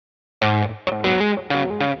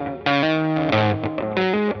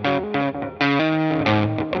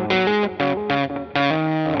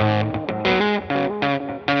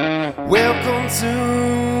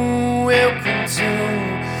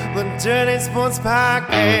Sports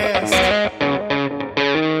Podcast.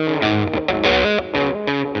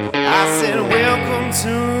 I said, welcome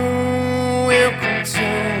to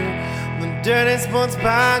the Dirty Sports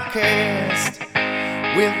Podcast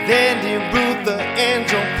with Andy Ruther and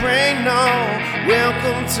Joe Prano.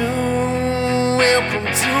 Welcome to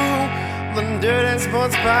the Dirty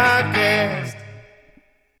Sports Podcast.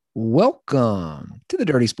 Welcome to the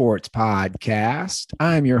Dirty Sports Podcast.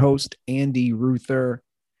 I'm your host, Andy Ruther,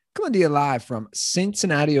 coming to you live from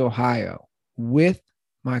Cincinnati, Ohio, with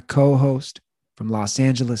my co-host from Los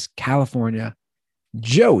Angeles, California,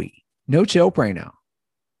 Joey No Chill Prano.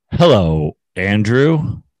 Hello,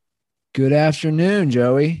 Andrew. Good afternoon,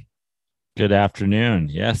 Joey. Good afternoon.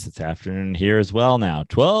 Yes, it's afternoon here as well now.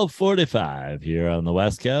 12:45 here on the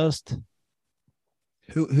West Coast.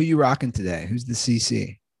 Who you rocking today? Who's the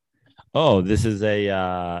CC? Oh, this is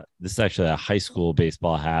actually a high school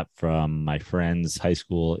baseball hat from my friend's high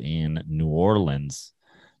school in New Orleans.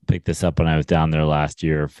 Picked this up when I was down there last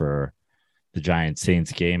year for the Giants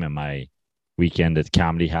Saints game and my weekend at the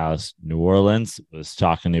Comedy House, New Orleans. Was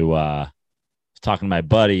talking to my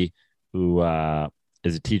buddy who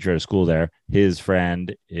is a teacher at a school there. His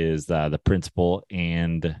friend is the principal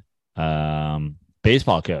and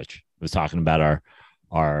baseball coach. Was talking about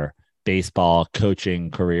our baseball coaching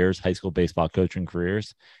careers, high school baseball coaching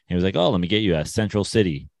careers. And he was like, "Oh, let me get you a Central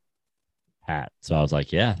City hat." So I was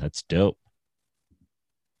like, "Yeah, that's dope."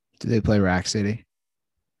 Do they play Rack City?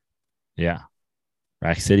 Yeah,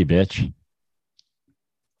 Rack City, bitch.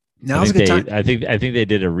 Now's a good time. I think they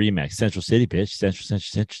did a remix. Central City, bitch. Central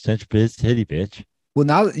City, bitch. Well,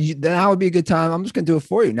 now would be a good time. I'm just going to do it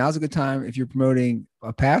for you. Now's a good time if you're promoting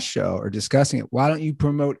a past show or discussing it. Why don't you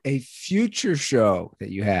promote a future show that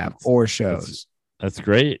you have or shows? That's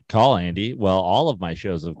great. Call, Andy. Well, all of my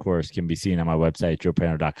shows, of course, can be seen on my website,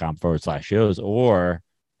 joeprano.com/shows, or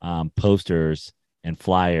posters and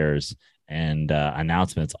flyers and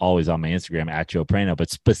announcements always on my Instagram at Joe Prano. But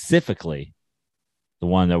specifically, the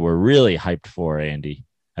one that we're really hyped for, Andy,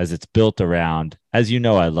 as it's built around, as you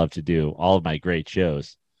know, I love to do all of my great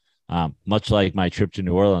shows. Much like my trip to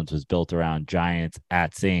New Orleans was built around Giants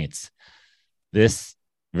at Saints. This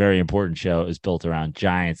very important show is built around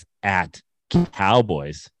Giants at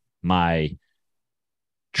Cowboys. My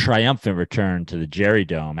triumphant return to the Jerry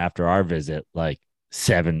Dome after our visit, like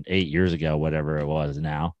 7-8 years ago, whatever it was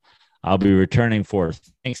now. I'll be returning for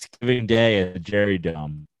Thanksgiving Day at the Jerry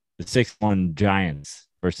Dome. The 6-1 Giants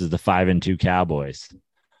versus the 5-2 Cowboys.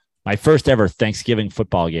 My first ever Thanksgiving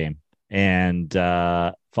football game, and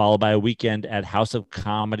followed by a weekend at House of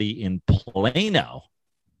Comedy in Plano.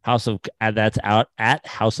 That's out at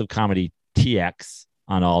House of Comedy TX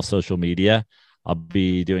on all social media. I'll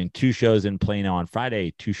be doing 2 shows in Plano on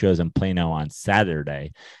Friday, 2 shows in Plano on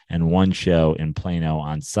Saturday, and 1 show in Plano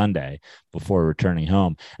on Sunday before returning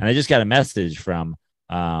home. And I just got a message from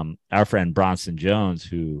our friend Bronson Jones,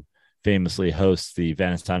 who famously hosts the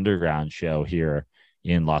Venice Underground show here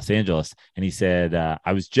in Los Angeles. And he said,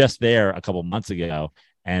 I was just there a couple months ago,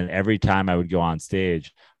 and every time I would go on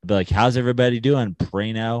stage, I'd be like, "How's everybody doing,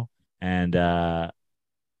 Prano?" And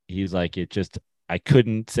he's like, I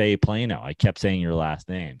couldn't say Plano. I kept saying your last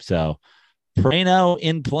name. So Prano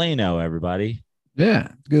in Plano, everybody.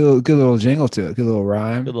 Yeah. Good little jingle to it. Good little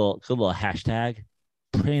rhyme. Good little hashtag.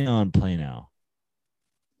 Prano in Plano.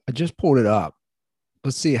 I just pulled it up.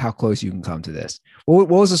 Let's see how close you can come to this. What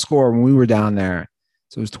was the score when we were down there?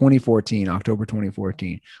 So it was 2014, October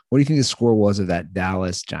 2014. What do you think the score was of that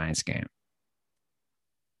Dallas Giants game?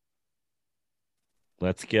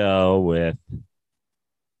 Let's go with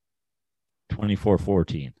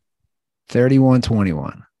 24-14.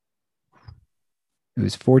 31-21. It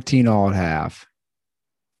was 14 all at half.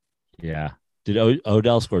 Yeah. Did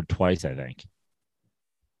Odell scored twice, I think.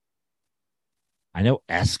 I know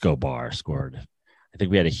Escobar scored. I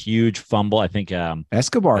think we had a huge fumble. I think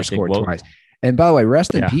Escobar scored twice. And by the way,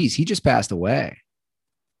 rest in peace. He just passed away.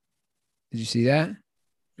 Did you see that?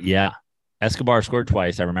 Yeah. Escobar scored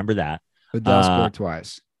twice. I remember that. Odell scored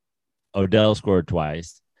twice. Odell scored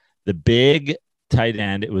twice. The big tight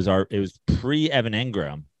end, it was pre-Evan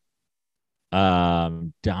Engram.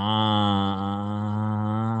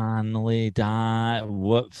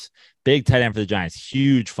 Big tight end for the Giants.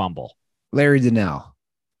 Huge fumble. Larry Donnell.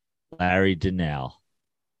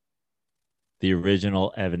 The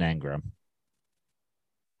original Evan Engram.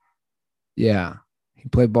 Yeah. He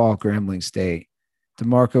played ball at Grambling State.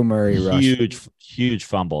 DeMarco Murray rushed. Huge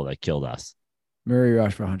fumble that killed us. Murray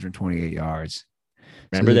rushed for 128 yards.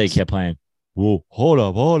 Remember, they kept playing, "Whoa, hold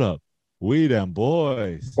up. We them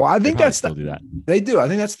boys." Well, I think they that's still do that. They do. I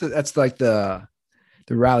think that's like the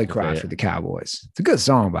rally cry for the Cowboys. It's a good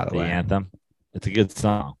song, by the way. The anthem. It's a good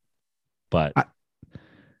song, but I,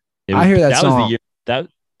 it I was hear that was the song. year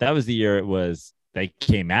that was the year it was they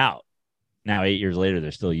came out. Now 8 years later,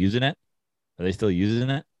 they're still using it. Are they still using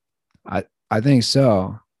it? I think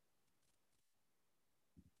so.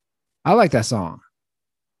 I like that song.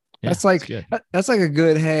 Yeah, it's good. That's like a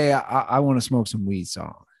good hey, I want to smoke some weed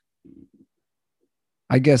song.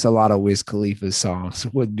 I guess a lot of Wiz Khalifa's songs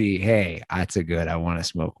would be, hey, that's a good I want to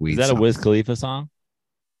smoke Is weed that a song. Wiz Khalifa song?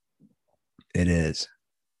 It is.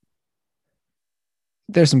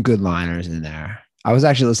 There's some good liners in there. I was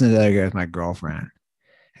actually listening to that with my girlfriend. And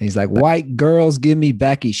he's like, white girls give me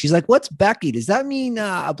Becky. She's like, what's Becky? Does that mean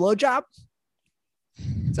a blowjob?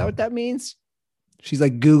 Is that what that means? She's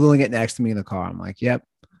like Googling it next to me in the car. I'm like, yep.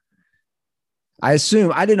 I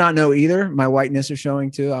assume I did not know either. My whiteness is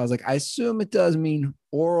showing too. I was like, I assume it does mean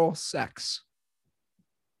oral sex.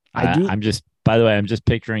 I do. I'm just, by the way, I'm just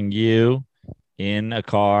picturing you in a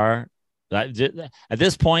car. At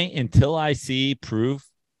this point, until I see proof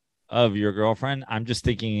of your girlfriend, I'm just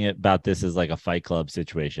thinking about this as like a Fight Club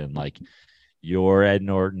situation. Like you're Ed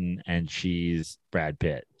Norton and she's Brad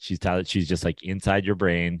Pitt. She's just like inside your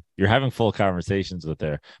brain. You're having full conversations with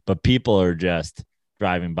her, but people are just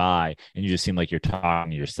driving by and you just seem like you're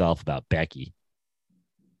talking to yourself about Becky.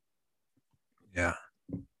 Yeah.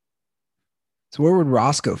 So where would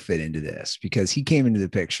Roscoe fit into this? Because he came into the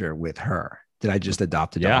picture with her. Did I just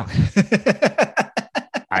adopt a dog?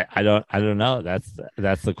 I don't know.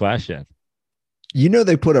 That's the question. You know,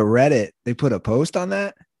 they put a post on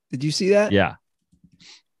that. Did you see that? Yeah.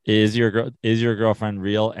 Is your girlfriend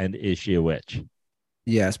real and is she a witch?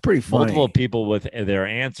 Yeah, it's pretty funny. Multiple people with their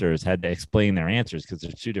answers had to explain their answers because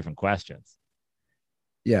there's two different questions.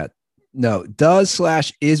 Yeah. No,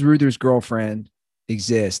 is Ruther's girlfriend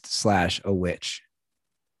exist / a witch?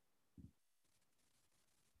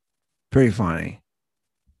 Pretty funny.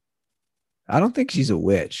 I don't think she's a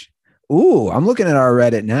witch. Ooh, I'm looking at our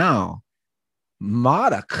Reddit now.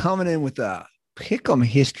 Mata coming in with a Pick'em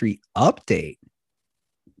history update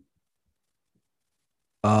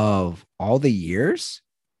of all the years.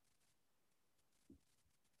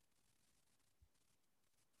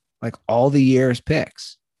 Like all the years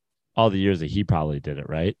picks. All the years that he probably did it,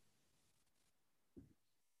 right?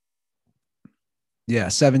 Yeah,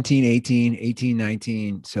 17, 18, 18,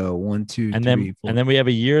 19. So 1, 2, And 3, then 4. and then we have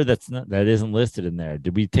a year that isn't listed in there.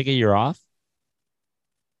 Did we take a year off?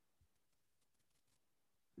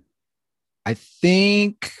 I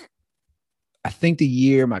think the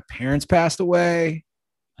year my parents passed away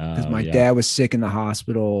because my dad was sick in the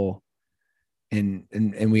hospital and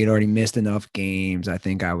we had already missed enough games. I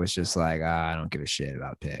think I was just like, I don't give a shit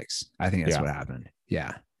about picks. I think that's what happened.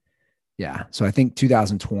 Yeah. Yeah. So I think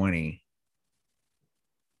 2020,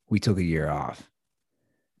 we took a year off.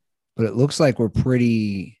 But it looks like we're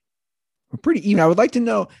pretty even. I would like to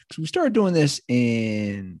know, because we started doing this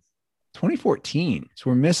in 2014. So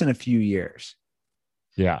we're missing a few years.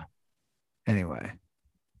 Yeah. Anyway.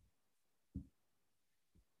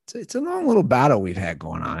 It's a long little battle we've had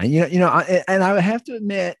going on. And, and I have to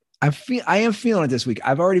admit, I am feeling it this week.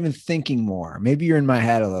 I've already been thinking more. Maybe you're in my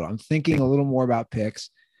head a little. I'm thinking a little more about picks.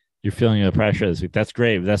 You're feeling the pressure this week. That's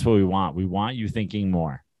great. That's what we want. We want you thinking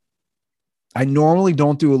more. I normally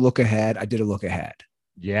don't do a look ahead. I did a look ahead.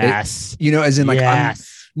 Yes. As in like,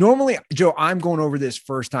 yes. Normally, Joe, I'm going over this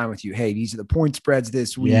first time with you. Hey, these are the point spreads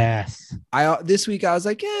this week. Yes. This week I was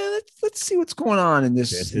like, yeah, let's see what's going on in this.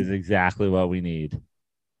 This is exactly what we need.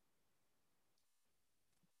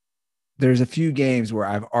 There's a few games where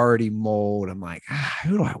I've already mulled. I'm like,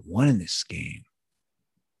 who do I want in this game?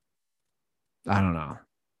 I don't know.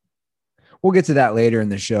 We'll get to that later in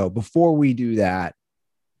the show. Before we do that,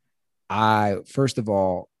 first of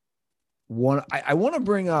all, I want to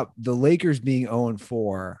bring up the Lakers being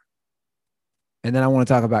 0-4. And then I want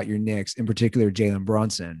to talk about your Knicks, in particular, Jalen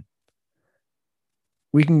Brunson.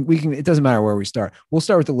 We can, it doesn't matter where we start. We'll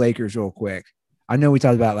start with the Lakers real quick. I know we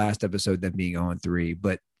talked about last episode, them being 0-3,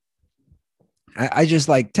 but I just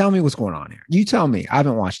like, tell me what's going on here. You tell me. I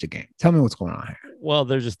haven't watched a game. Tell me what's going on here. Well,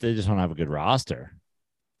 they just don't have a good roster.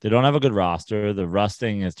 They don't have a good roster. The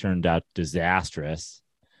rusting has turned out disastrous.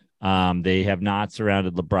 They have not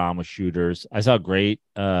surrounded LeBron with shooters. I saw a great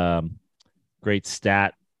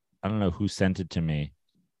stat. I don't know who sent it to me,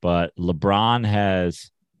 but LeBron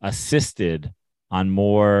has assisted on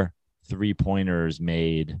more 3-pointers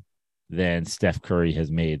made than Steph Curry has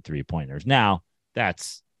made 3-pointers. Now,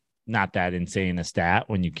 that's not that insane a stat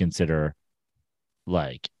when you consider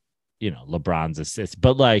LeBron's assists,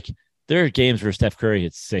 but there are games where Steph Curry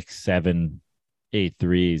hits 6, 7, 8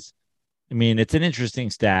 threes. I mean, it's an interesting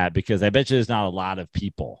stat because I bet you there's not a lot of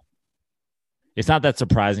people It's not that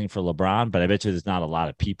surprising for LeBron, but I bet you there's not a lot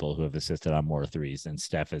of people who have assisted on more threes than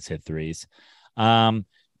Steph has hit threes. The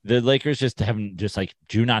Lakers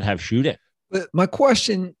do not have shooting. But my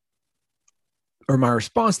question or my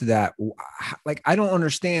response to that, like, I don't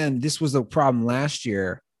understand. This was the problem last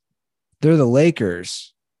year. They're the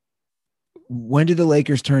Lakers. When did the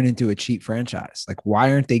Lakers turn into a cheap franchise? Like,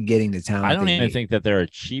 why aren't they getting the talent? I don't even think that they're a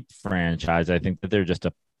cheap franchise. I think that they're just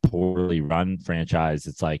a poorly run franchise.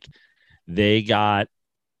 It's like they got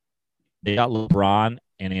LeBron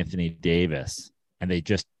and Anthony Davis, and they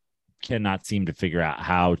just cannot seem to figure out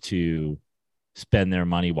how to spend their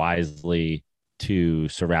money wisely to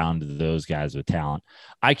surround those guys with talent.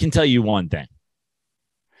 I can tell you one thing.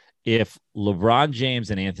 If LeBron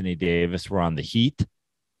James and Anthony Davis were on the Heat,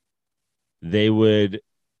 they would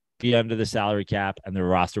be under the salary cap and their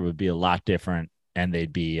roster would be a lot different, and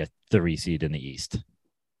they'd be a 3 seed in the East.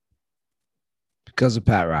 Because of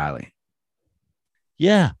Pat Riley.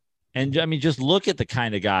 Yeah. And I mean, just look at the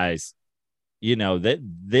kind of guys, that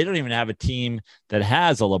they don't even have a team that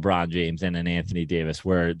has a LeBron James and an Anthony Davis,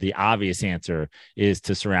 where the obvious answer is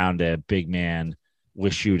to surround a big man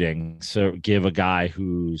with shooting. So give a guy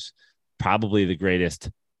who's probably the greatest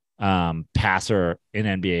passer in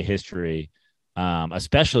NBA history,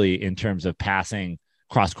 especially in terms of passing,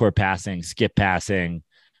 cross-court passing, skip passing,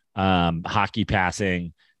 hockey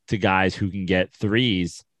passing to guys who can get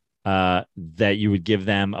threes, that you would give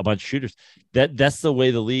them a bunch of shooters. That's the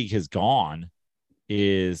way the league has gone,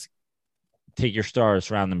 is take your stars,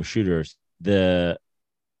 surround them with shooters. The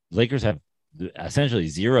Lakers have essentially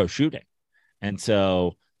zero shooting. And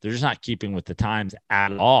so they're just not keeping with the times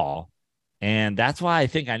at all. And that's why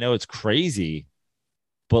I know it's crazy,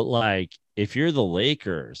 but like, if you're the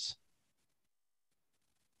Lakers,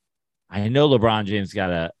 I know LeBron James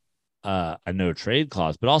got a no trade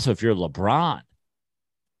clause, but also if you're LeBron,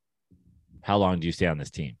 how long do you stay on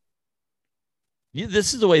this team?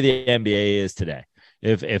 This is the way the NBA is today.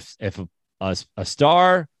 If a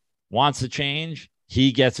star wants to change,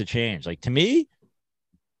 he gets a change. Like, to me,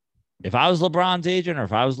 if I was LeBron's agent, or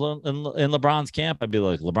if I was in LeBron's camp, I'd be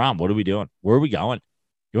like, LeBron, what are we doing? Where are we going?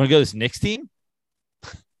 You want to go to this Knicks team?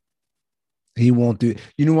 He won't do.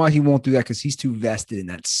 You know why he won't do that? Because he's too vested in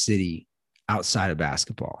that city outside of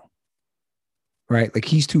basketball, right? Like,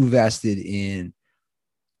 he's too vested in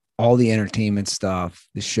all the entertainment stuff,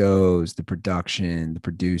 the shows, the production, the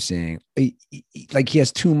producing. Like, he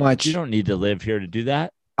has too much. You don't need to live here to do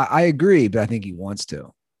that. I agree, but I think he wants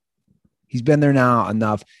to. He's been there now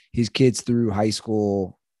enough. His kid's through high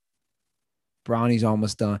school. Bronny's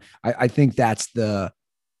almost done. I think that's the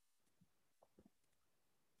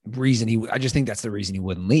reason I just think that's the reason he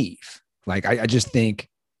wouldn't leave. Like, I just think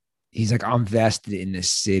he's like, I'm vested in this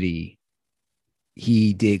city.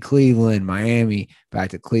 He did Cleveland, Miami, back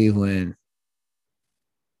to Cleveland.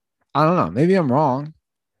 I don't know. Maybe I'm wrong.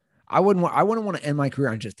 I wouldn't want to end my career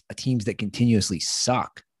on just teams that continuously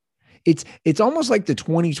suck. It's almost like the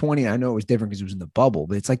 2020. I know it was different because it was in the bubble,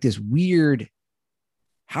 but it's like this weird,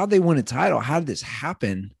 how'd they win a title? How did this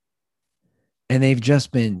happen? And they've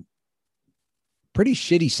just been pretty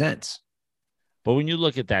shitty since. But when you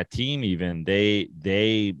look at that team, even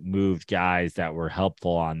they moved guys that were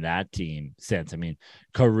helpful on that team since. I mean,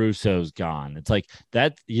 Caruso's gone. It's like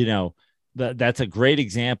that, that's a great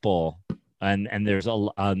example. And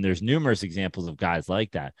there's numerous examples of guys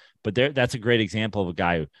like that. But that's a great example of a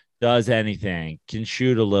guy who does anything, can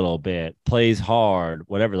shoot a little bit, plays hard,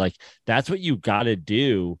 whatever. Like, that's what you got to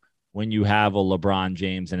do when you have a LeBron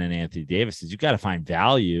James and an Anthony Davis, is you got to find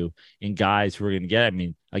value in guys who are going to get. I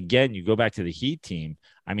mean, again, you go back to the Heat team.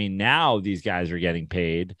 I mean, now these guys are getting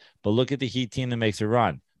paid, but look at the Heat team that makes a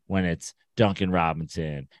run when it's Duncan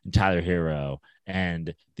Robinson and Tyler Hero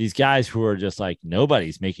and these guys who are just like,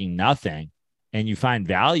 nobody's making nothing, and you find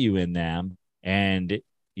value in them. And,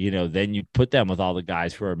 then you put them with all the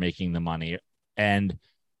guys who are making the money. And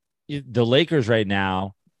the Lakers right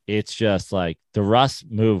now, it's just like the Russ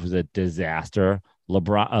move was a disaster.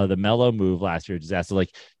 LeBron, the Melo move last year, disaster.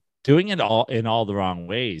 Like, doing it all in all the wrong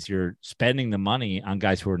ways. You're spending the money on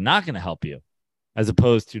guys who are not going to help you, as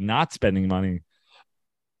opposed to not spending money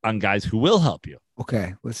on guys who will help you.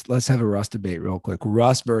 Okay, let's have a Russ debate real quick.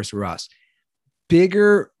 Russ versus Russ.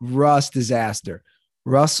 Bigger Russ disaster.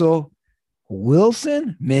 Russell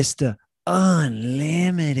Wilson, Mr.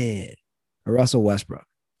 Unlimited, or Russell Westbrook?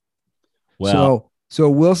 Well, so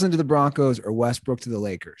Wilson to the Broncos or Westbrook to the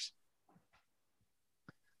Lakers?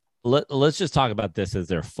 Let's just talk about this as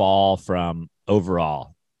their fall from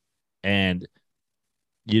overall. And,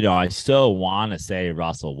 I still want to say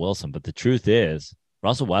Russell Wilson, but the truth is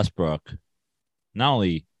Russell Westbrook not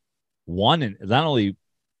only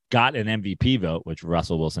got an MVP vote, which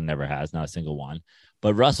Russell Wilson never has, not a single one.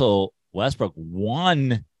 But Russell Westbrook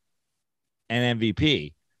won an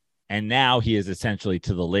MVP. And now he is essentially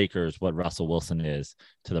to the Lakers what Russell Wilson is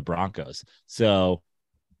to the Broncos. So,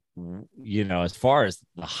 as far as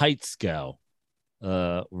the heights go,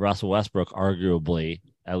 Russell Westbrook arguably,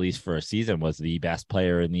 at least for a season, was the best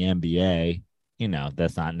player in the NBA.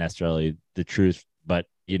 That's not necessarily the truth, but,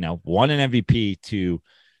 won an MVP to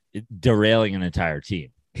derailing an entire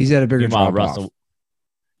team. He's had a bigger drop off.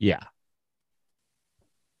 Yeah.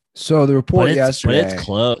 So the report yesterday. But it's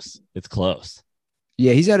close. It's close.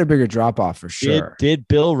 Yeah, he's had a bigger drop off for sure. Did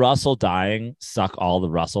Bill Russell dying suck all the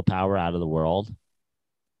Russell power out of the world?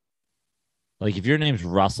 Like, if your name's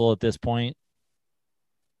Russell at this point,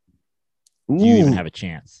 do you even have a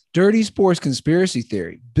chance? Dirty Sports conspiracy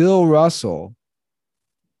theory. Bill Russell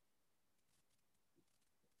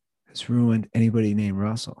has ruined anybody named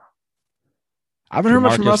Russell. I haven't heard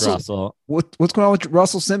much from Russell. What's going on with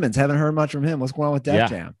Russell Simmons? Haven't heard much from him. What's going on with Def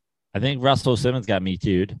Jam? I think Russell Simmons got Me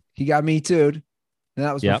Too'd. He got Me Too'd. And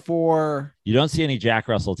that was before. You don't see any Jack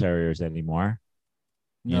Russell Terriers anymore.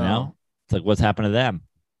 No. It's like, what's happened to them?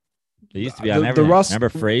 They used to be on everything. Remember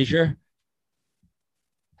Frasier?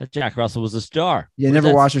 That Jack Russell was a star. Yeah,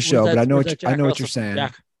 never watched the show, but I know what you're saying.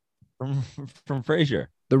 Jack from Frasier.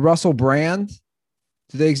 The Russell brand,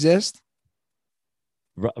 do they exist?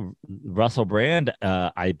 Russell Brand,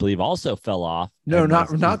 I believe, also fell off. No, not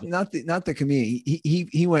the comedian.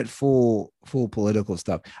 He went full political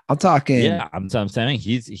stuff. I'm talking. Yeah, I'm saying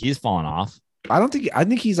he's fallen off. I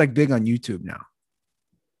think he's like big on YouTube now.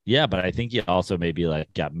 Yeah, but I think he also maybe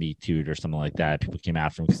like got Me Too'd or something like that. People came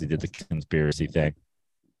after him because he did the conspiracy thing.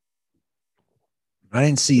 I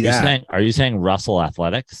didn't see that. Are you saying Russell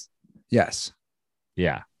Athletics? Yes.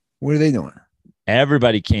 Yeah. What are they doing?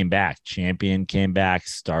 Everybody came back. Champion came back.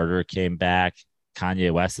 Starter came back.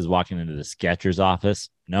 Kanye West is walking into the Skechers office.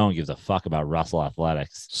 No one gives a fuck about Russell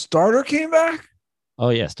Athletics. Starter came back? Oh,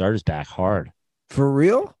 yeah. Starter's back hard. For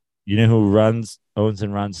real? You know who owns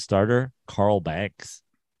and runs Starter? Carl Banks.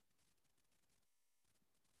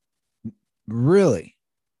 Really?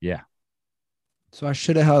 Yeah. So I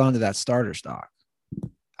should have held on to that Starter stock.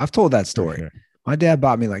 I've told that story. Sure. My dad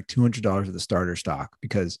bought me like $200 of the Starter stock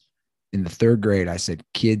because in the third grade, I said,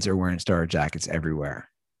 kids are wearing Starter jackets everywhere.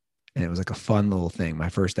 And it was like a fun little thing, my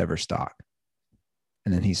first ever stock.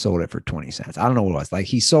 And then he sold it for 20 cents. I don't know what it was. Like,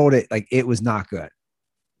 he sold it like it was not good.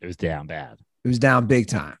 It was down bad. It was down big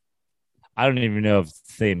time. I don't even know if it's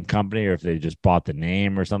the same company or if they just bought the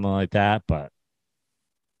name or something like that. But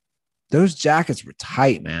those jackets were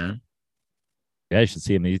tight, man. Yeah, you should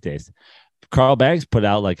see them these days. Carl Banks put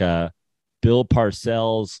out like a Bill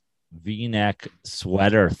Parcells V-neck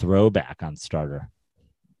sweater throwback on Starter.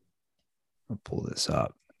 I'll pull this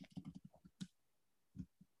up.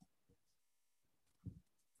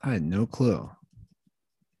 I had no clue.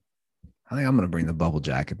 I think I'm going to bring the bubble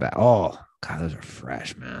jacket back. Oh, God, those are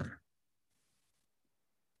fresh, man.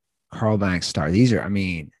 Carl Banks Star. These are, I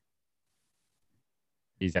mean.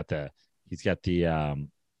 He's got the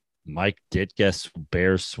Mike Ditka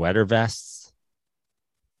Bears sweater vests.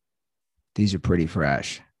 These are pretty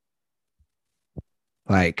fresh.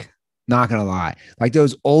 Like, not going to lie. Like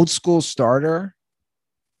those old school Starter.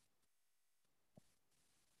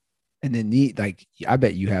 And then I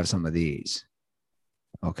bet you have some of these.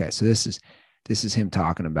 Okay, so this is him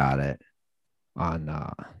talking about it on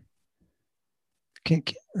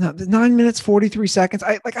 9 minutes 43 seconds.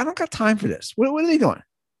 I don't got time for this. What are they doing?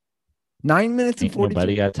 9 minutes and 43.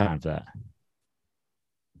 Nobody got time for that.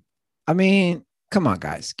 I mean, come on,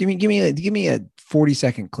 guys. Give me a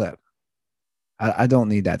 40-second clip. I don't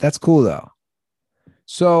need that. That's cool though.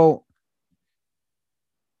 So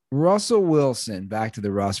Russell Wilson, back to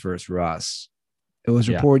the Russ versus Russ. It was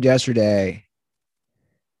reported yesterday.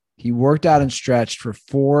 He worked out and stretched for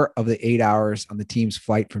 4 of the 8 hours on the team's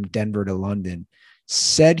flight from Denver to London.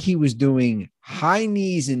 Said he was doing high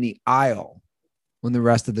knees in the aisle when the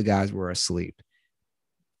rest of the guys were asleep.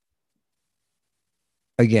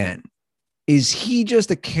 Again, is he just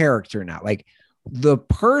a character now? Like, the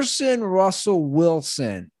person Russell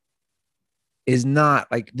Wilson is not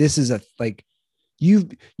like, this is a, like, you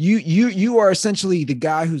are essentially the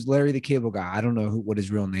guy who's Larry the Cable Guy. I don't know what his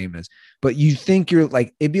real name is, but you think you're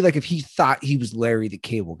like, it'd be like if he thought he was Larry the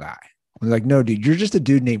Cable Guy. We're like, no, dude, you're just a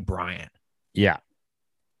dude named Brian. Yeah.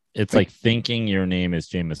 It's like thinking your name is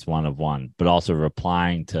Jameis 1 of 1, but also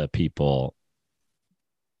replying to people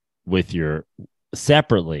with your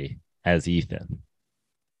separately as Ethan.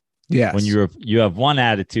 Yes. When you have one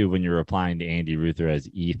attitude when you're replying to Andy Ruther as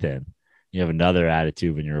Ethan. You have another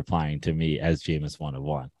attitude when you're replying to me as Jameis 1 of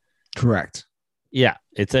 1. Correct. Yeah,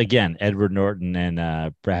 it's again Edward Norton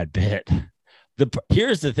and Brad Pitt.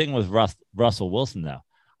 Here's the thing with Russell Wilson, though.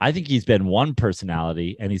 I think he's been one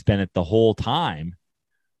personality, and he's been it the whole time.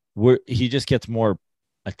 Where he just gets more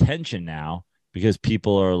attention now because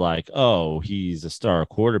people are like, "Oh, he's a star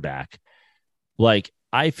quarterback." Like,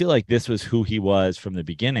 I feel like this was who he was from the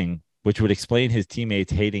beginning, which would explain his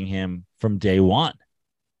teammates hating him from day one.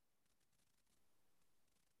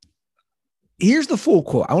 Here's the full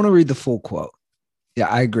quote. I want to read the full quote. Yeah,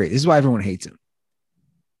 I agree. This is why everyone hates him.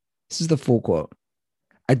 This is the full quote.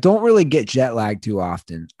 I don't really get jet lag too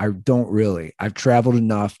often. I don't really. I've traveled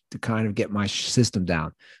enough to kind of get my system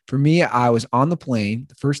down. For me, I was on the plane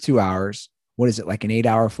the first 2 hours. What is it, like an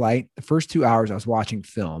 8-hour flight? The first 2 hours, I was watching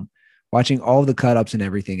film, watching all the cut ups and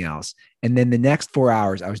everything else. And then the next 4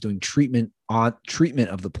 hours, I was doing treatment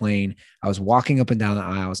of the plane. I was walking up and down the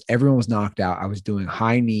aisles. Everyone was knocked out. I was doing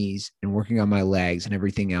high knees and working on my legs and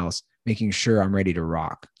everything else, making sure I'm ready to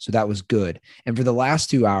rock. So that was good. And for the last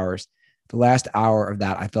 2 hours, the last hour of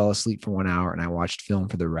that, I fell asleep for 1 hour and I watched film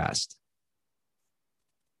for the rest.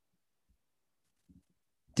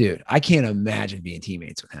 Dude, I can't imagine being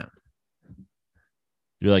teammates with him.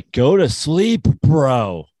 You're like, go to sleep,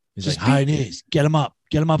 bro. He's Just like, high knees, get him up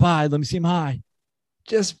high. Let me see him high.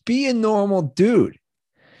 Just be a normal dude,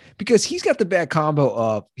 because he's got the bad combo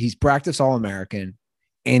of he's practice All-American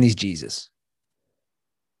and he's Jesus.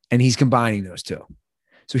 And he's combining those two.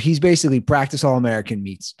 So he's basically practice All-American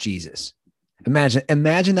meets Jesus.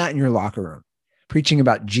 Imagine that in your locker room, preaching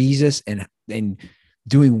about Jesus and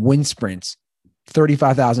doing wind sprints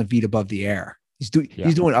 35,000 feet above the air. He's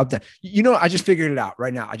doing up there. You know, I just figured it out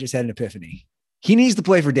right now. I just had an epiphany. He needs to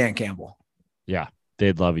play for Dan Campbell. Yeah,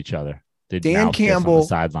 they'd love each other. Dan Campbell on the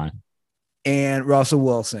sideline and Russell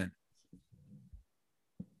Wilson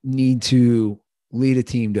need to lead a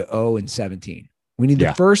team to 0-17. We need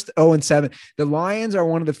the first 0-7. The Lions are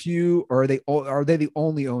one of the few, or are they the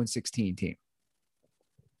only 0-16 team?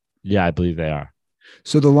 Yeah, I believe they are.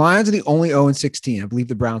 So the Lions are the only 0-16. I believe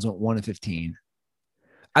the Browns went 1-15.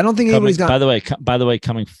 I don't think anybody's got. By the way,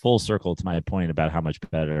 coming full circle to my point about how much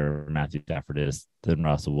better Matthew Stafford is than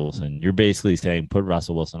Russell Wilson, you're basically saying put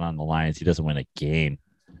Russell Wilson on the Lions. He doesn't win a game.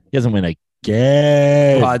 He doesn't win a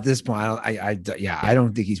game. Well, at this point, I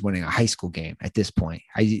don't think he's winning a high school game at this point.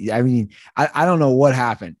 I mean, I don't know what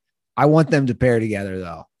happened. I want them to pair together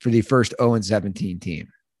though for the first 0-17 team.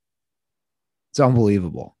 It's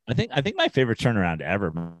unbelievable. I think my favorite turnaround ever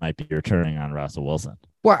might be your turning on Russell Wilson.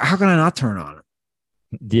 Well, how can I not turn on him?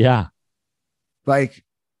 Yeah. Like,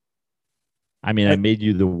 I mean, I made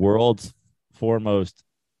you the world's foremost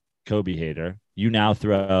Kobe hater. You now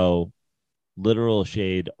throw literal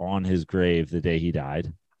shade on his grave the day he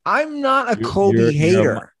died. I'm not a Kobe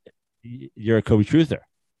hater. You're a Kobe truther.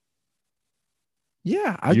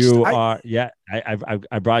 Yeah.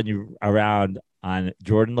 I brought you around on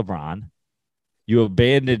Jordan LeBron. You're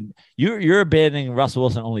abandoning Russell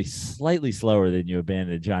Wilson only slightly slower than you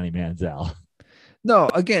abandoned Johnny Manziel. No,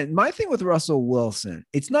 again, my thing with Russell Wilson,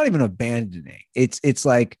 it's not even abandoning. It's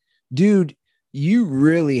like, dude, you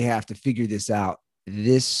really have to figure this out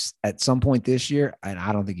at some point this year, and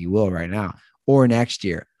I don't think you will right now, or next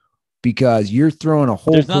year, because you're throwing a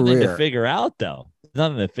whole career. There's nothing to figure out, though. There's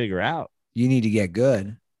nothing to figure out. You need to get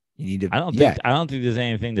good. You need to. I don't think there's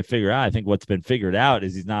anything to figure out. I think what's been figured out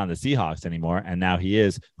is he's not on the Seahawks anymore, and now he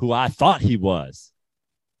is who I thought he was.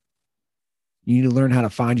 You need to learn how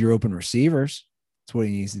to find your open receivers. That's what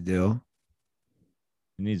he needs to do.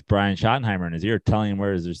 He needs Brian Schottenheimer in his ear telling him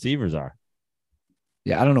where his receivers are.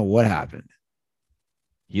 Yeah, I don't know what happened.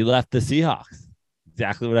 He left the Seahawks.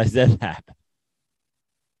 Exactly what I said happened.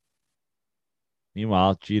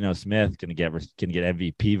 Meanwhile, Geno Smith can get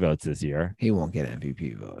MVP votes this year. He won't get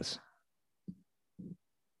MVP votes.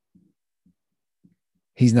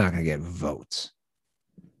 He's not going to get votes.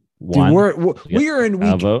 Dude, we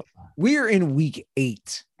are in week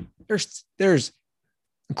 8. There's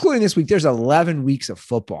including this week, there's 11 weeks of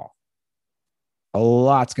football. A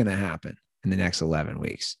lot's going to happen in the next 11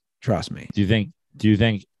 weeks. Trust me. Do you think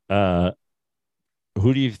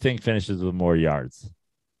who do you think finishes with more yards?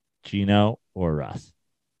 Geno or Russ?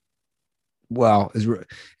 Well,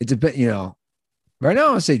 it's a bit, right now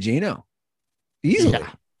I would say Geno.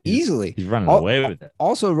 Easily. He's running away with it.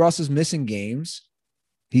 Also, Russ is missing games.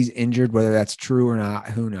 He's injured, whether that's true or not,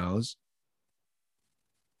 who knows?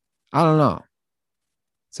 I don't know.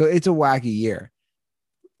 So it's a wacky year.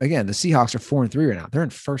 Again, the Seahawks are 4-3 right now. They're in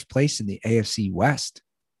first place in the NFC West.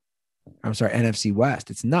 I'm sorry, NFC West.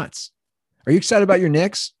 It's nuts. Are you excited about your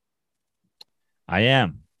Knicks? I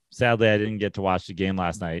am. Sadly, I didn't get to watch the game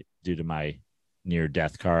last night due to my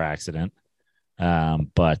near-death car accident. Yeah,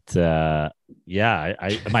 my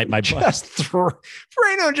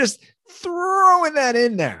Frano just throwing that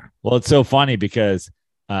in there. Well, it's so funny because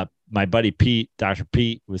my buddy Pete, Dr.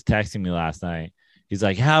 Pete, was texting me last night. He's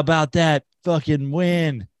like, "How about that fucking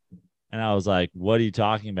win?" And I was like, "What are you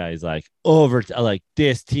talking about?" He's like, like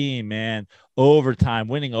this team, man, overtime,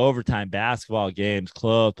 winning overtime basketball games,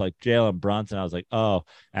 close, like Jalen Brunson." I was like, "Oh,"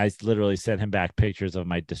 I literally sent him back pictures of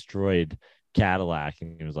my destroyed Cadillac,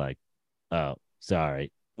 and he was like, "Oh,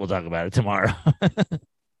 sorry, we'll talk about it tomorrow."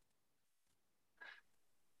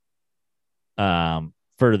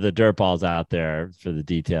 For the dirtballs out there, for the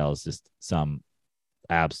details, just some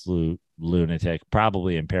absolute lunatic,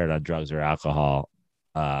 probably impaired on drugs or alcohol.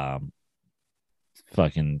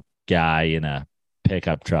 Fucking guy in a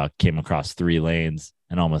pickup truck came across 3 lanes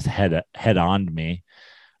and almost head on me.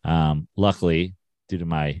 Luckily, due to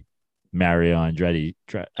my Mario Andretti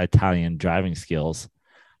Italian driving skills,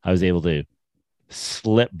 I was able to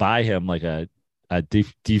slip by him like a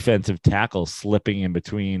defensive tackle slipping in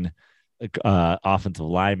between offensive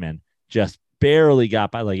linemen, just barely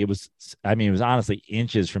got by. Like it was honestly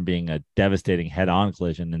inches from being a devastating head-on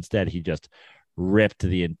collision. Instead, he just ripped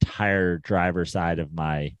the entire driver's side of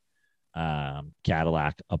my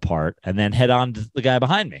Cadillac apart and then head on to the guy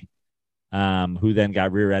behind me, who then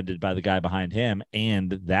got rear-ended by the guy behind him.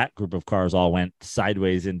 And that group of cars all went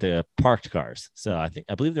sideways into parked cars. So I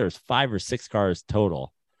believe there was 5 or 6 cars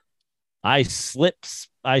total. I slip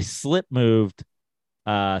moved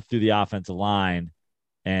through the offensive line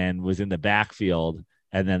and was in the backfield,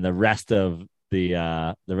 and then the rest of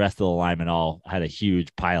the linemen all had a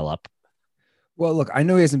huge pile up. Well, look, I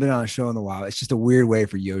know he hasn't been on a show in a while. It's just a weird way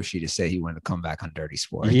for Yoshi to say he wanted to come back on Dirty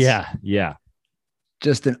Sports. Yeah.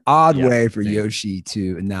 Just an odd way for Yoshi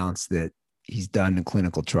to announce that he's done in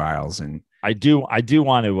clinical trials. And I do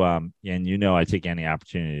want to, and I take any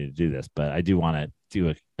opportunity to do this, but I do want to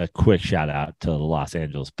do a quick shout out to the Los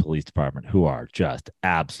Angeles Police Department, who are just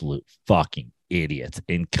absolute fucking idiots,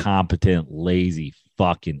 incompetent, lazy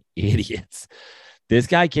fucking idiots. This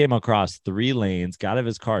guy came across 3 lanes, got out of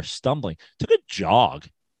his car stumbling, took a jog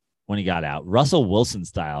when he got out, Russell Wilson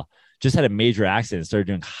style, just had a major accident, started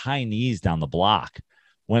doing high knees down the block,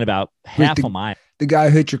 went about half a mile. The guy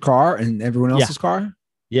who hit your car and everyone else's car?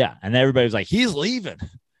 Yeah. And everybody was like, he's leaving.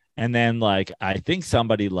 And then I think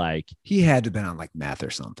somebody he had to have been on meth or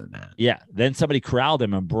something, man. Yeah. Then somebody corralled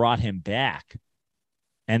him and brought him back.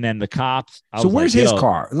 And then the cops. So where's his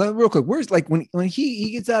car? Real quick. Where's when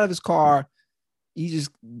he gets out of his car, he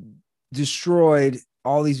just destroyed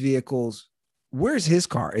all these vehicles. Where's his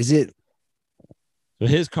car? Is it? So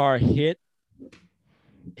his car hit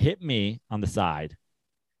me on the side.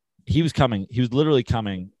 He was literally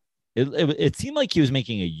coming. It seemed like he was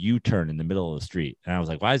making a U-turn in the middle of the street. And I was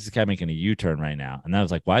like, why is this guy making a U-turn right now? And I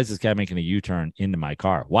was like, why is this guy making a U-turn into my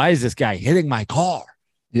car? Why is this guy hitting my car?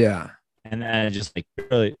 Yeah. And then I just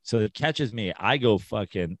really, so it catches me. I go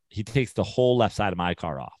he takes the whole left side of my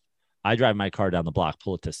car off. I drive my car down the block,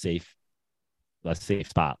 pull it to a safe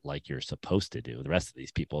spot like you're supposed to do. The rest of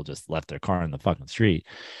these people just left their car in the fucking street.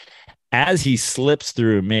 As he slips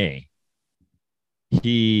through me,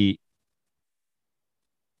 he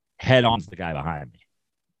head on to the guy behind me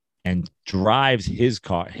and drives his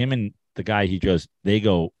car. Him and the guy he goes, they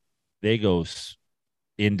go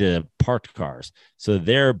into parked cars. So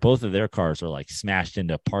both of their cars are smashed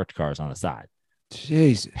into parked cars on the side.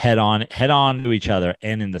 Jesus. Head on to each other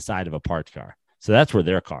and in the side of a parked car. So that's where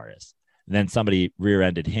their car is. And then somebody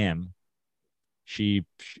rear-ended him.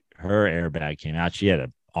 Her airbag came out. She had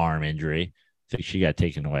an arm injury. I think she got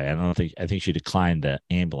taken away. I think she declined the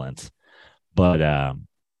ambulance. But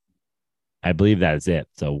I believe that's it.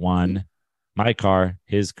 So my car,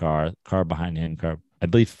 his car behind him, I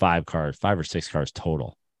believe 5 or 6 cars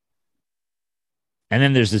total. And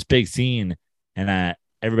then there's this big scene, and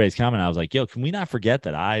everybody's coming. I was like, yo, can we not forget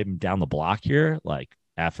that I'm down the block here?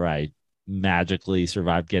 After I magically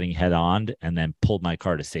survived getting head on and then pulled my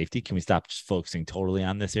car to safety, can we stop just focusing totally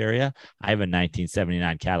on this area? I have a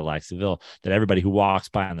 1979 Cadillac Seville that everybody who walks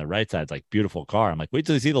by on the right side is beautiful car. I'm like, wait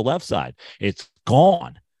till you see the left side. It's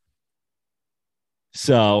gone.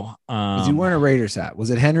 So is he wearing a Raiders hat?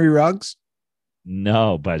 Was it Henry Ruggs?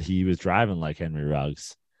 No, but he was driving like Henry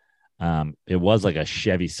Ruggs. It was like a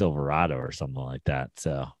Chevy Silverado or something like that.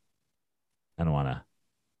 So I don't want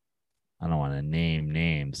to name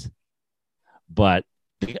names, but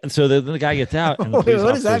so the guy gets out. And what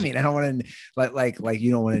does that mean? I don't want to like you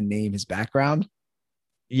don't want to name his background.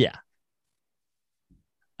 Yeah.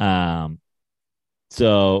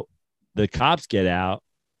 So the cops get out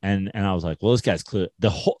and I was like, well, this guy's clear.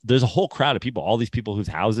 There's a whole crowd of people, all these people whose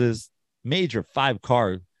houses, major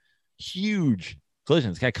 5-car, huge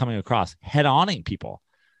collision. This guy coming across, head-oning people.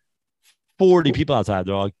 40 people outside.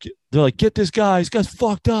 They're like, get this guy. This guy's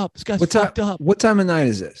fucked up. This guy's fucked up. What time of night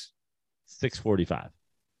is this? 6:45.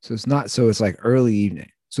 So it's not. So it's like early evening.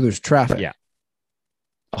 So there's traffic. Yeah.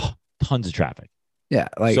 Oh, tons of traffic. Yeah,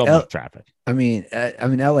 like so much traffic. I mean,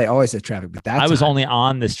 LA always has traffic, but I was only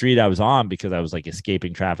on the street I was on because I was like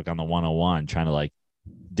escaping traffic on the 101, trying to like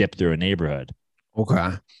dip through a neighborhood.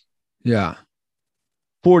 Okay. Yeah.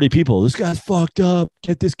 40 people. This guy's fucked up.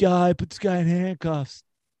 Get this guy. Put this guy in handcuffs.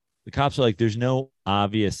 The cops are like, there's no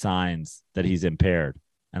obvious signs that he's impaired.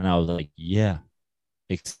 And I was like, yeah,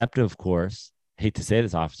 except of course, hate to say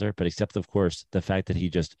this, officer, but except of course, the fact that he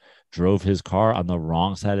just drove his car on the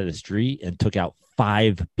wrong side of the street and took out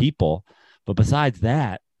 5 people. But besides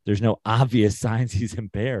that, there's no obvious signs he's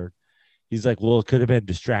impaired. He's like, well, it could have been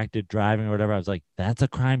distracted driving or whatever. I was like, that's a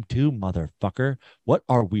crime too, motherfucker. What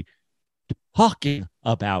are we talking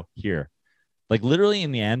about here? Like literally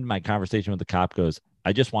in the end, my conversation with the cop goes,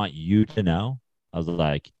 I just want you to know. I was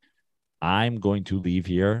like, I'm going to leave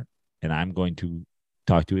here and I'm going to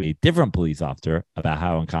talk to a different police officer about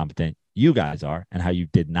how incompetent you guys are and how you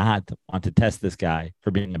did not want to test this guy for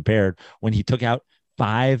being impaired when he took out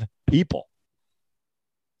 5 people.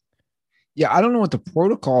 Yeah, I don't know what the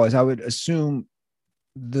protocol is. I would assume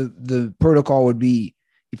the protocol would be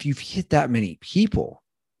if you've hit that many people.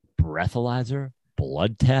 Breathalyzer,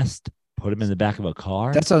 blood test, put him in the back of a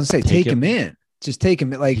car. That's what I'm saying. Take him in. Just take him.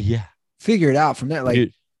 Like, yeah, figure it out from there.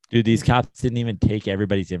 Like, dude, these cops didn't even take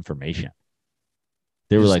everybody's information.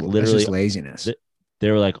 They were like literally just laziness. They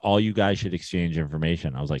were like, all you guys should exchange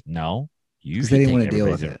information. I was like, no, you should. They didn't want to deal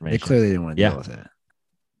with it. They clearly didn't want to deal with it.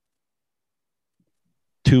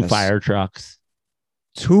 2 fire trucks.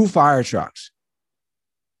 2 fire trucks.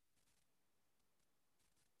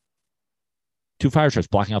 2 fire trucks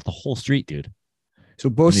blocking off the whole street, dude. So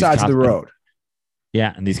both sides of the road.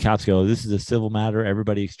 Yeah, and these cops go, this is a civil matter.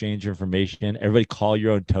 Everybody exchange information. Everybody call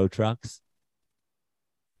your own tow trucks.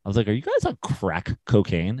 I was like, are you guys on crack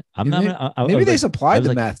cocaine? Maybe they supplied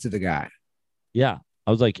the meth to the guy. Yeah.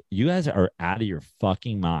 I was like, you guys are out of your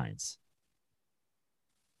fucking minds.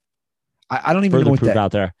 I don't even know what proof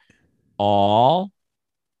out there. All,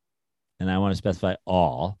 and I want to specify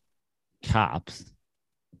all cops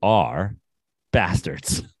are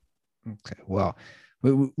bastards. Okay. Well,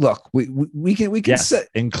 look, we can yes, say,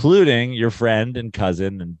 including your friend and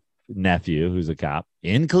cousin and nephew who's a cop,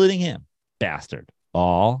 including him, bastard.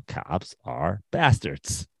 All cops are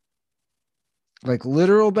bastards. Like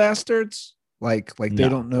literal bastards? Like they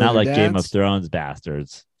don't know. Not like dads? Game of Thrones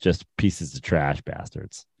bastards, just pieces of trash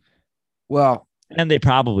bastards. Well, and they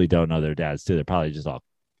probably don't know their dads too. They're probably just all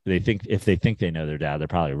if they think they know their dad, they're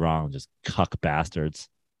probably wrong. Just cuck bastards.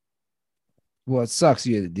 Well, it sucks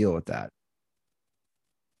you had to deal with that.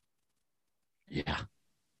 Yeah.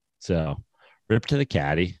 So rip to the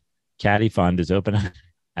caddy. Caddy fund is open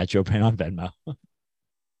at Joe Payne on Venmo.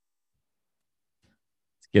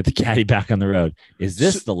 Get the caddy back on the road. Is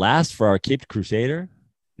this the last for our Caped Crusader?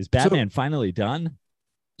 Is Batman finally done?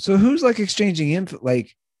 So who's like exchanging info?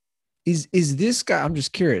 Like, is this guy? I'm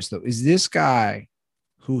just curious though. Is this guy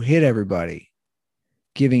who hit everybody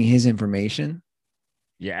giving his information?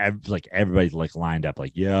 Yeah, like everybody's like lined up.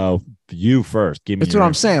 Like, yo, you first. Give me. That's what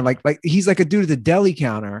I'm saying. Like he's like a dude at the deli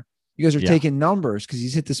counter. You guys are taking numbers because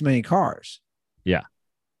he's hit this many cars. Yeah.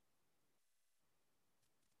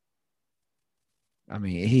 I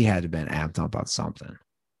mean, he had to have been amped up about something.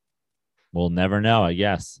 We'll never know, I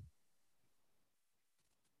guess.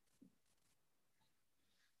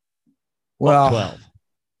 Well,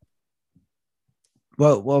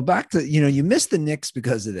 12. Well, back to, you missed the Knicks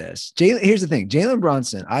because of this. Here's the thing. Jalen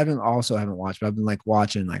Brunson, I haven't watched, but I've been like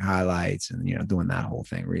watching like highlights and, doing that whole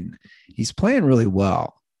thing, reading. He's playing really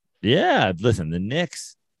well. Yeah. Listen, the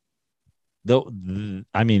Knicks, the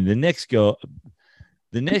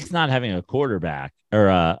Knicks not having a quarterback or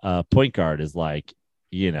a point guard is like,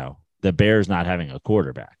 the Bears not having a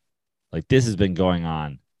quarterback. Like this has been going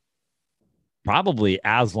on probably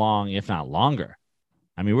as long, if not longer.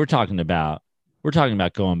 I mean, we're talking about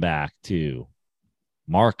going back to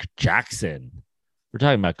Mark Jackson. We're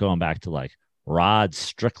talking about going back to like Rod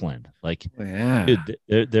Strickland. Like, yeah, dude,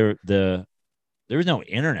 there was no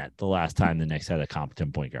internet the last time the Knicks had a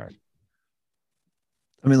competent point guard.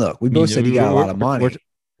 I mean, look, we both said he got a lot of money.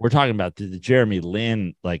 We're talking about the Jeremy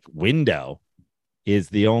Lin like window is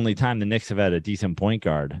the only time the Knicks have had a decent point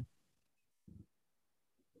guard.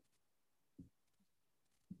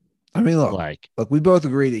 I mean, look, we both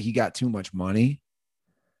agree that he got too much money,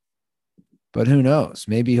 but who knows?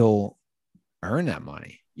 Maybe he'll earn that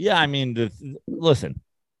money. Yeah, I mean, listen,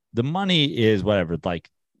 the money is whatever. Like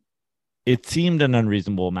it seemed an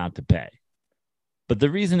unreasonable amount to pay. But the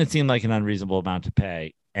reason it seemed like an unreasonable amount to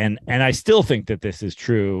pay, and I still think that this is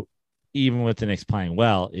true, even with the Knicks playing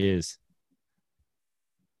well, is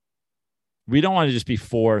we don't want to just be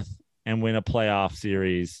fourth and win a playoff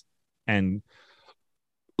series and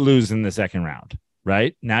lose in the second round,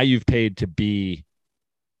 right? Now you've paid to be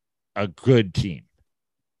a good team.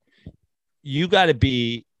 You got to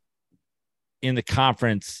be in the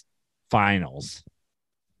conference finals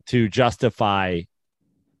to justify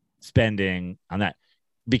spending on that,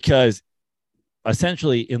 because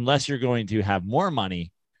essentially, unless you're going to have more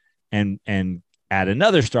money and add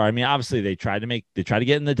another star. I mean, obviously they try to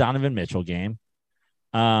get in the Donovan Mitchell game.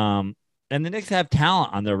 And the Knicks have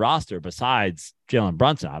talent on their roster besides Jalen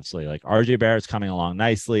Brunson, obviously. Like RJ Barrett's coming along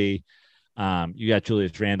nicely. You got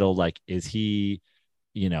Julius Randle. Like, is he,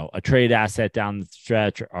 a trade asset down the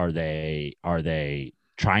stretch? Are they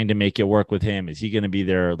trying to make it work with him? Is he going to be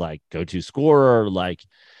their like go-to scorer? Like,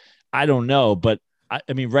 I don't know. But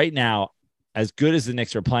I mean, right now, as good as the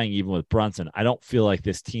Knicks are playing, even with Brunson, I don't feel like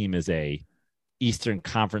this team is a Eastern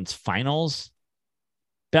Conference Finals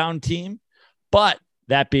bound team. But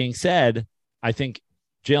that being said, I think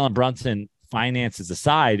Jalen Brunson, finances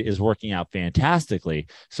aside, is working out fantastically.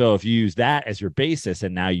 So if you use that as your basis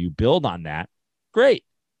and now you build on that, great.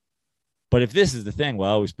 But if this is the thing,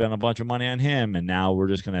 well, we spent a bunch of money on him and now we're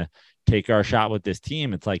just going to take our shot with this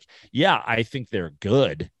team. It's like, yeah, I think they're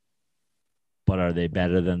good, but are they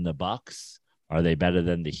better than the Bucks? Are they better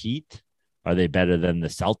than the Heat? Are they better than the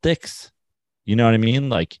Celtics? You know what I mean?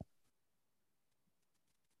 Like,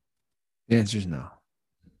 the answer is no.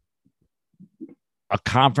 A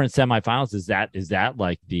conference semifinals, is that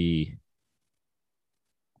like is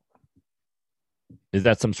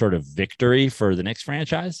that some sort of victory for the Knicks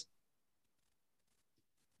franchise?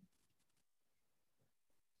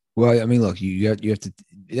 Well, I mean, look, you have to.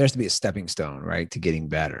 There has to be a stepping stone, right, to getting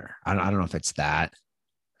better. I don't know if it's that,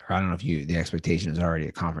 or I don't know if the expectation is already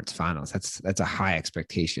a conference finals. That's a high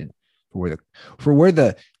expectation for where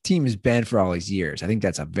the team has been for all these years. I think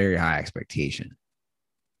that's a very high expectation.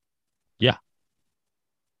 Yeah,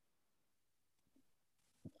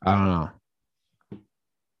 I don't know.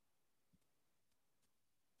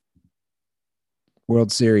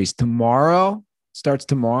 World Series tomorrow starts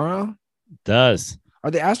tomorrow. it does.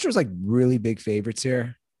 Are the Astros like really big favorites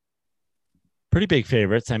here? Pretty big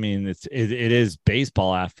favorites. I mean, it is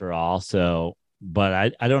baseball after all. So,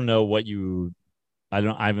 but I don't know what I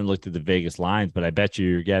haven't looked at the Vegas lines, but I bet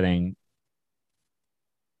you get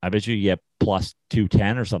plus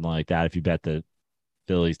 210 or something like that if you bet the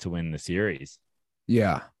Phillies to win the series.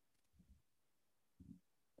 Yeah.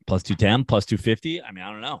 Plus 210, plus 250. I mean,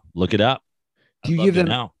 I don't know. Look it up. Do you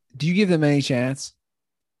give them any chance?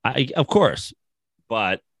 Of course,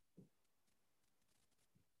 but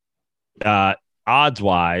odds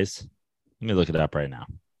wise, let me look it up right now.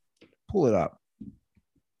 Pull it up.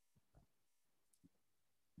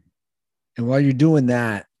 And while you're doing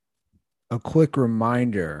that, a quick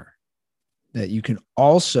reminder that you can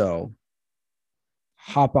also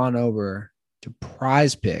hop on over to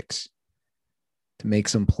Prize Picks to make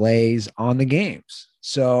some plays on the games.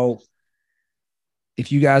 So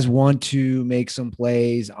if you guys want to make some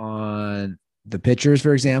plays on the pitchers,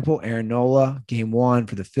 for example, Aaron Nola, game 1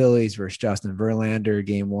 for the Phillies versus Justin Verlander,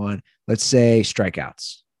 game 1, let's say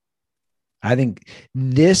strikeouts. I think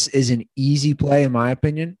this is an easy play, in my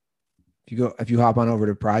opinion. If you hop on over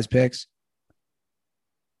to Prize Picks,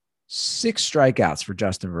 6 strikeouts for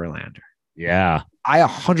Justin Verlander. Yeah. I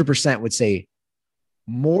 100% would say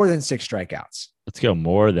more than 6 strikeouts. Let's go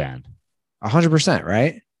more than 100%,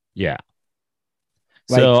 right? Yeah.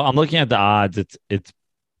 So I'm looking at the odds. It's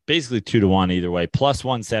basically 2-1 either way. Plus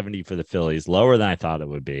 170 for the Phillies, lower than I thought it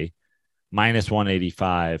would be. Minus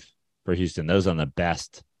 185 for Houston. Those on the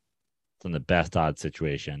best. It's on the best odds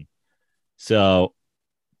situation. So,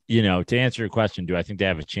 to answer your question, do I think they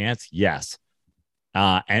have a chance? Yes.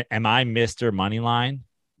 Am I Mr. Moneyline?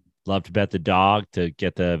 Love to bet the dog to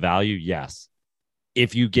get the value? Yes.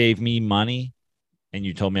 If you gave me money and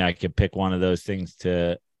you told me I could pick one of those things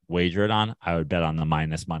to wager it on, I would bet on the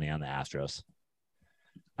minus money on the Astros.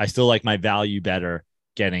 I still like my value better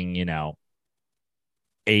getting,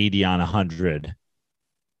 80 on 100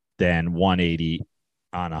 than 180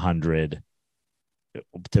 on 100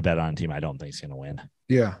 to bet on a team I don't think is going to win.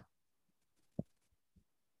 Yeah.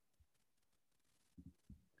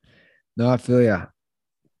 No, I feel ya.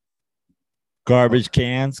 Garbage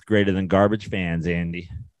cans greater than garbage fans, Andy.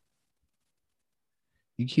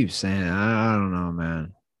 You keep saying it. I don't know,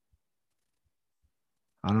 man.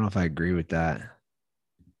 I don't know if I agree with that.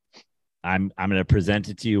 I'm going to present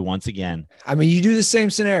it to you once again. I mean, you do the same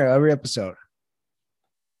scenario every episode.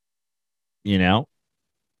 You know,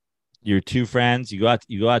 your two friends, you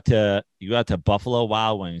go out to Buffalo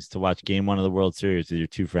Wild Wings to watch game 1 of the World Series with your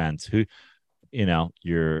two friends who,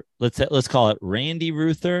 let's call it Randy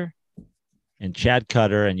Ruther and Chad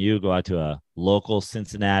Cutter, and you go out to a local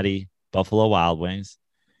Cincinnati Buffalo Wild Wings.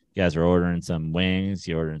 You guys are ordering some wings,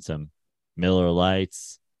 you're ordering some Miller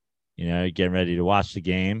Lights, you're getting ready to watch the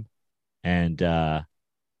game. And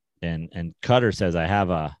Cutter says, I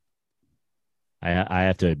have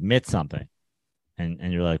to admit something.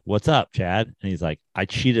 And you're like, what's up, Chad? And he's like, I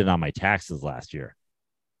cheated on my taxes last year.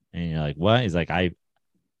 And you're like, what? He's like, I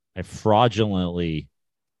fraudulently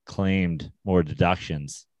claimed more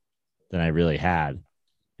deductions than I really had.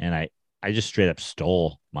 And I just straight up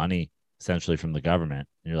stole money essentially from the government.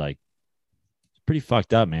 And you're like, it's pretty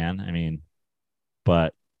fucked up, man. I mean,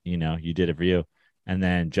 but you did it for you. And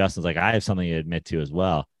then Justin's like, I have something to admit to as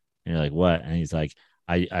well. And you're like, what? And he's like,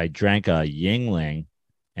 I drank a Yingling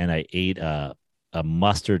and I ate a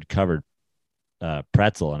mustard covered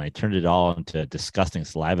pretzel and I turned it all into disgusting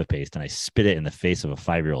saliva paste and I spit it in the face of a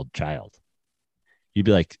 5-year-old child. You'd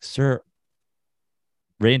be like, sir,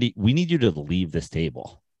 Randy, we need you to leave this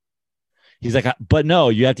table. He's like, but no,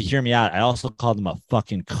 you have to hear me out. I also called him a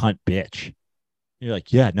fucking cunt bitch. You're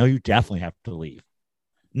like, yeah, no, you definitely have to leave.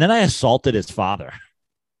 And then I assaulted his father.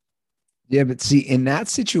 Yeah, but see, in that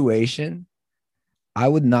situation, I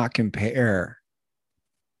would not compare,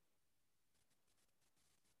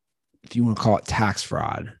 if you want to call it tax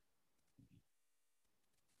fraud,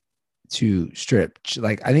 to strip.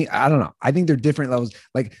 Like, I don't know. I think they're different levels.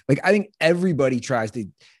 Like I think everybody tries to.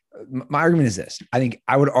 My argument is this.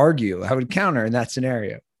 I would counter in that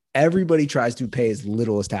scenario. Everybody tries to pay as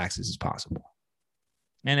little as taxes as possible.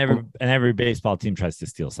 And every baseball team tries to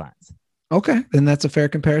steal signs. Okay, then that's a fair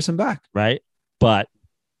comparison back. Right? But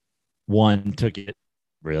one took it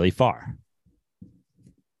really far.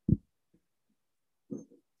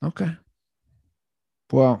 Okay.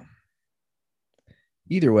 Well,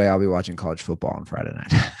 either way, I'll be watching college football on Friday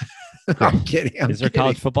night. I'm kidding. Is there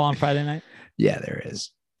college football on Friday night? Yeah, there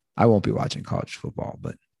is. I won't be watching college football,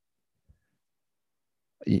 but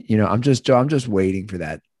I'm just waiting for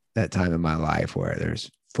that time in my life where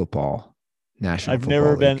there's football, national. I've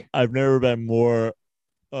never been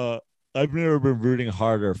rooting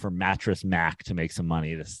harder for Mattress Mac to make some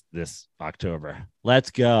money this October.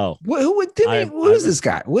 Let's go. Who is this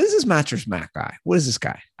guy? What is this Mattress Mac guy? What is this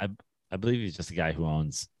guy? I believe he's just a guy who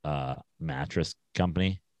owns a mattress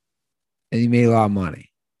company. And he made a lot of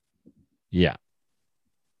money. Yeah.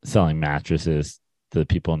 Selling mattresses to the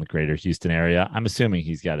people in the greater Houston area. I'm assuming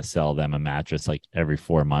he's got to sell them a mattress like every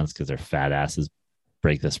 4 months because their fat asses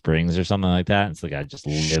break the springs or something like that. And so the guy just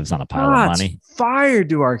lives on a pile of money. Fired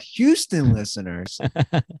to our Houston listeners.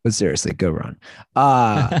 But seriously, go run.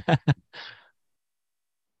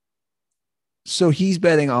 So he's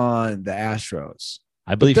betting on the Astros.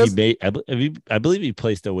 I believe I believe he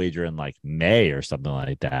placed a wager in like May or something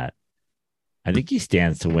like that. I think he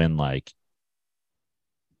stands to win like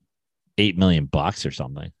 $8 million or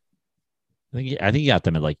something. I think he got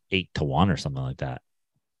them at like 8-1 or something like that.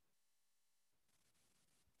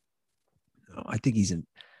 No,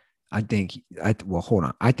 hold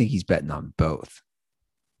on. I think he's betting on both.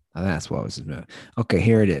 That's what was his move. Okay,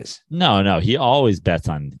 here it is. No, he always bets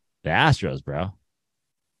on the Astros, bro.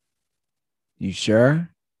 You sure?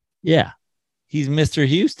 Yeah. He's Mr.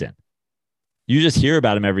 Houston. You just hear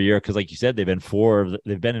about him every year because, like you said, they've been in 4 of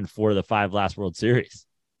the 5 last World Series.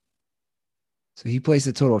 So he placed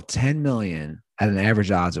a total of $10 million at an average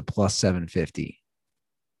odds of plus 750.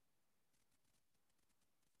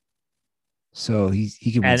 So he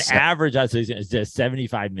can win average odds. So is that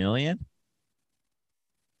 75 million?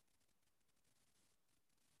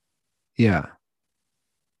 Yeah,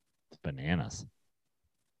 it's bananas.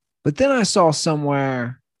 But then I saw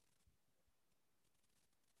somewhere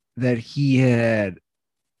that he had.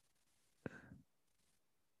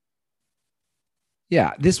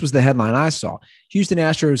 Yeah, this was the headline I saw. Houston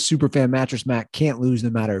Astros superfan Mattress Mac can't lose no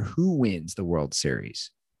matter who wins the World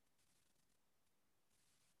Series.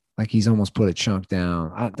 Like he's almost put a chunk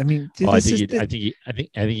down. I think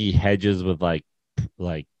he hedges with like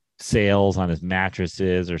sales on his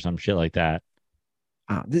mattresses or some shit like that.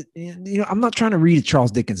 I'm not trying to read a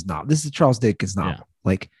Charles Dickens novel. This is a Charles Dickens novel. Yeah.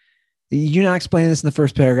 Like you're not explaining this in the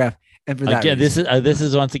first paragraph. And for that again, reason, this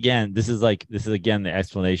is the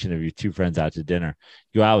explanation of your two friends out to dinner.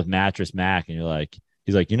 You go out with Mattress Mac, and he's like,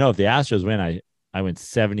 if the Astros win, I win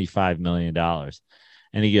 $75 million. And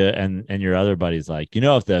and your other buddy's like,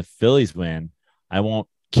 if the Phillies win, I won't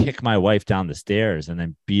kick my wife down the stairs and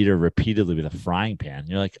then beat her repeatedly with a frying pan.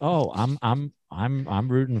 You're like, oh, I'm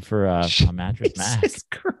rooting for a Mattress Mac. Jesus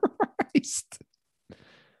Christ.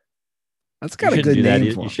 That's got a good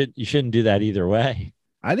name for him. You shouldn't do that either way.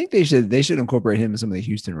 I think they should incorporate him in some of the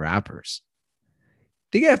Houston rappers.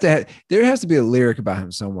 They have to there has to be a lyric about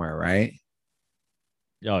him somewhere, right?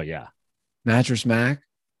 Oh yeah. Mattress Mac?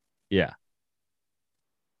 Yeah.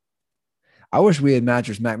 I wish we had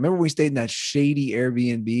Mattress Mac. Remember we stayed in that shady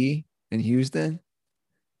Airbnb in Houston?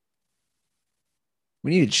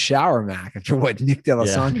 We needed Shower Mac after what Nick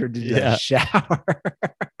D'Alessandro did to that shower.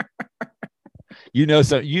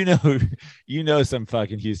 Some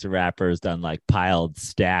fucking Houston rappers done like piled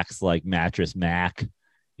stacks like Mattress Mac.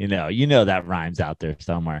 You know that rhymes out there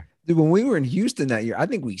somewhere. Dude, when we were in Houston that year, I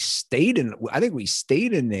think we stayed in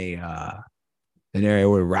an area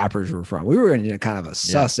where rappers were from. We were in kind of a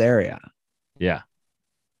sus area. Yeah.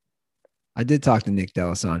 I did talk to Nick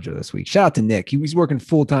D'Alessandro this week. Shout out to Nick. He was working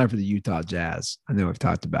full time for the Utah Jazz. I know I've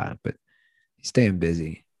talked about it, but he's staying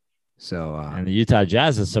busy. So, and the Utah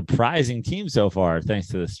Jazz is a surprising team so far, thanks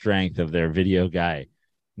to the strength of their video guy,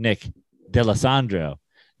 Nick D'Alessandro.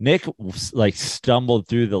 Nick like stumbled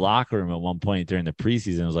through the locker room at one point during the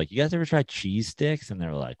preseason. It was like, you guys ever try cheese sticks? And they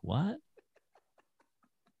were like, what?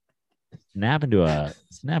 Snap into a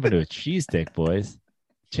cheese stick, boys.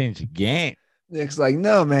 Change the game. Nick's like,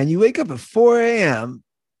 no, man, you wake up at 4 a.m.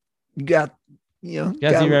 You got, you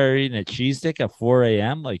guys ever eaten a cheese stick at 4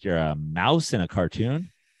 a.m. like you're a mouse in a cartoon?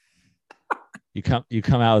 You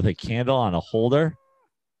come out with a candle on a holder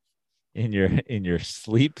in your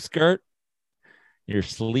sleep skirt, your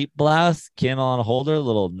sleep blouse, candle on a holder,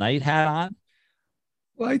 little night hat on.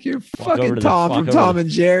 Like you're fucking Tom from Tom and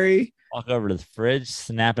Jerry. Walk over to the fridge,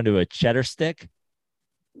 snap into a cheddar stick.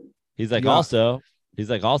 He's like, also,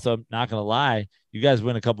 not gonna lie, you guys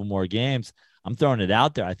win a couple more games. I'm throwing it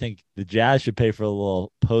out there. I think the Jazz should pay for a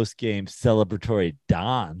little post-game celebratory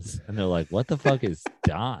Dons. And they're like, what the fuck is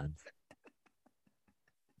Dons?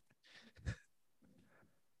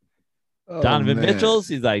 Donovan Mitchell's?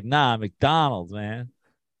 He's like, nah, McDonald's, man.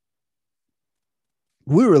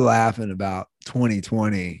 We were laughing about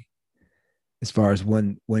 2020 as far as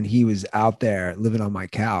when he was out there living on my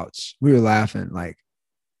couch. We were laughing. Like,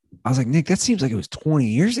 I was like, Nick, that seems like it was 20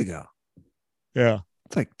 years ago. Yeah.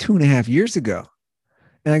 It's like 2.5 years ago.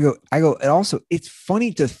 And I go, and also it's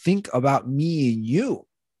funny to think about me and you.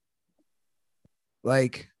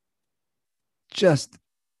 Like, just,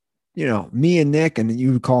 me and Nick, and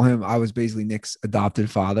you would call him, I was basically Nick's adopted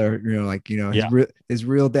father, his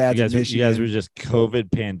real dad's in Michigan. You guys were just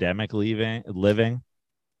COVID pandemic living.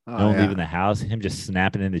 No one leaving the house, him just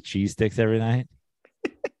snapping into cheese sticks every night.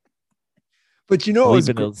 But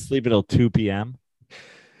sleep until 2 p.m.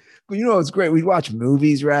 But it was great. We'd watch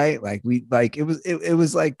movies, right? Like it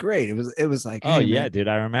was like great. It was like, oh hey, yeah, man. Dude,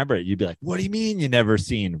 I remember it. You'd be like, what do you mean you never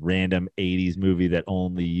seen random 80s movie that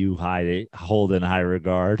only you hold in high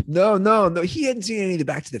regard? No. He hadn't seen any of the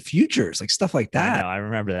Back to the Futures, like stuff like that. I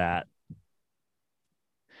remember that.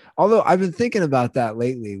 Although I've been thinking about that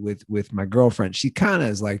lately with my girlfriend. She kind of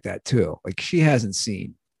is like that too. Like she hasn't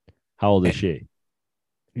seen. How old is she?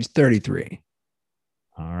 She's 33.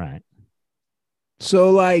 All right.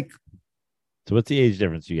 So what's the age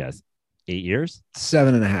difference, you guys? 8 years?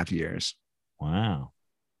 7.5 years. Wow.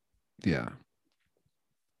 Yeah.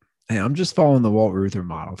 Hey, I'm just following the Walt Ruther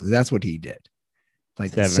model because that's what he did.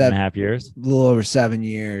 Like 7.5 years? A little over 7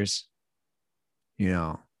 years.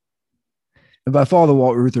 And by follow the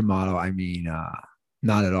Walt Ruther model, I mean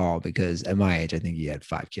not at all, because at my age, I think he had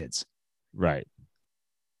 5 kids. Right.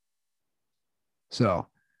 So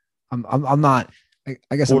I'm not.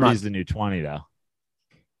 I guess 40 is the new 20, though.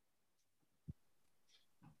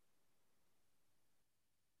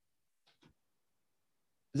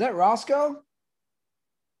 Is that Roscoe?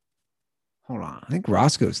 Hold on. I think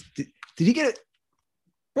Roscoe's. Did he get it?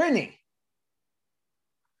 Brittany.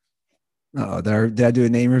 Oh, did I do a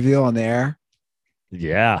name reveal on the air?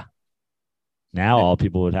 Yeah. Now all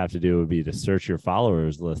people would have to do would be to search your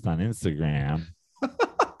followers list on Instagram.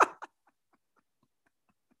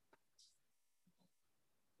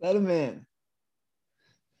 Let him in.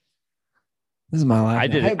 This is my life.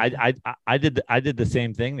 I did the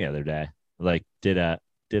same thing the other day. Like did a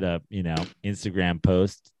Instagram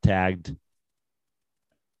post, tagged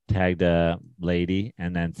a lady,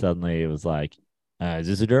 and then suddenly it was like, is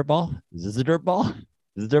this a dirt ball? Is this a dirt ball? Is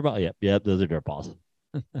this a dirt ball? Yep, those are dirt balls.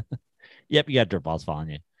 Yep, you got dirt balls following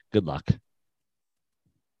you. Good luck.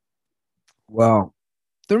 Well,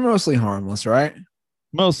 they're mostly harmless, right?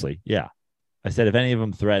 Mostly, yeah. I said if any of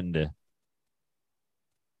them threaten to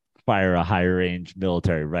fire a high-range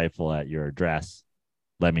military rifle at your address,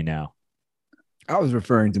 let me know. I was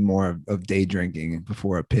referring to more of day drinking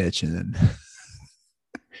before a pitch and then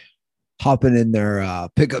hopping in their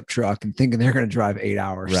pickup truck and thinking they're going to drive 8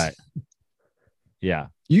 hours. Right. Yeah.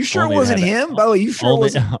 You sure Only it to wasn't have him? By the way, you sure it Only,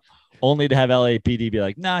 wasn't? only to have LAPD be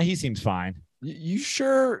like, nah, he seems fine. You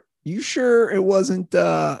sure? You sure it wasn't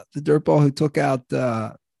the dirtball who took out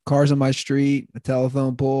cars on my street, a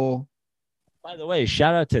telephone pole? By the way,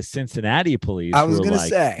 shout out to Cincinnati police I was going to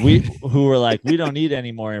say. who were like, we don't need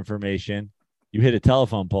any more information. You hit a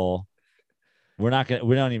telephone pole. We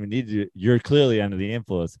don't even need you. You're clearly under the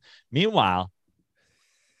influence. Meanwhile,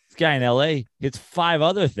 this guy in LA hits 5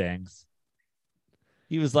 other things.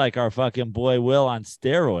 He was like our fucking boy Will on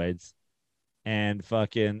steroids. And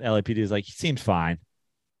fucking LAPD is like, he seems fine.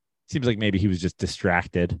 Seems like maybe he was just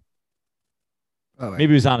distracted. Maybe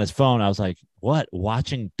he was on his phone. I was like, what?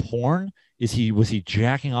 Watching porn? Was he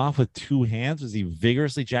jacking off with 2 hands? Was he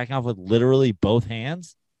vigorously jacking off with literally both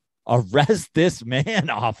hands? Arrest this man,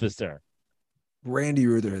 officer. Randy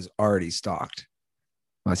Ruther has already stalked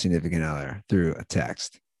my significant other through a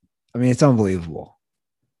text. I mean, it's unbelievable.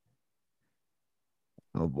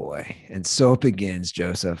 Oh boy. And so it begins,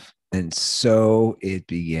 Joseph. And so it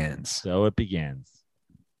begins. So it begins.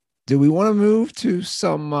 Do we want to move to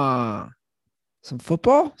some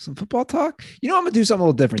football? Some football talk? You know, I'm going to do something a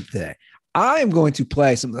little different today. I am going to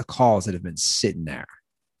play some of the calls that have been sitting there.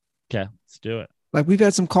 Okay, let's do it. Like we've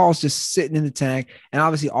had some calls just sitting in the tank. And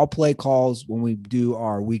obviously I'll play calls when we do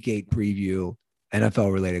our week 8 preview,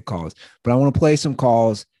 NFL related calls. But I want to play some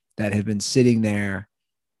calls that have been sitting there.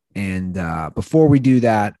 And before we do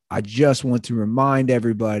that, I just want to remind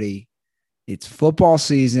everybody it's football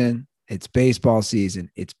season, it's baseball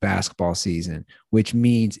season, it's basketball season, which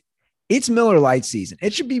means it's Miller Lite season.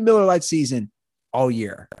 It should be Miller Lite season all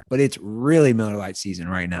year, but it's really Miller Lite season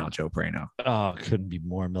right now, Joe Prano. Oh, couldn't be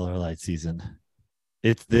more Miller Lite season.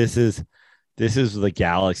 This is the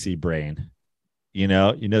galaxy brain. You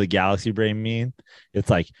know the galaxy brain meme? It's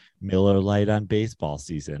like Miller Lite on baseball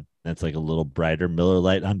season. That's like a little brighter Miller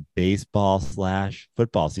Lite on baseball /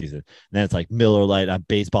 football season. And then it's like Miller Lite on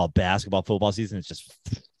baseball, basketball, football season. It's just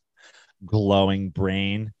glowing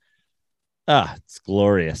brain. It's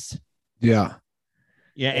glorious. Yeah.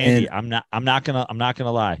 Yeah, Andy, I'm not gonna lie. I'm not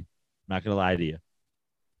gonna lie to you.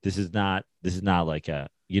 This is not like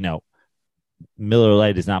Miller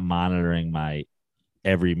Lite is not monitoring my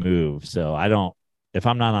every move. So if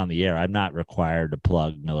I'm not on the air, I'm not required to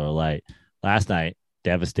plug Miller Lite. Last night,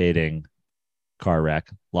 devastating car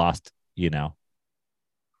wreck, lost,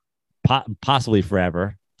 possibly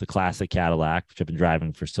forever, the classic Cadillac, which I've been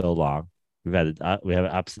driving for so long. We have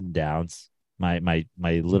ups and downs, my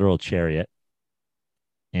literal chariot,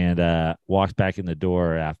 and walked back in the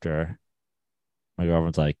door after my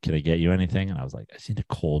girlfriend's like, can I get you anything? And I was like, I just need a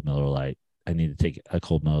cold Miller Lite. I need to take a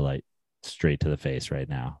cold Miller Lite straight to the face right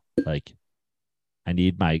now. Like, I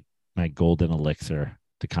need my golden elixir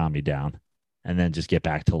to calm me down and then just get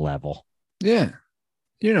back to level. Yeah.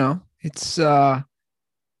 It's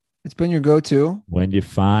been your go-to. When you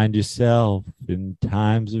find yourself in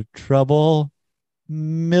times of trouble,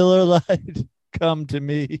 Miller Lite, come to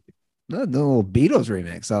me. The little Beatles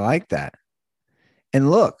remix. I like that.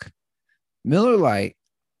 And look, Miller Lite.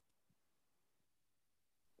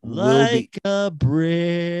 Like a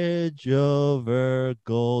bridge over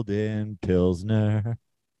golden Pilsner.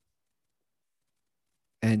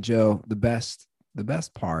 And Joe, the best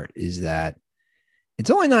part is that it's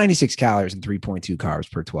only 96 calories and 3.2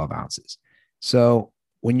 carbs per 12 ounces. So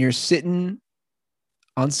when you're sitting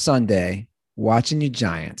on Sunday watching your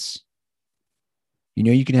Giants,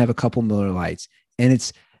 you can have a couple Miller Lites, and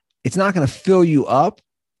it's not going to fill you up,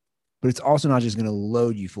 but it's also not just going to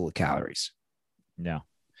load you full of calories. No.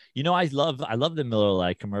 I love the Miller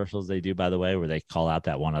Lite commercials they do, by the way, where they call out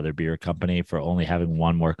that one other beer company for only having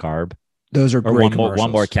one more carb. Those are great commercials.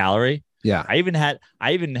 One more calorie. Yeah. I even have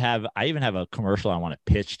a commercial I want to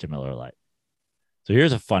pitch to Miller Lite. So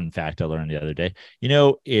here's a fun fact I learned the other day.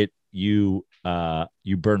 You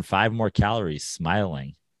burn 5 more calories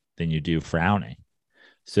smiling than you do frowning.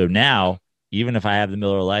 So now, even if I have the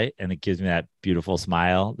Miller Lite and it gives me that beautiful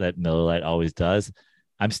smile that Miller Lite always does,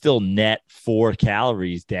 I'm still net 4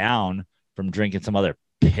 calories down from drinking some other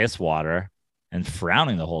piss water and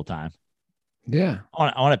frowning the whole time. Yeah.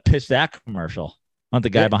 I want to pitch that commercial. I want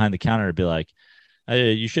the guy behind the counter to be like,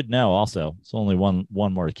 you should know also, it's only one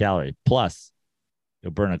more calorie. Plus,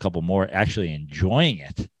 you'll burn a couple more actually enjoying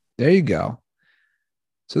it. There you go.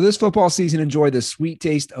 So this football season, enjoy the sweet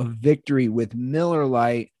taste of victory with Miller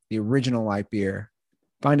Lite, the original light beer.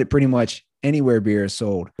 Find it pretty much anywhere beer is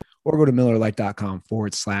sold, or go to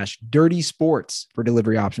MillerLite.com/dirty sports for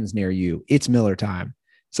delivery options near you. It's Miller time.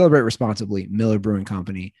 Celebrate responsibly. Miller Brewing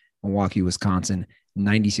Company, Milwaukee, Wisconsin.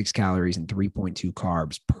 96 calories and 3.2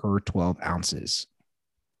 carbs per 12 ounces.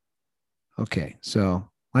 Okay, so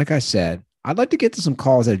like I said, I'd like to get to some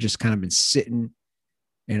calls that have just kind of been sitting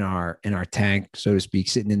in our tank, so to speak,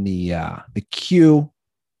 sitting in the queue.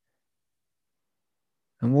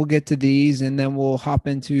 And we'll get to these, and then we'll hop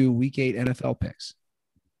into Week 8 NFL picks.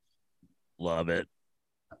 Love it.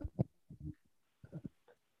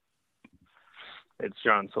 It's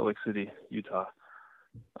John, Salt Lake City, Utah.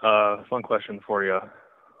 Fun question for you.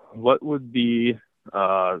 What would be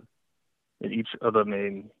in each of the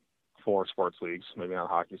main 4 sports leagues, maybe not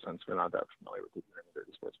hockey since we're not that familiar with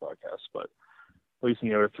the sports podcast, but at least in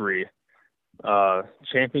the other 3,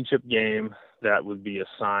 championship game that would be a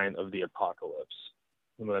sign of the apocalypse?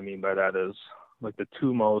 And what I mean by that is like the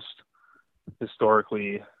 2 most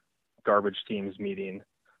historically garbage teams meeting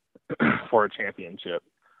for a championship.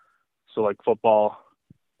 So like football,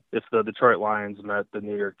 if the Detroit Lions met the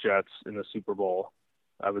New York Jets in the Super Bowl,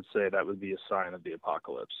 I would say that would be a sign of the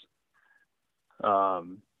apocalypse.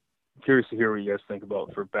 Curious to hear what you guys think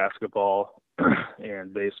about for basketball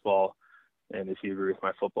and baseball, and if you agree with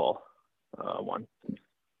my football one.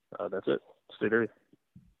 That's it. Stay dirty.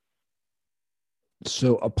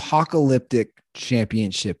 So apocalyptic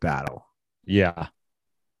championship battle. Yeah.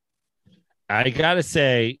 I got to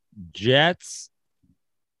say Jets,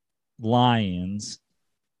 Lions,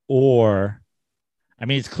 or, I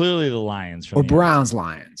mean, it's clearly the Lions. From or Browns,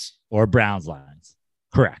 Lions. Or Browns, Lions.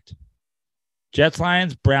 Correct. Jets,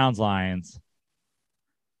 Lions, Browns, Lions,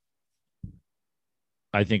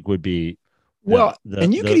 I think would be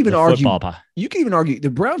and you could even argue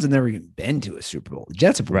the Browns have never even been to a Super Bowl. The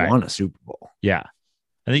Jets have won a Super Bowl. Yeah.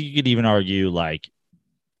 I think you could even argue like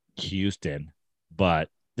Houston, but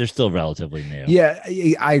they're still relatively new. Yeah,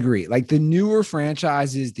 I agree. Like the newer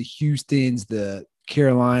franchises, the Houstons, the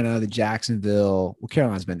Carolina, the Jacksonville. Well,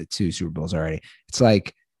 Carolina's been to 2 Super Bowls already. It's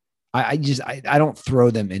like I don't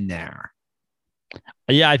throw them in there.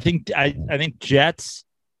 Yeah, I think Jets,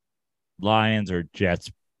 Lions, or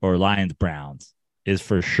Jets or Lions, Browns is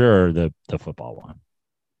for sure the football one.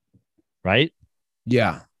 Right?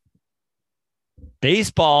 Yeah.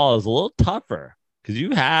 Baseball is a little tougher because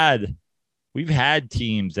we've had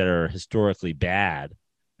teams that are historically bad.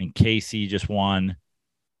 I mean, KC just won.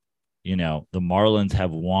 You know, the Marlins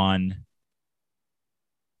have won.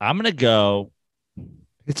 I'm going to go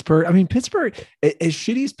Pittsburgh. I mean, Pittsburgh, as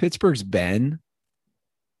shitty as Pittsburgh's been,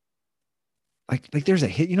 like there's a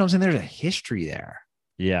hit, you know what I'm saying? There's a history there.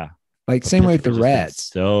 Yeah. Like same way with the Reds.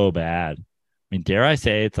 So bad. I mean, dare I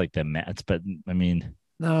say it's like the Mets, but I mean,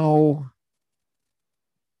 no.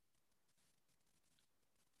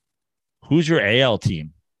 Who's your AL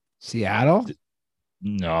team? Seattle?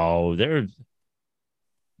 No, they're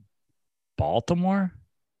Baltimore.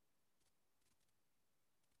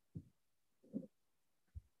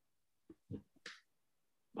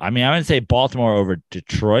 I mean, I would say Baltimore over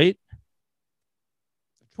Detroit.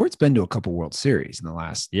 Detroit's been to a couple World Series in the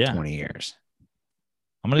last 20 years.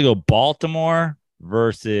 I'm going to go Baltimore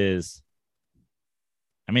versus.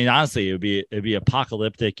 I mean, honestly, it'd be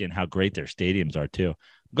apocalyptic in how great their stadiums are too.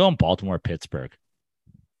 I'm going Baltimore, Pittsburgh.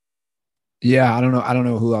 Yeah, I don't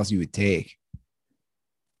know who else you would take.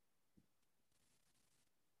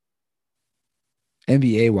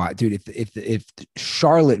 NBA wise, dude, if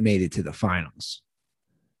Charlotte made it to the finals,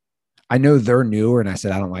 I know they're newer, and I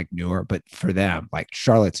said I don't like newer, but for them, like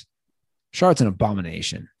Charlotte's an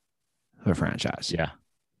abomination of a franchise.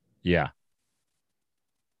 Yeah.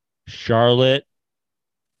 Charlotte,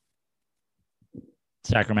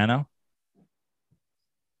 Sacramento.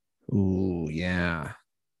 Ooh, yeah.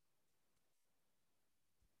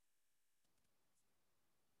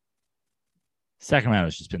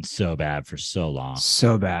 Sacramento's just been so bad for so long.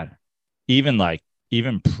 So bad. Even like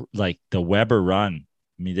the Weber run.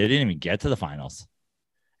 I mean, they didn't even get to the finals.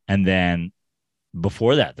 And then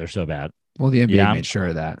before that, they're so bad. Well, the NBA made sure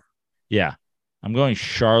of that. Yeah. I'm going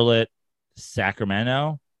Charlotte,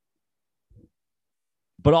 Sacramento.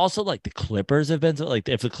 But also, like, the Clippers have been, like,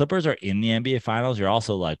 if the Clippers are in the NBA finals, you're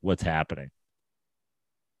also like, what's happening?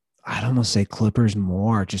 I'd almost say Clippers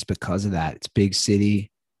more just because of that. It's big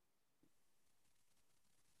city.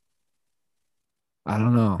 I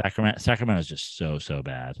don't know. Sacramento's just so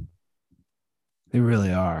bad. They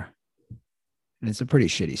really are. And it's a pretty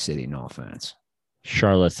shitty city, no offense.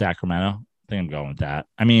 Charlotte, Sacramento. I think I'm going with that.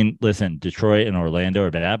 I mean, listen, Detroit and Orlando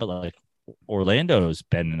are bad, but like Orlando's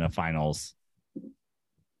been in the finals.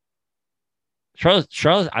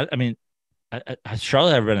 Charlotte. I mean, has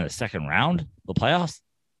Charlotte ever been in the second round of the playoffs?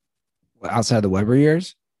 Outside the Weber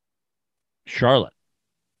years? Charlotte.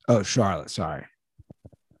 Oh, Charlotte. Sorry.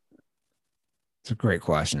 It's a great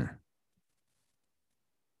question.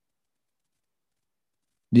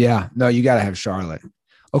 Yeah, no, you got to have Charlotte.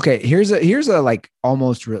 Okay, here's a like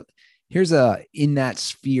almost here's a in that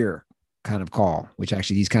sphere kind of call, which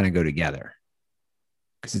actually these kind of go together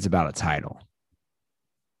because it's about a title.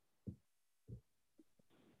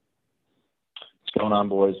 What's going on,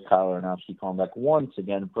 boys? Kyle Aronofsky calling back once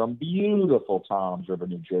again from beautiful Toms River,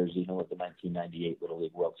 New Jersey, home of the 1998 Little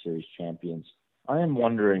League World Series champions. I am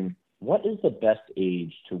wondering, what is the best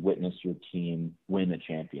age to witness your team win a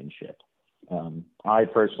championship? I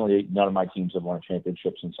personally, none of my teams have won a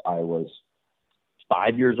championship since I was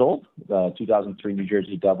 5 years old, 2003 New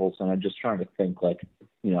Jersey Devils. And I'm just trying to think, like,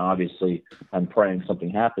 obviously I'm praying something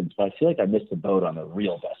happens, but I feel like I missed the boat on the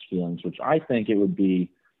real best feelings, which I think it would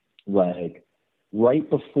be like right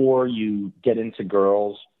before you get into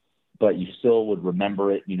girls, but you still would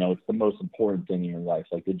remember it. It's the most important thing in your life.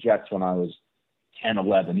 Like the Jets, when I was 10,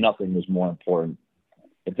 11, nothing was more important.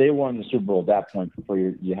 If they won the Super Bowl at that point, before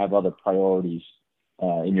you have other priorities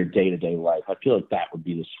in your day-to-day life, I feel like that would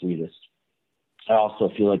be the sweetest. I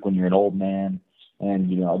also feel like when you're an old man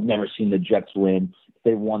and, I've never seen the Jets win, if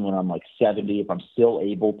they won when I'm like 70, if I'm still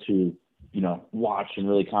able to, watch and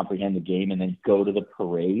really comprehend the game and then go to the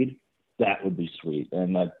parade, that would be sweet.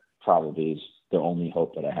 And that probably is the only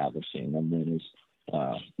hope that I have of seeing them win is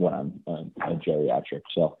when I'm a geriatric.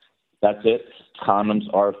 So that's it. Condoms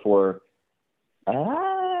are for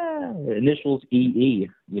initials EE.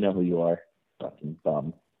 You know who you are. Fucking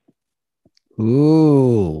bum.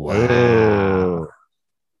 Ooh, wow.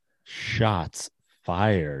 Shots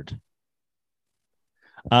fired.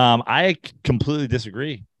 I completely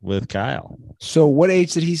disagree with Kyle. So what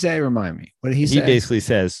age did he say? Remind me. What did he say? He basically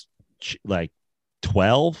says like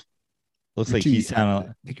 12. Looks like he sounded.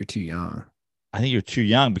 I think you're too young. I think you're too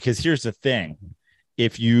young because here's the thing.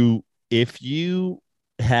 If you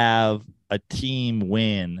have a team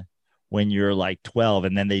win when you're like 12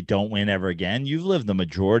 and then they don't win ever again, you've lived the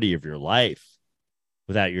majority of your life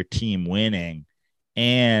without your team winning.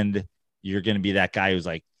 And you're going to be that guy who's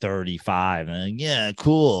like 35 and like, yeah,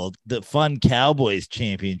 cool. The fun Cowboys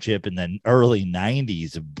championship in the early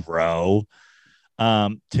 90s, bro.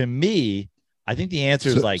 To me, I think the answer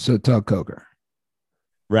is like, so Tug Coker.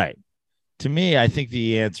 Right. To me, I think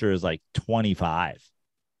the answer is like 25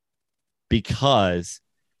 because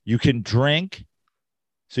you can drink.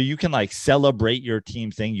 So you can like celebrate your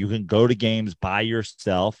team thing. You can go to games by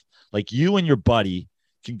yourself. Like you and your buddy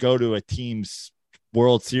can go to a team's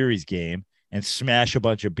World Series game and smash a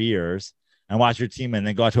bunch of beers and watch your team and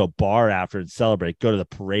then go out to a bar after and celebrate, go to the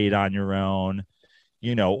parade on your own,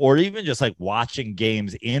 or even just like watching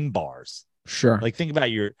games in bars. Sure. Like think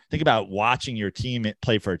about watching your team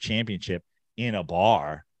play for a championship in a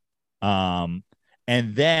bar. And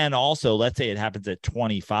then also let's say it happens at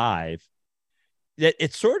 25.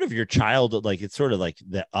 It's sort of your childhood, like it's sort of like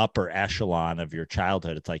the upper echelon of your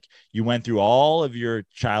childhood. It's like you went through all of your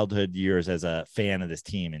childhood years as a fan of this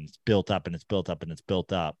team and it's built up and it's built up and it's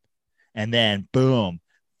built up. And then boom,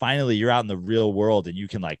 finally you're out in the real world and you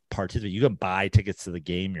can like participate. You can buy tickets to the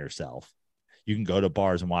game yourself. You can go to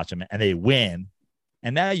bars and watch them and they win.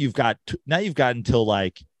 And now you've got until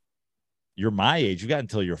like you're my age. You've got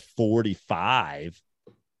until you're 45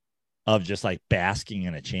 of just like basking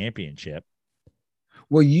in a championship.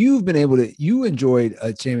 Well, you enjoyed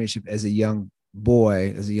a championship as a young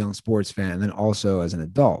boy, as a young sports fan, and then also as an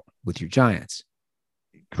adult with your Giants.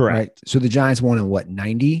 Correct. Right? So the Giants won in what,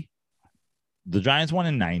 90? The Giants won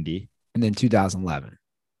in 90. And then 2011.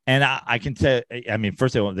 And I can tell, I mean,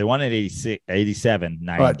 first they won in 86, 87,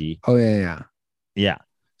 90. Oh, yeah. Yeah.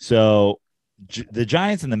 So the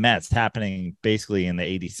Giants and the Mets happening basically in the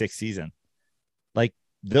 86 season, like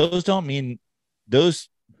those don't mean those.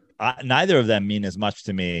 Neither of them mean as much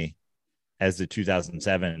to me as the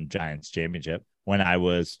 2007 Giants championship when I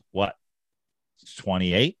was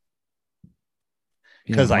 28.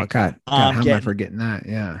 Because God, how am I forgetting that?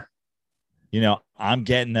 Yeah. I'm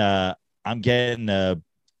getting a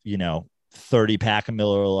 30 pack of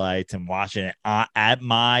Miller Lights and watching it at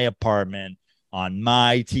my apartment on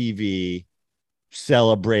my TV,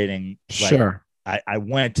 celebrating. Sure. I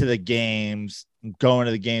went to the games. Going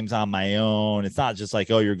to the games on my own. It's not just like,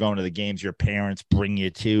 oh, you're going to the games your parents bring you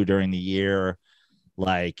to during the year.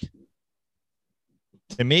 Like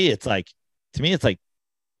to me, it's like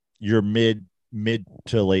your mid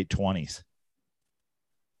to late 20s.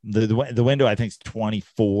 The window I think is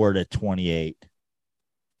 24 to 28.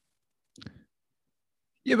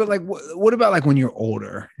 Yeah, but like, what about like when you're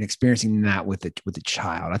older and experiencing that with the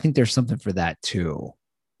child? I think there's something for that too.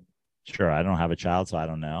 Sure, I don't have a child, so I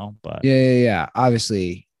don't know. But yeah.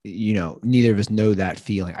 Obviously, neither of us know that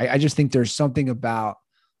feeling. I just think there's something about,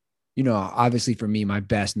 obviously for me, my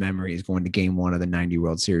best memory is going to game 1 of the 90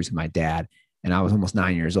 World Series with my dad. And I was almost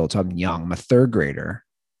 9 years old. So I'm young. I'm a third grader.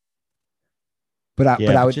 But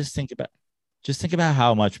I would just think about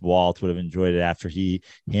how much Walt would have enjoyed it after him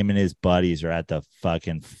and his buddies are at the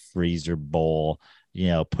fucking freezer bowl,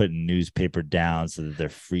 putting newspaper down so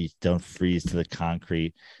that don't freeze to the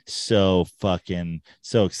concrete. So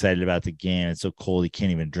excited about the game. It's so cold he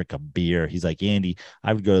can't even drink a beer. He's like, Andy,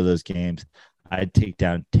 I would go to those games. I'd take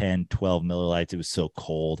down 10, 12 Miller Lights. It was so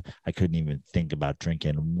cold. I couldn't even think about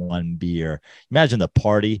drinking one beer. Imagine the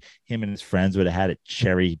party him and his friends would have had at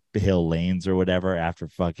Cherry Hill Lanes or whatever after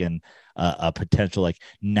fucking a potential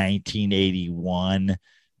 1981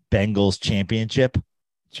 Bengals championship.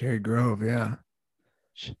 Cherry Grove, yeah.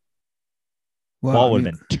 Walt would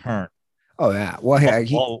have been turned. Oh, yeah. Well,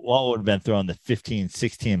 Walt would have been throwing the 15,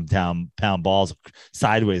 16-pound balls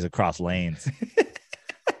sideways across lanes.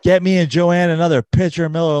 Get me and Joanne another pitcher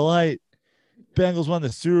of Miller Lite. Bengals won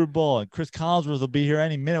the Super Bowl, and Chris Collinsworth will be here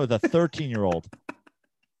any minute with a 13-year-old.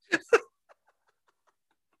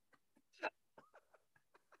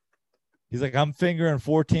 He's like, I'm fingering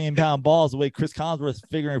 14-pound balls the way Chris Collinsworth's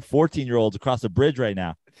figuring 14-year-olds across the bridge right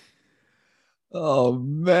now. Oh,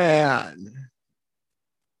 man.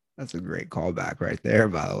 That's a great callback right there,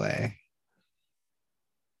 by the way.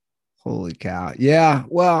 Holy cow. Yeah,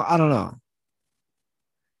 well, I don't know.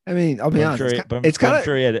 I mean, I'll be honest.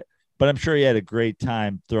 I'm sure he had a great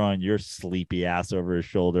time throwing your sleepy ass over his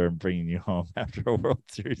shoulder and bringing you home after a World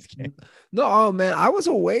Series game. No, oh man, I was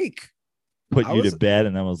awake. Put you to bed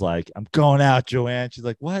and then was like, I'm going out, Joanne. She's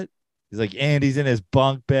like, what? He's like, Andy's in his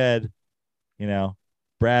bunk bed.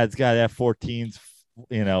 Brad's got F-14s,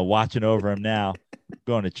 watching over him now.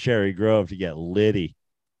 Going to Cherry Grove to get litty.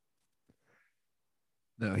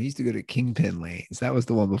 No, he used to go to Kingpin Lanes. That was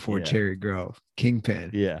the one before Cherry Grove.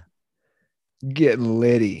 Kingpin. Yeah. Getting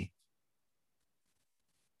litty.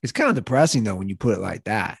 It's kind of depressing, though, when you put it like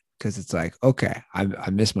that, because it's like, okay,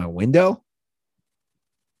 I missed my window.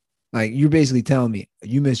 Like, you're basically telling me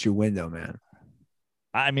you missed your window, man.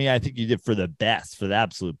 I mean, I think you did for the best, for the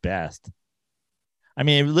absolute best. I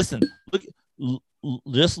mean, listen,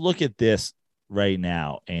 just look at this right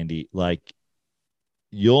now, Andy. Like,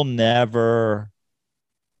 you'll never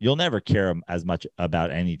care as much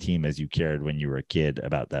about any team as you cared when you were a kid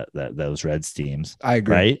about those Reds teams. I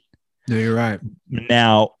agree. Right? No, you're right.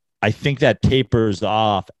 Now, I think that tapers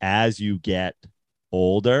off as you get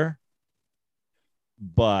older,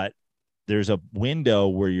 but there's a window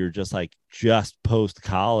where you're just post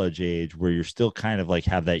college age where you're still kind of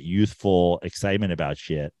have that youthful excitement about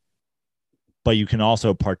shit, but you can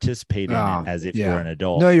also participate in it as if you're an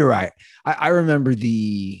adult. No, you're right. I remember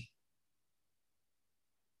the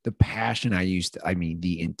passion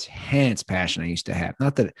the intense passion I used to have.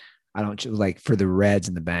 Not that I don't for the Reds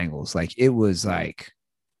and the Bengals. It was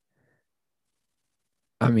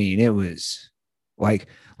it was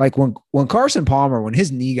when Carson Palmer, when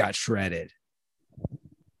his knee got shredded,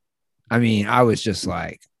 I was just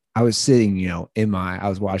I was sitting, I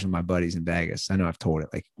was watching my buddies in Vegas. I know I've told it,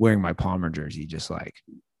 wearing my Palmer jersey, just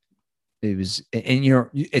it was, and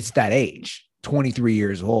it's that age, 23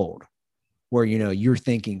 years old, where, you're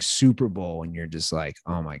thinking Super Bowl and you're just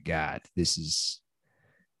oh my God, this is,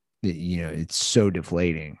 it's so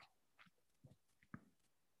deflating.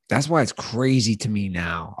 That's why it's crazy to me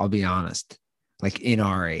now. I'll be honest. In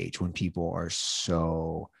our age, when people are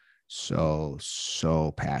so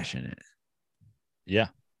passionate. Yeah.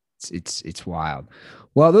 It's wild.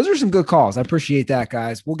 Well, those are some good calls. I appreciate that,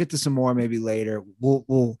 guys. We'll get to some more maybe later.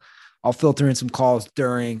 I'll filter in some calls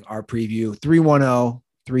during our preview.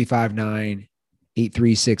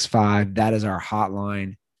 310-359-8365. That is our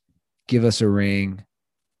hotline. Give us a ring,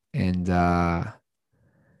 and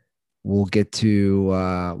we'll get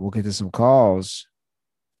to some calls.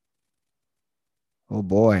 Oh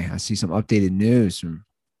boy, I see some updated news from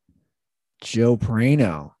Joe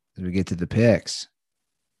Prano as we get to the picks.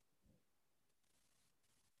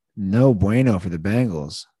 No bueno for the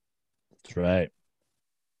Bengals. That's right.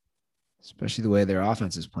 Especially the way their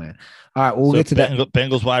offense is playing. All right, we'll get to that.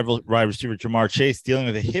 Bengals wide receiver Jamar Chase dealing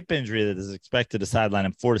with a hip injury that is expected to sideline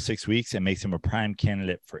him 4 to 6 weeks and makes him a prime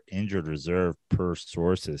candidate for injured reserve per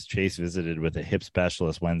sources. Chase visited with a hip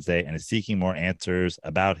specialist Wednesday and is seeking more answers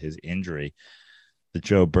about his injury. The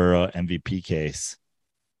Joe Burrow MVP case,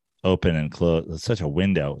 open and closed. It was such a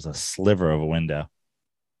window. It was a sliver of a window.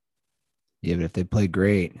 Yeah, but if they play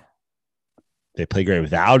great. They play great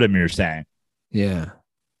without him, you're saying? Yeah.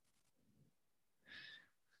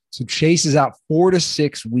 So Chase is out 4 to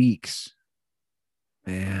 6 weeks.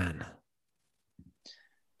 Man.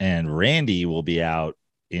 And Randy will be out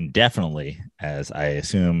indefinitely, as I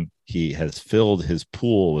assume he has filled his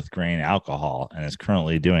pool with grain alcohol and is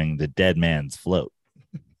currently doing the dead man's float.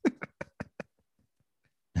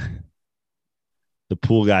 The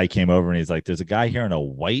pool guy came over and he's like, there's a guy here in a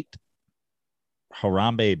white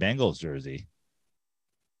Harambe Bengals jersey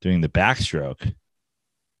doing the backstroke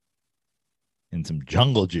in some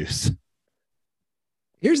jungle juice.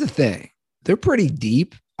 Here's the thing. They're pretty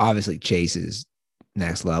deep. Obviously, Chase is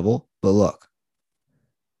next level. But look,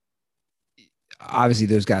 obviously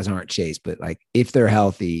those guys aren't Chase, but like if they're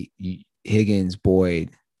healthy, Higgins,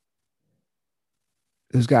 Boyd,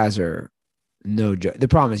 those guys are no joke. The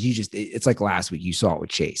problem is it's like last week. You saw it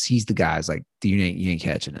with Chase. He's the guy's like, you ain't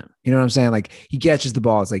catching him. You know what I'm saying? Like he catches the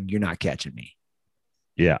ball. It's like, you're not catching me.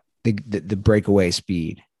 Yeah. The breakaway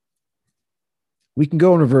speed. We can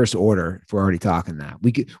go in reverse order if we're already talking that.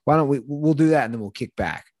 Why don't we'll do that and then we'll kick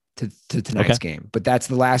back to tonight's game. But that's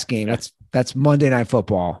the last game. Okay. That's Monday Night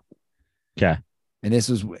Football. Okay. And this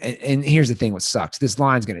was, and here's the thing, what sucks. This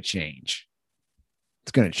line's going to change.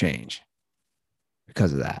 It's going to change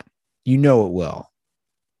because of that. You know it will.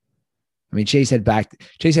 I mean, Chase had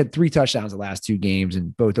 3 touchdowns the last 2 games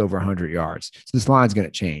and both over 100 yards. So this line's going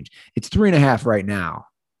to change. It's 3.5 right now.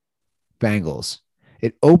 Bengals.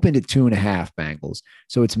 It opened at 2.5 Bengals.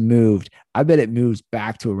 So it's moved. I bet it moves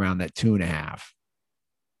back to around that 2.5.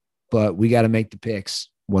 But we got to make the picks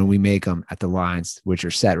when we make them at the lines, which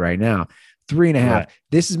are set right now. 3.5. Right.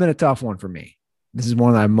 This has been a tough one for me. This is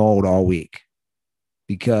one that I mulled all week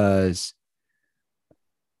because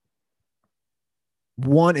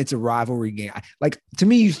one, it's a rivalry game. Like to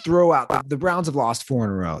me, you throw out the Browns have lost 4 in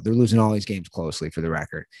a row. They're losing all these games closely for the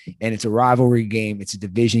record. And it's a rivalry game. It's a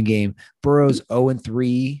division game. Burrow's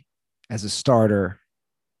 0-3 as a starter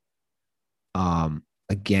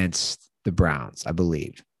against the Browns, I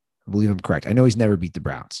believe. I believe I'm correct. I know he's never beat the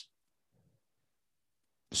Browns.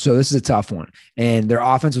 So this is a tough one. And their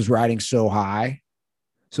offense was riding so high.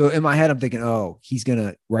 So in my head, I'm thinking, oh, he's going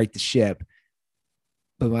to right the ship.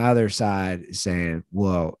 But my other side is saying,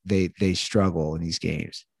 whoa, they struggle in these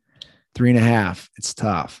games. 3.5, it's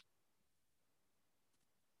tough.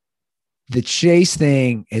 The Chase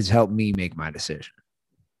thing has helped me make my decision.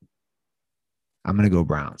 I'm going to go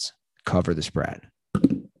Browns, cover the spread.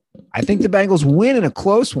 I think the Bengals win in a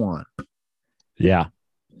close one. Yeah.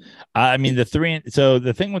 I mean, so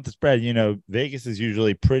the thing with the spread, Vegas is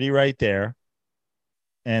usually pretty right there.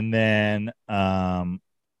 And then,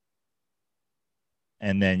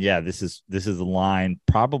 yeah, this is the line,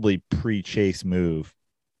 probably pre-Chase move.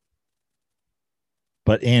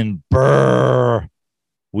 But in Burr,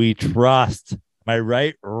 we trust. Am I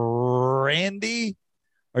right, Randy?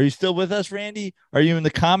 Are you still with us, Randy? Are you in the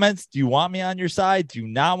comments? Do you want me on your side? Do you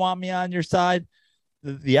not want me on your side?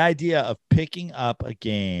 The idea of picking up a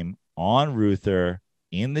game on Ruther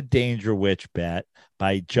in the Danger Witch bet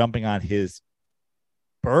by jumping on his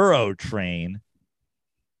Burrow train,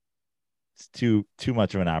 it's too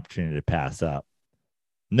much of an opportunity to pass up.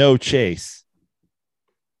 No Chase.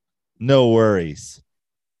 No worries.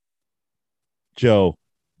 Joe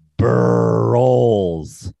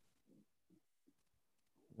Burrows.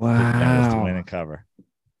 Wow. To win and cover.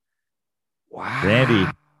 Wow.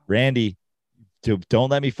 Randy, don't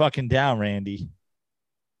let me fucking down, Randy.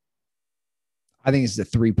 I think it's a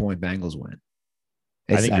 3-point Bengals win.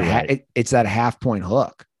 I think you're right. It's that half-point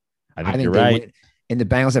hook. I think you're right. Win. And the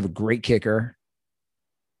Bengals have a great kicker.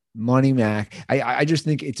 Money Mac. I just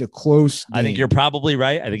think it's a close game. I think you're probably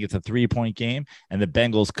right. I think it's a 3-point game, and the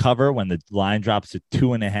Bengals cover when the line drops to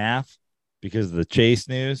 2.5 because of the Chase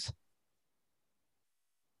news.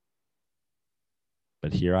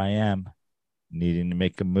 But here I am, needing to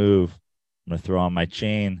make a move. I'm going to throw on my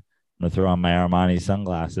chain. I'm going to throw on my Armani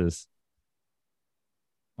sunglasses.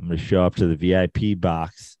 I'm going to show up to the VIP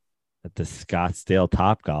box at the Scottsdale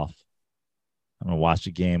Topgolf. I'm going to watch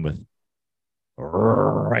a game with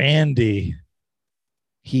Randy.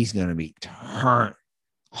 He's going to be turned.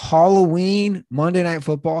 Halloween, Monday Night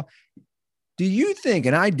Football. Do you think,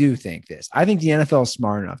 and I do think this, I think the NFL is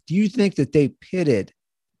smart enough. Do you think that they pitted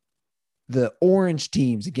the orange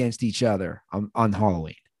teams against each other on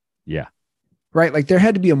Halloween? Yeah. Right? Like there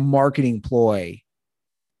had to be a marketing ploy.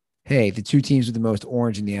 Hey, the 2 teams with the most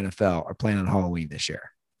orange in the NFL are playing on Halloween this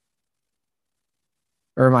year.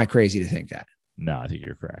 Or am I crazy to think that? No, I think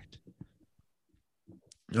you're correct.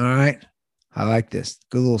 All right. I like this.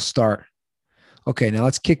 Good little start. Okay, now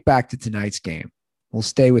let's kick back to tonight's game. We'll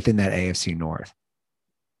stay within that AFC North.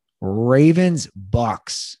 Ravens,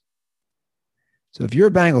 Bucks. So if you're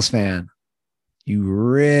a Bengals fan, you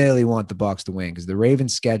really want the Bucks to win because the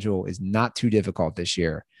Ravens' schedule is not too difficult this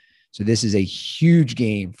year. So this is a huge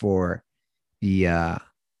game for the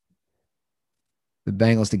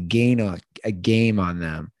Bengals to gain a game on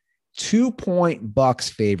them. 2-point Bucks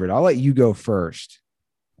favorite. I'll let you go first.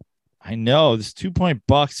 I know this 2-point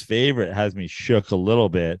Bucks favorite has me shook a little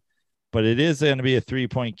bit, but it is going to be a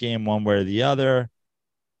 3-point game one way or the other.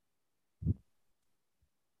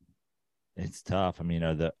 It's tough. I mean,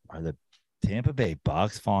 are the Tampa Bay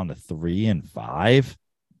Bucks falling to 3-5?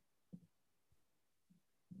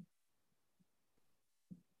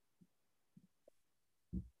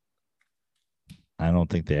 I don't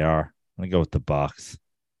think they are. I'm going to go with the Bucks.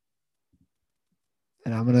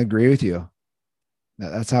 And I'm going to agree with you.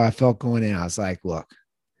 That's how I felt going in. I was like, look,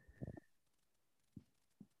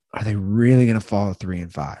 are they really going to fall to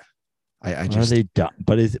 3-5? I just, are they done?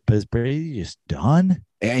 But is Brady just done?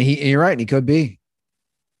 And you're right. And he could be.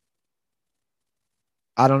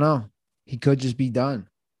 I don't know. He could just be done.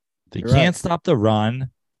 They can't stop the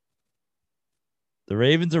run. The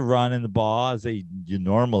Ravens are running the ball as you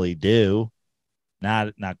normally do.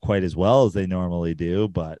 Not quite as well as they normally do,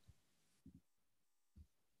 but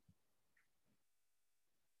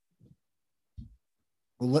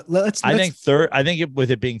let's. I think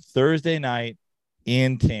with it being Thursday night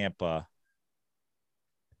in Tampa,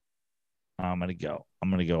 I'm gonna go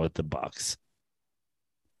with the Bucks.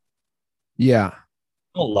 Yeah, I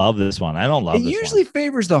don't love this one. It usually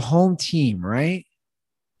favors the home team, right?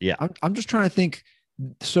 Yeah, I'm just trying to think.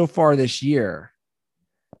 So far this year.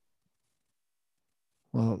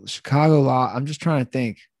 Well, Chicago I'm just trying to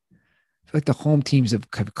think. I feel like the home teams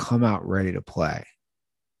have come out ready to play.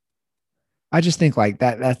 I just think like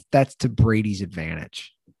that's to Brady's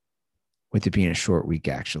advantage with it being a short week,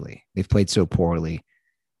 actually. They've played so poorly.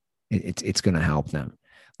 It's going to help them.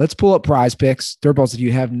 Let's pull up Prize Picks. Dirtballs, if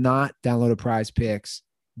you have not downloaded Prize Picks,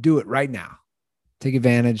 do it right now. Take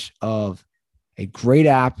advantage of a great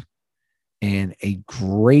app and a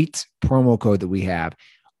great promo code that we have.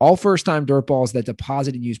 All first-time Dirtballs that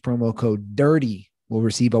deposit and use promo code DIRTY will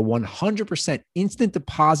receive a 100% instant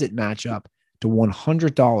deposit matchup to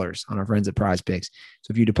 $100 on our friends at Prize Picks.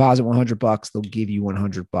 So if you deposit $100, they'll give you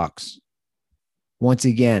 $100. Once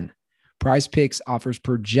again, Prize Picks offers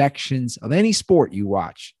projections of any sport you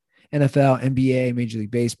watch. NFL, NBA, Major League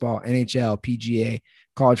Baseball, NHL, PGA,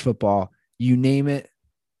 college football, you name it.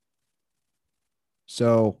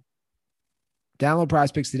 So download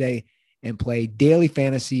Prize Picks today and play daily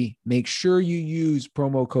fantasy. Make sure you use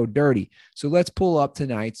promo code DIRTY. So let's pull up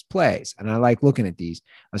tonight's plays. And I like looking at these,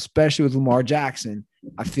 especially with Lamar Jackson.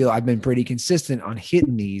 I feel I've been pretty consistent on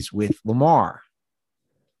hitting these with Lamar.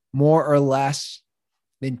 More or less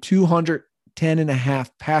than 210.5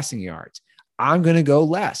 passing yards. I'm going to go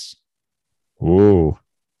less. Ooh.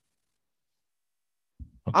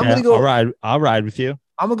 Okay. I'm going to go. I'll ride with you.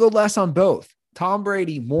 I'm going to go less on both. Tom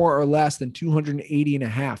Brady, more or less than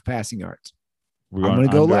 280.5 passing yards. I'm going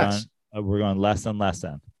to go less. We're going less than less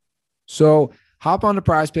then. So hop on to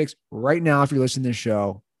Prize Picks right now if you're listening to this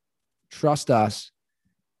show. Trust us.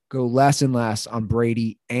 Go less and less on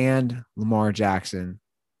Brady and Lamar Jackson.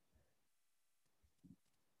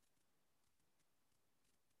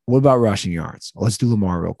 What about rushing yards? Let's do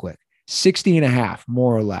Lamar real quick. 60.5,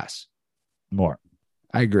 more or less. More.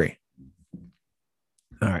 I agree.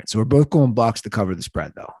 All right, so we're both going Bucks to cover the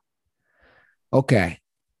spread, though. Okay,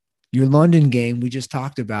 your London game we just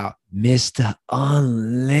talked about, Mr.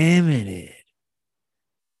 Unlimited.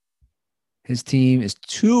 His team is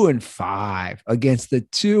 2-5 against the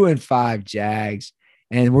 2-5 Jags,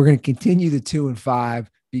 and we're going to continue the 2-5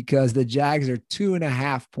 because the Jags are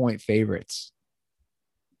 2.5-point favorites.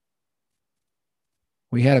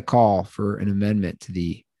 We had a call for an amendment to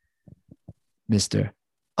the Mr.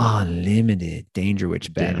 Unlimited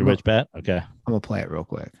Dangerwich bet. Dangerwich bet? Okay. I'm going to play it real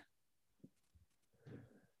quick.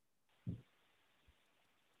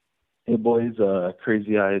 Hey, boys.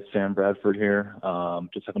 Crazy Eyes Sam Bradford here.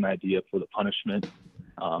 Just have an idea for the punishment.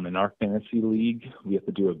 In our fantasy league, we have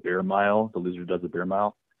to do a beer mile. The loser does a beer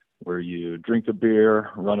mile where you drink a beer,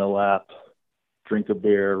 run a lap, drink a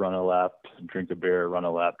beer, run a lap, drink a beer, run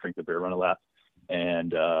a lap, drink a beer, run a lap.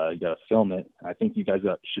 And you got to film it. I think you guys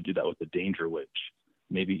should do that with the Danger Witch.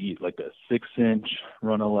 Maybe eat like a 6-inch,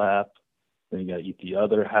 run a lap. Then you got to eat the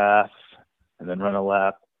other half and then run a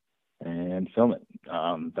lap and film it.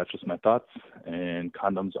 That's just my thoughts. And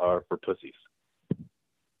condoms are for pussies.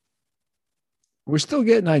 We're still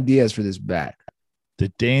getting ideas for this bet. The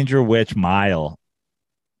Danger Witch Mile.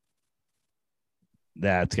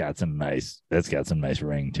 That's got some nice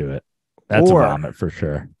ring to it. That's a vomit for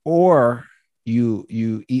sure. Or you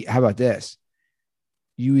eat, how about this?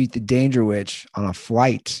 You eat the Danger Witch on a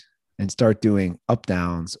flight and start doing up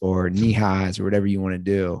downs or knee highs or whatever you want to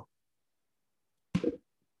do.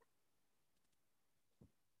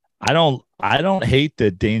 I don't hate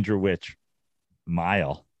the Danger Witch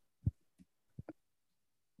mile.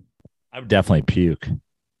 I would definitely puke.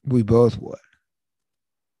 We both would.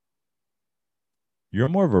 You're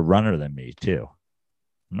more of a runner than me too.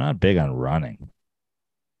 I'm not big on running.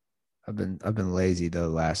 I've been lazy the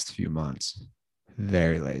last few months.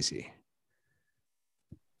 Very lazy.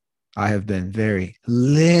 I have been very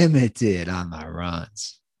limited on my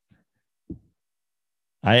runs.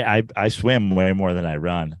 I swim way more than I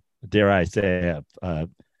run. Dare I say a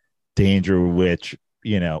Danger Witch,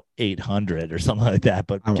 800 or something like that.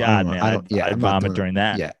 But I'd vomit during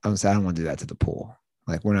that. Yeah, I don't want to do that to the pool.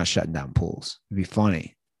 Like, we're not shutting down pools. It'd be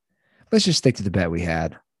funny. Let's just stick to the bet we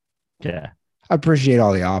had. Yeah. I appreciate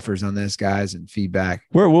all the offers on this, guys, and feedback.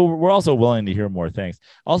 We're also willing to hear more things.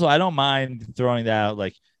 Also, I don't mind throwing that out.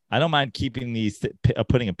 Like, I don't mind keeping these,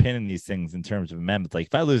 putting a pin in these things in terms of amendments. Like,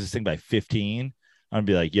 if I lose this thing by 15, I'm gonna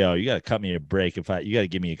be like, yo, you got to cut me a break. You got to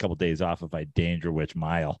give me a couple days off if I Danger Witch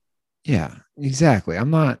mile. Yeah, exactly. I'm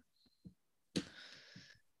not.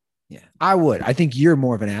 Yeah, I would. I think you're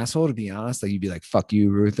more of an asshole, to be honest. Like, you'd be like, fuck you,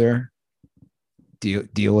 Ruther.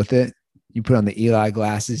 Deal with it. You put on the Eli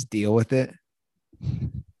glasses, deal with it.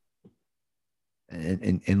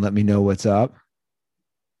 And let me know what's up.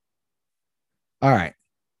 All right.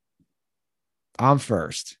 I'm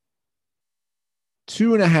first.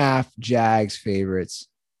 2.5 Jags favorites.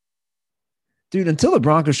 Dude, until the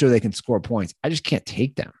Broncos show they can score points, I just can't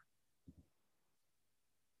take them.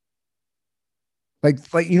 Like,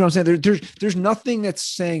 you know what I'm saying? There's nothing that's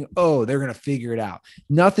saying, oh, they're going to figure it out.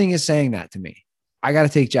 Nothing is saying that to me. I got to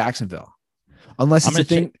take Jacksonville. Unless it's a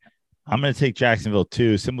thing. I'm going to take Jacksonville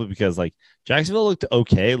too, simply because Jacksonville looked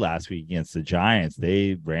okay last week against the Giants.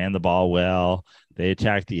 They ran the ball well. They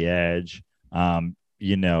attacked the edge.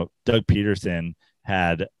 Doug Peterson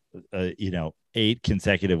had, 8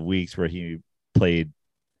 consecutive weeks where he played,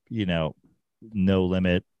 no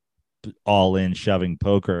limit, all in shoving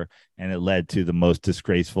poker, and it led to the most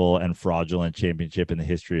disgraceful and fraudulent championship in the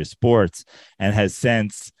history of sports, and has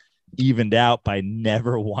since evened out by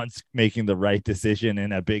never once making the right decision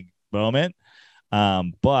in a big moment.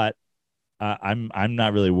 But I'm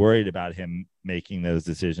not really worried about him making those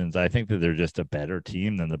decisions. I think that they're just a better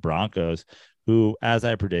team than the Broncos, who, as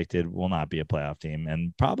I predicted, will not be a playoff team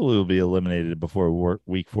and probably will be eliminated before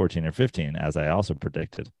week 14 or 15, as I also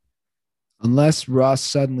predicted. Unless Russ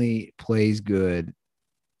suddenly plays good.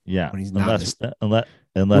 Yeah. When he's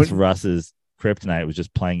unless Russ's kryptonite was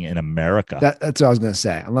just playing in America. That's what I was going to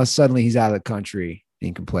say. Unless suddenly he's out of the country and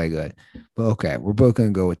he can play good. But okay, we're both going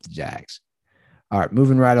to go with the Jags. All right,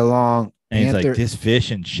 moving right along. And he's like, this fish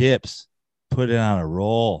and chips, put it on a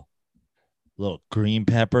roll. Little green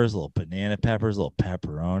peppers, little banana peppers, little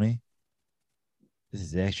pepperoni. This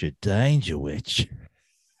is extra Danger Witch.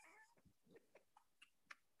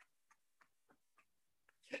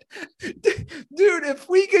 Dude, if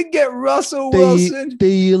we could get Russell Wilson. Do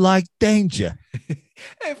you like danger?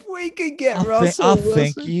 If we could get Russell Wilson. I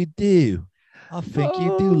think you do. I think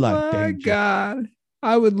you do like danger. Oh, my God.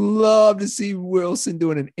 I would love to see Wilson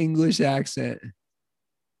doing an English accent.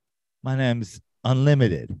 My name's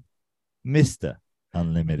Unlimited. Mr.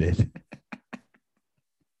 Unlimited.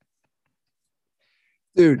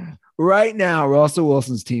 Dude, right now, Russell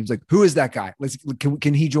Wilson's team's like, who is that guy?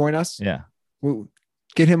 Can he join us? Yeah. We'll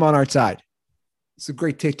get him on our side. It's a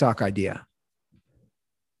great TikTok idea.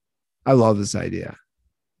 I love this idea.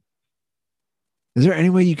 Is there any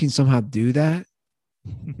way you can somehow do that?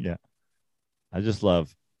 Yeah. I just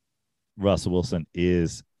love Russell Wilson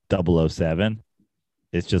is 007.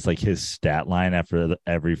 It's just like his stat line after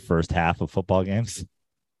every first half of football games.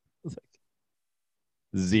 It's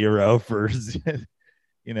like 0 for,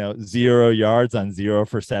 0 yards on 0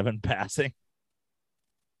 for 7 passing.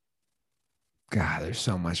 God, there's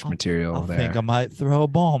so much material there. I think I might throw a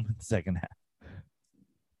bomb in the second half.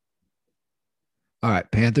 All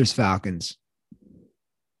right, Panthers, Falcons.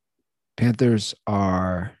 Panthers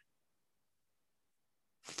are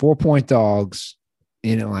 4-point dogs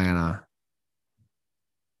in Atlanta.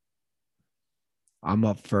 I'm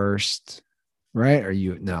up first, right? Or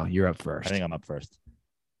you? No, you're up first. I think I'm up first.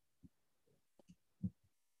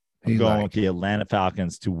 I'm going with the Atlanta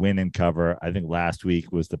Falcons to win and cover. I think last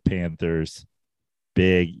week was the Panthers'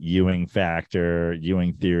 big Ewing factor,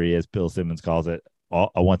 Ewing theory, as Bill Simmons calls it.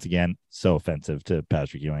 Once again, so offensive to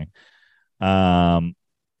Patrick Ewing. I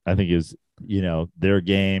think it was, their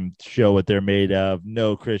game, show what they're made of.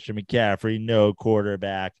 No Christian McCaffrey, no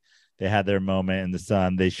quarterback. They had their moment in the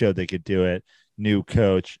sun. They showed they could do it. New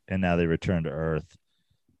coach, and now they return to earth.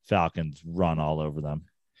 Falcons run all over them.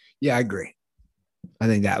 Yeah, I agree. I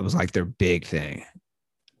think that was like their big thing.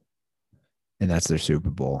 and that's their Super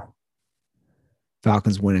Bowl.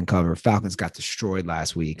 Falcons win and cover. Falcons got destroyed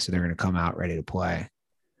last week, so they're going to come out ready to play.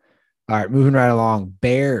 All right, moving right along.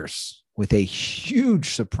 Bears with a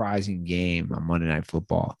huge surprising game on Monday Night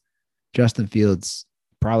Football. Justin Fields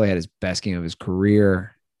probably had his best game of his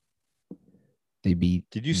career. They beat.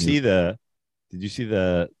 Did you see the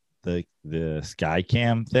sky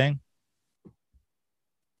cam thing?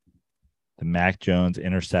 The Mac Jones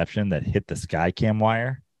interception that hit the sky cam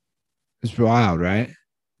wire? It's wild, right?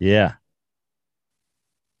 Yeah.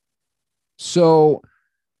 So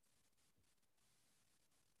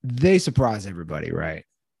they surprise everybody, right?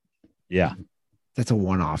 Yeah. That's a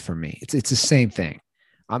one-off for me. It's the same thing.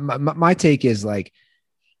 My take is like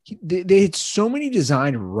they had so many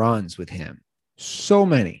designed runs with him, so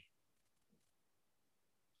many,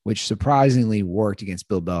 which surprisingly worked against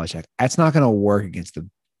Bill Belichick. That's not going to work against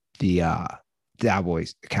the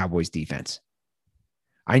Cowboys defense.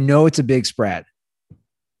 I know it's a big spread,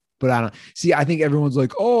 but I don't see. I think everyone's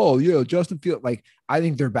like, oh yeah, Justin Fields. Like I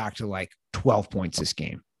think they're back to like 12 points this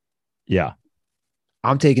game. Yeah.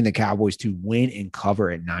 I'm taking the Cowboys to win and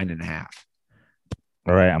cover at 9.5.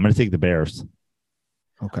 All right, I'm going to take the Bears.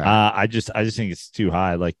 Okay. I just think it's too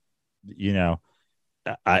high. Like, you know,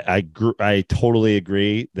 I totally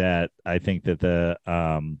agree that I think that the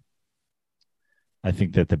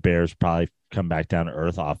Bears probably come back down to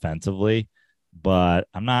earth offensively, but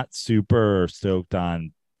I'm not super stoked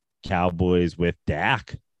on Cowboys with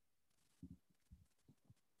Dak.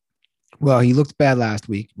 Well, he looked bad last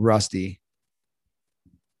week, rusty,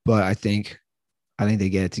 but I think they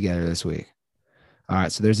get it together this week. All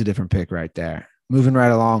right, so there's a different pick right there. Moving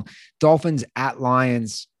right along, Dolphins at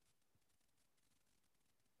Lions.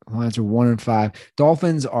 Lions are 1-5.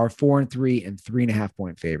 Dolphins are 4-3 and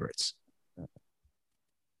 3.5-point favorites.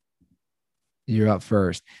 You're up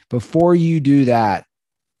first. Before you do that,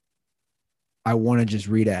 I want to just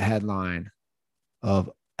read a headline of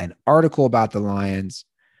an article about the Lions.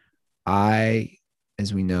 I,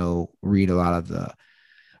 as we know, read a lot of the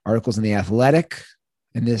articles in The Athletic.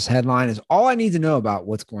 And this headline is all I need to know about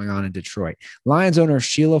what's going on in Detroit. Lions owner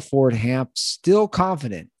Sheila Ford Hamp still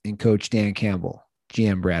confident in coach Dan Campbell,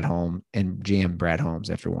 GM Brad Holmes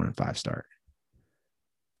after 1-5 start.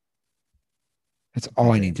 That's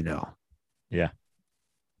all I need to know. Yeah.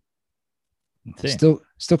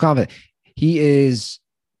 Still confident. He is,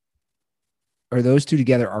 or those two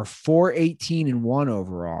together are 4-18-1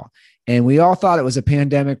 overall. And we all thought it was a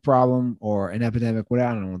pandemic problem or an epidemic. I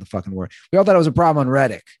don't know what the fucking word. We all thought it was a problem on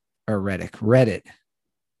Reddit. Reddit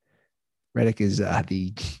is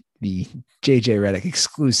the JJ Redick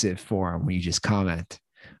exclusive forum where you just comment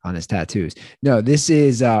on his tattoos. No, this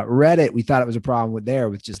is Reddit. We thought it was a problem with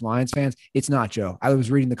just Lions fans. It's not, Joe. I was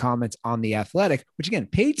reading the comments on The Athletic, which again,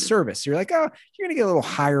 paid service. So you're like, oh, you're going to get a little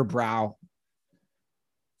higher brow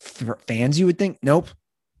fans, you would think. Nope.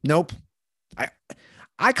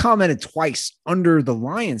 I commented twice under the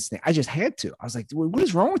Lions thing. I just had to. I was like, what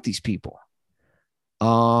is wrong with these people?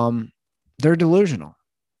 They're delusional.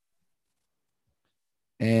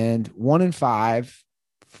 And 1-5,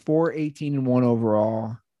 4-18-1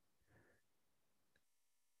 overall.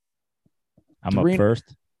 I'm up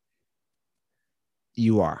first.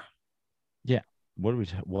 You are. Yeah.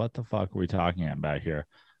 What the fuck are we talking about here?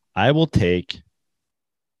 I will take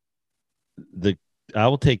Jay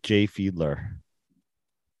Fiedler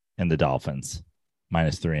and the Dolphins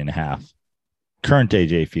 -3.5. Current day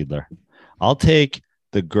Jay Fiedler. I'll take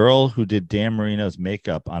the girl who did Dan Marino's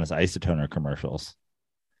makeup on his Isotoner commercials.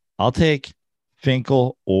 I'll take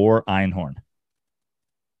Finkel or Einhorn.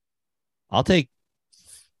 I'll take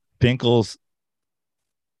Finkel's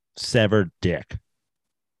severed dick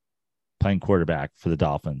playing quarterback for the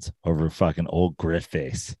Dolphins over fucking old grit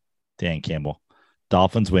face Dan Campbell.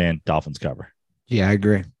 Dolphins win. Dolphins cover. Yeah, I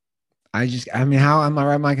agree. How am I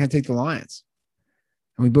right? Am I going to take the Lions?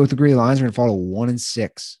 And we both agree the Lions are going to fall to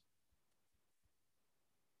 1-6.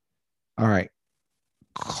 All right.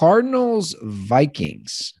 Cardinals,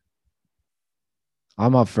 Vikings.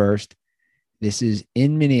 I'm up first. This is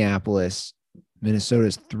in Minneapolis.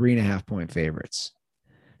 Minnesota's 3.5-point favorites.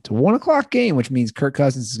 It's a 1:00 game, which means Kirk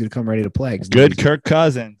Cousins is going to come ready to play. Good Kirk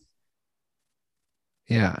Cousins.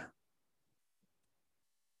 Yeah.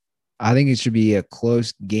 I think it should be a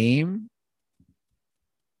close game.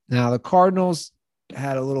 Now, the Cardinals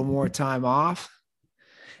had a little more time off.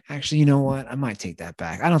 Actually, you know what? I might take that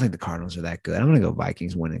back. I don't think the Cardinals are that good. I'm going to go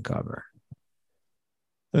Vikings win and cover.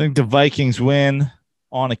 I think the Vikings win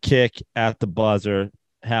on a kick at the buzzer,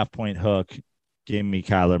 half-point hook. Give me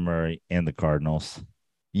Kyler Murray and the Cardinals.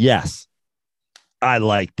 Yes, I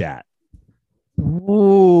like that.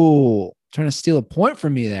 Ooh, trying to steal a point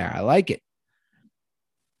from me there. I like it.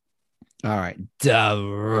 All right. The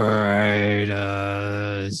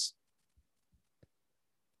Raiders.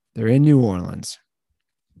 They're in New Orleans.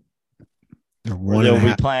 They're Where they'll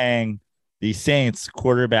be playing the Saints,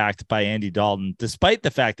 quarterbacked by Andy Dalton, despite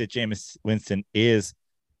the fact that Jameis Winston is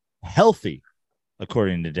healthy,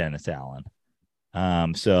 according to Dennis Allen.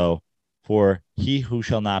 So for he who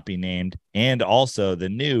shall not be named, and also the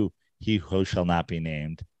new he who shall not be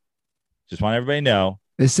named, just want everybody to know.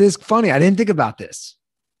 This is funny. I didn't think about this.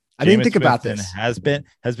 I didn't think about this. Has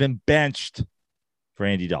been benched for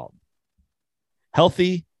Andy Dalton.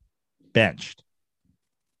 Healthy, benched.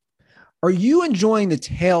 Are you enjoying the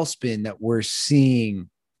tailspin that we're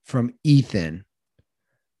seeing from Ethan,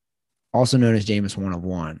 also known as Jameis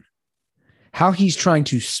 101? How he's trying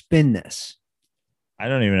to spin this? I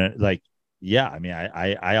don't even like. Yeah, I mean,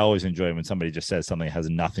 I always enjoy when somebody just says something that has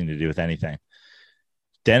nothing to do with anything.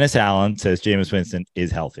 Dennis Allen says Jameis Winston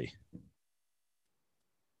is healthy.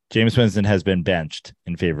 Jameis Winston has been benched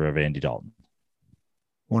in favor of Andy Dalton.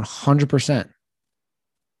 100%.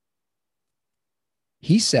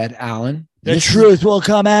 He said, Allen, the truth will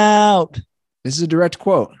come out. This is a direct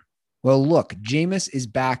quote. Well, look, Jameis is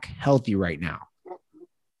back healthy right now.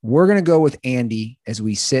 We're going to go with Andy as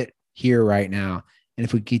we sit here right now. And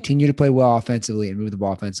if we continue to play well offensively and move the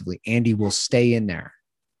ball offensively, Andy will stay in there.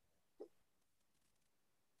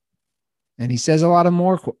 And he says a lot of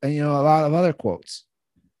more, a lot of other quotes.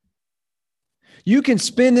 You can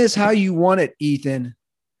spin this how you want it, Ethan.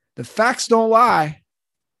 The facts don't lie.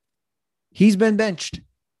 He's been benched.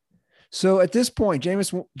 So at this point,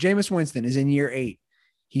 Jameis Winston is in year 8.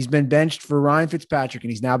 He's been benched for Ryan Fitzpatrick, and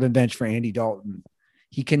he's now been benched for Andy Dalton.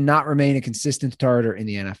 He cannot remain a consistent starter in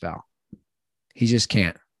the NFL. He just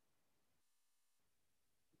can't.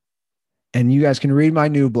 And you guys can read my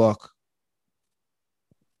new book.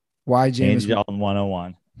 Why Jameis Andy Dalton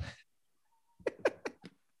 101.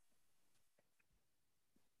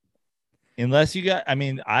 Unless you got, I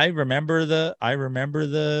mean, I remember the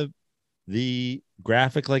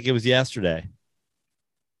graphic like it was yesterday.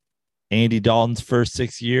 Andy Dalton's first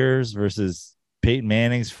 6 years versus Peyton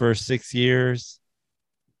Manning's first 6 years,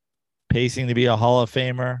 pacing to be a Hall of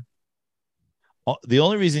Famer. The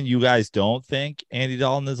only reason you guys don't think Andy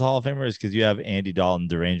Dalton is a Hall of Famer is because you have Andy Dalton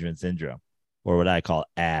derangement syndrome, or what I call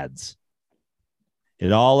ADS.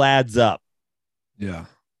 It all adds up. Yeah.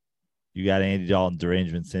 You got Andy Dalton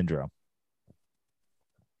derangement syndrome.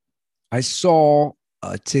 I saw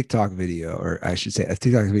a TikTok video, or I should say a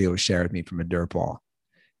TikTok video was shared with me from a dirtball.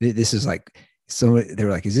 This is like, so they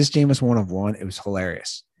were like, is this Jameis 101? It was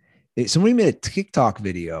hilarious. Somebody made a TikTok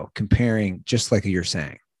video comparing, just like you're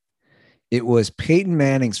saying, it was Peyton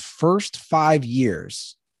Manning's first 5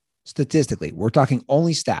 years. Statistically, we're talking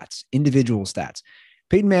only stats, individual stats.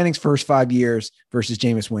 Peyton Manning's first 5 years versus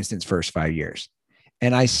Jameis Winston's first 5 years.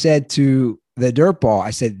 And I said to the dirtball, I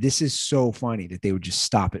said, this is so funny that they would just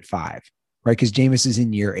stop at 5, right? Because Jameis is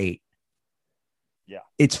in year 8. Yeah.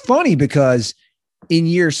 It's funny because in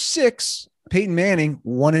year 6, Peyton Manning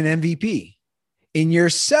won an MVP. In year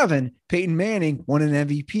 7, Peyton Manning won an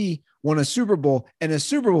MVP, won a Super Bowl, and a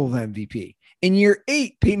Super Bowl MVP. In year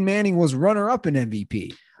 8, Peyton Manning was runner-up in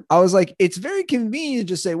MVP. I was like, it's very convenient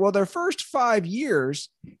to just say, well, their first 5 years.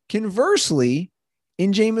 Conversely,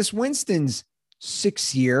 in Jameis Winston's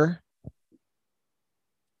 6th year,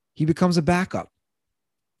 he becomes a backup.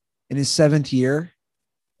 In his 7th year,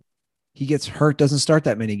 he gets hurt, doesn't start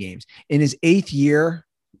that many games. In his 8th year,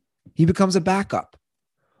 he becomes a backup.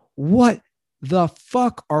 What the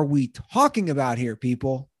fuck are we talking about here,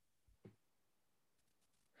 people?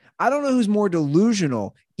 I don't know who's more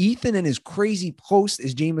delusional, Ethan and his crazy post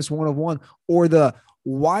as Jameis 101, or the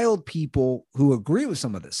wild people who agree with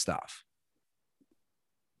some of this stuff.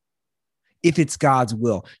 If it's God's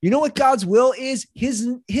will. You know what God's will is?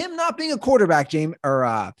 Him not being a quarterback,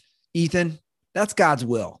 Ethan. That's God's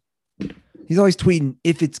will. He's always tweeting,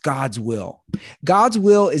 if it's God's will. God's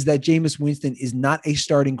will is that Jameis Winston is not a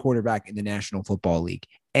starting quarterback in the National Football League.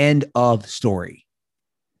 End of story.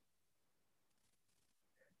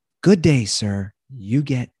 Good day, sir. You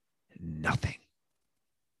get nothing.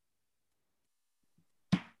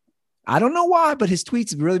 I don't know why, but his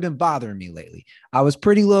tweets have really been bothering me lately. I was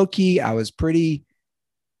pretty low key. I was pretty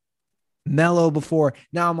mellow before.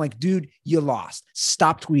 Now I'm like, dude, you lost.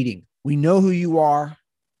 Stop tweeting. We know who you are,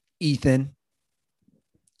 Ethan.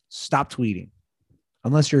 Stop tweeting.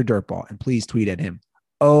 Unless you're a dirtball, and please tweet at him.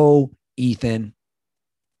 Oh, Ethan.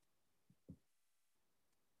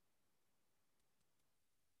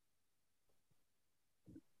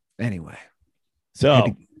 Anyway.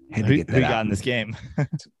 So had to who get that got out. in this game?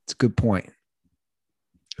 It's a good point.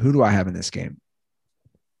 Who do I have in this game?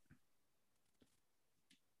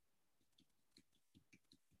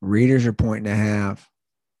 Raiders are 1.5.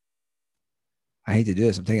 I hate to do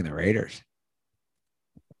this. I'm taking the Raiders.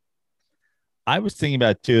 I was thinking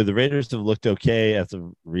about too. The Raiders have looked okay as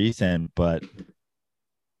of recent, but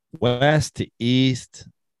west to east,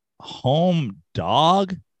 home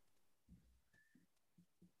dog.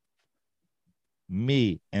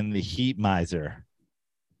 Me and the Heat Miser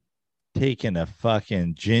taking a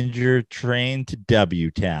fucking ginger train to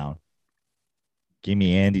W Town. Give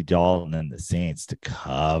me Andy Dalton and the Saints to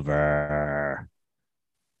cover.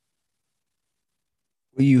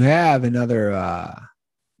 Well, you have another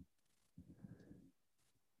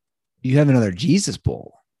Jesus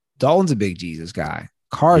Bowl. Dalton's a big Jesus guy.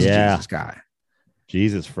 Carr's a Jesus guy.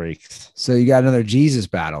 Jesus freaks. So you got another Jesus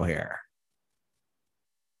battle here.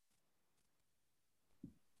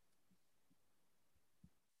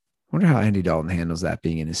 Wonder how Andy Dalton handles that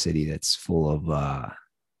being in a city that's full of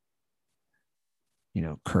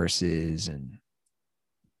curses and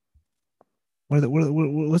what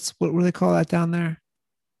do they call that down there?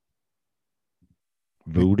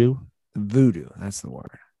 Voodoo. Voodoo. That's the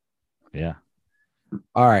word. Yeah.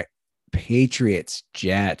 All right. Patriots,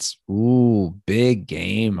 Jets. Ooh, big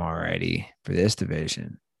game already for this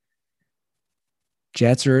division.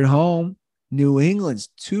 Jets are at home. New England's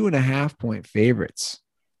 2.5-point favorites.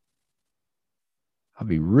 I'll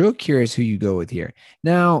be real curious who you go with here.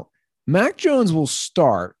 Now, Mac Jones will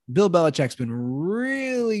start. Bill Belichick's been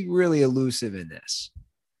really, really elusive in this.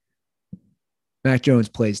 Mac Jones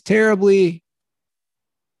plays terribly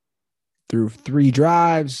through 3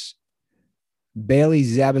 drives. Bailey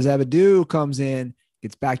Zabba comes in,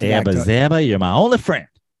 gets back-to-back. Zabba, you're my only friend.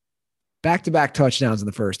 Back-to-back touchdowns in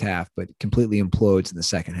the first half, but completely implodes in the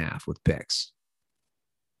second half with picks.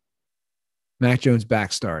 Mac Jones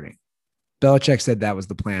back starting. Belichick said that was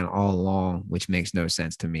the plan all along, which makes no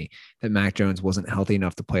sense to me, that Mac Jones wasn't healthy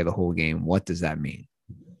enough to play the whole game. What does that mean?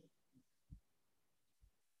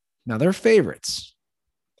 Now, they're favorites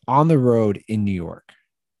on the road in New York.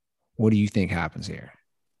 What do you think happens here?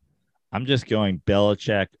 I'm just going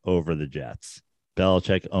Belichick over the Jets.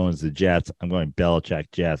 Belichick owns the Jets. I'm going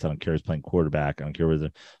Belichick Jets. I don't care who's playing quarterback. I don't care whether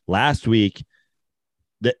last week.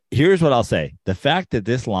 Here's what I'll say. The fact that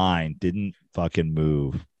this line didn't fucking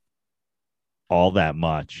move all that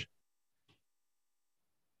much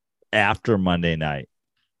after Monday night.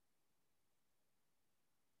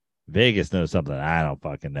 Vegas knows something I don't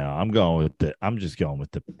fucking know. I'm just going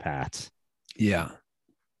with the Pats. Yeah,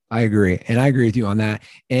 I agree. And I agree with you on that.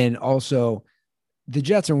 And also, the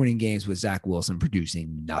Jets are winning games with Zach Wilson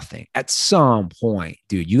producing nothing. At some point,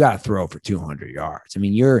 dude, you got to throw for 200 yards. I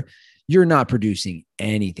mean, you're not producing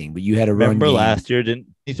anything, but you had a run. Remember last year, didn't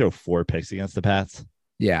he throw 4 picks against the Pats?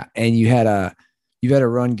 Yeah, and you've had a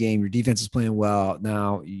run game. Your defense is playing well.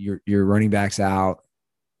 Now your running back's out.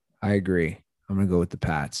 I agree. I'm going to go with the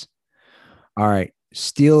Pats. All right.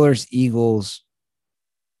 Steelers, Eagles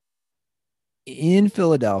in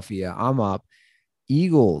Philadelphia. I'm up.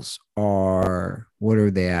 Eagles are, what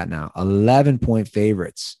are they at now? 11-point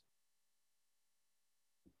favorites.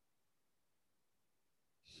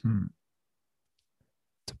 It's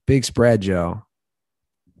a big spread, Joe.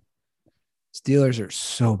 Steelers are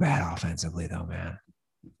so bad offensively, though, man.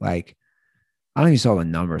 Like, I don't even saw the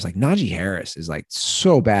numbers. Like, Najee Harris is like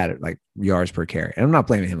so bad at like yards per carry. And I'm not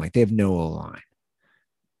blaming him. Like, they have no O-line.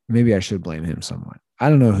 Maybe I should blame him somewhat. I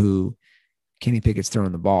don't know who Kenny Pickett's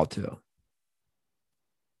throwing the ball to.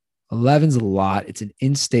 11's a lot. It's an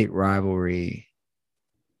in-state rivalry.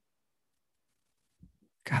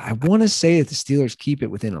 God, I want to say that the Steelers keep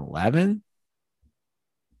it within 11.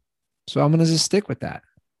 So I'm going to just stick with that.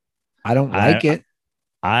 I don't like it.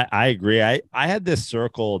 I agree. I had this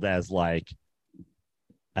circled as the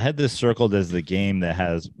game that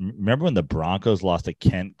has. Remember when the Broncos lost to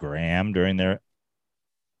Kent Graham during their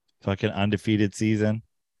fucking undefeated season?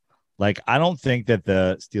 Like, I don't think that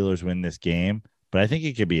the Steelers win this game, but I think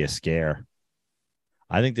it could be a scare.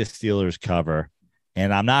 I think the Steelers cover,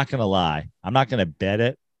 and I'm not gonna lie. I'm not gonna bet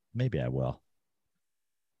it. Maybe I will.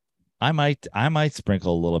 I might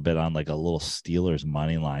sprinkle a little bit on like a little Steelers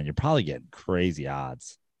money line. You're probably getting crazy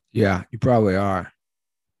odds. Yeah, you probably are.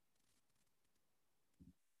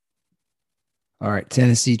 All right.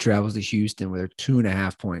 Tennessee travels to Houston with their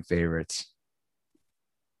 2.5-point favorites.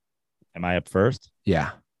 Am I up first?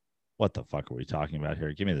 Yeah. What the fuck are we talking about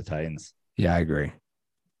here? Give me the Titans. Yeah, I agree.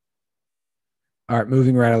 All right.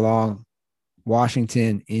 Moving right along.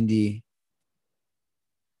 Washington, Indy.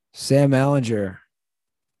 Sam Ehlinger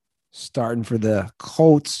starting for the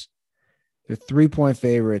Colts. They're 3-point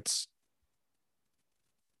favorites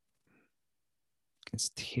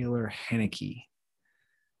against Taylor Heineke.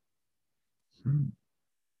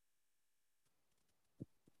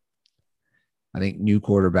 I think new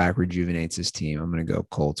quarterback rejuvenates his team. I'm going to go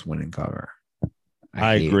Colts win and cover.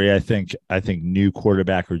 I agree. I think new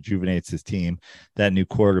quarterback rejuvenates his team. That new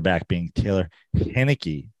quarterback being Taylor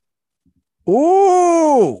Heinicke.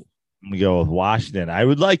 Ooh. I'm gonna go with Washington. I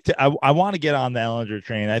would like to. I want to get on the Ellinger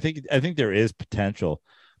train. I think there is potential,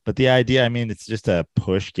 but the idea. I mean, it's just a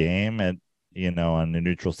push game, and on the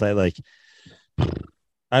neutral site. Like,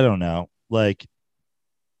 I don't know. Like,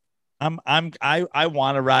 I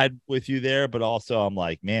want to ride with you there, but also I'm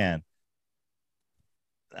like, man,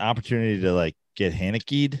 opportunity to like get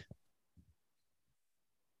Heinicke'd.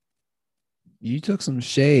 You took some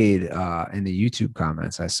shade in the YouTube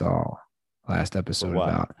comments I saw last episode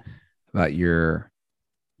about your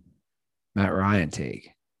Matt Ryan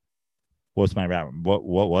take. What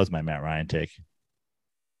was my Matt Ryan take?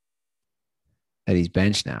 That he's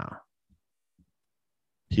benched now.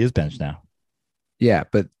 He is benched now. Yeah,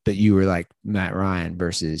 but you were like Matt Ryan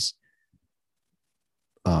versus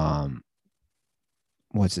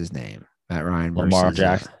what's his name? Matt Ryan versus Lamar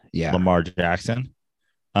Jackson. Lamar Jackson.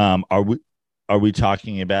 Are we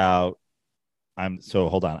talking about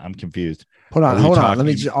hold on, I'm confused. Hold on. Let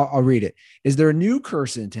me I'll read it. Is there a new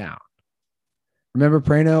curse in town? Remember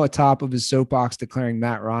Prano atop of his soapbox declaring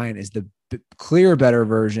Matt Ryan is the clear better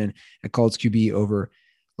version at Colts QB over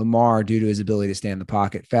Lamar due to his ability to stay in the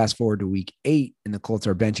pocket. Fast forward to week 8, and the Colts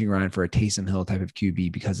are benching Ryan for a Taysom Hill type of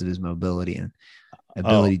QB because of his mobility and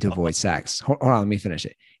ability to avoid sacks. Hold on, let me finish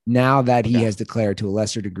it. Now that he has declared to a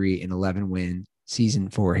lesser degree an 11-win season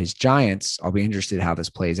for his Giants, I'll be interested how this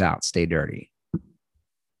plays out. Stay dirty.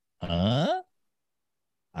 I'm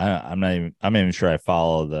not even sure I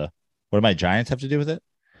follow what do my Giants have to do with it?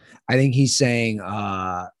 I think he's saying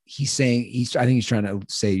I think he's trying to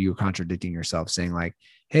say you're contradicting yourself, saying like,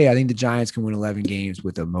 hey, I think the Giants can win 11 games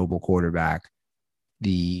with a mobile quarterback.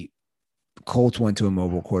 The Colts went to a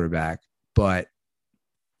mobile quarterback, but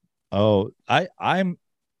so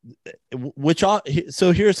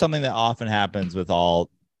here's something that often happens with all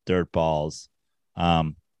dirt balls.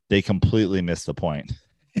 They completely miss the point.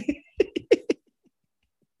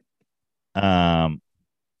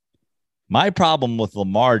 My problem with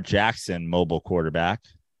Lamar Jackson, mobile quarterback,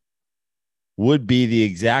 would be the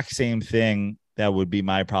exact same thing that would be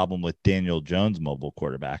my problem with Daniel Jones, mobile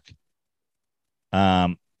quarterback.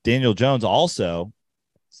 Daniel Jones also,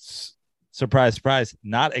 surprise, surprise,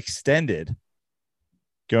 not extended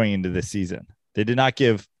going into this season. They did not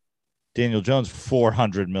give Daniel Jones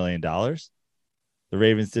 $400 million. The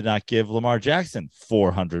Ravens did not give Lamar Jackson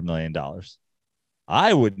 $400 million.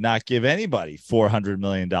 I would not give anybody $400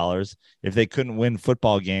 million if they couldn't win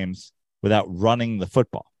football games without running the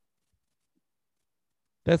football.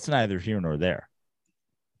 That's neither here nor there.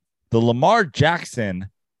 The Lamar Jackson,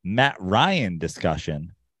 Matt Ryan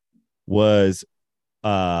discussion was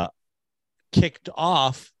kicked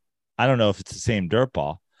off. I don't know if it's the same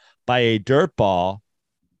dirtball, by a dirtball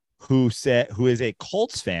who is a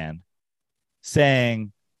Colts fan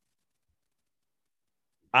saying,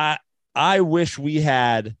 I wish we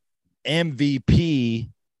had MVP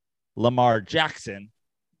Lamar Jackson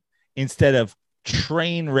instead of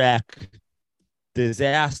train wreck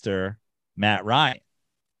disaster Matt Ryan.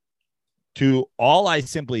 All I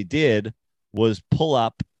simply did was pull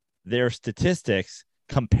up their statistics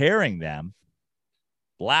comparing them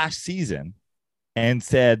last season and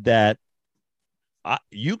said that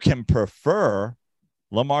you can prefer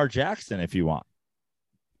Lamar Jackson if you want.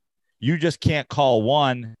 You just can't call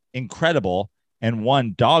one incredible and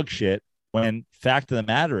one dog shit when fact of the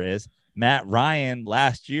matter is Matt Ryan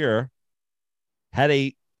last year had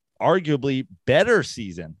a arguably better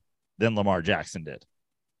season than Lamar Jackson did.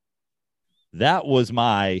 That was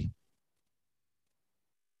my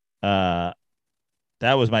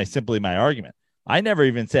simply my argument. I never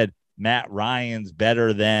even said Matt Ryan's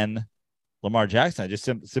better than Lamar Jackson. I just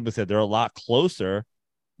simply said they're a lot closer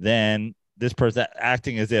than this person,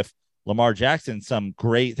 acting as if Lamar Jackson some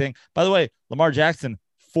great thing. By the way, Lamar Jackson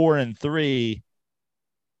 4-3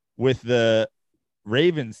 with the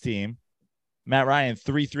Ravens team. Matt Ryan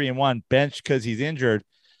 3-1 bench because he's injured.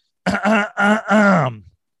 Let's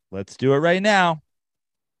do it right now.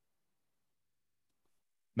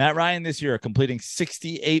 Matt Ryan this year completing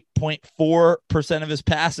 68.4% of his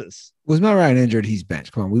passes. Was Matt Ryan injured? He's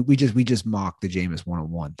benched. Come on, we just mocked the Jameis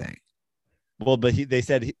 101 thing. Well, but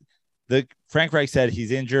Frank Reich said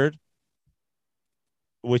he's injured,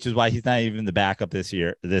 which is why he's not even the backup this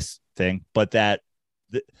year. This thing, but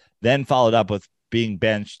then followed up with being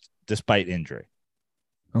benched despite injury.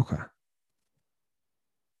 Okay.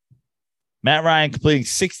 Matt Ryan completing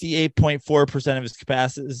 68.4% of his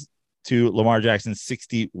passes to Lamar Jackson's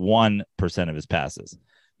 61% of his passes.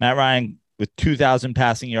 Matt Ryan with 2,000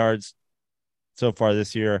 passing yards so far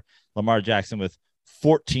this year. Lamar Jackson with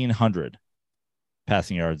 1,400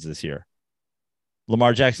 passing yards this year.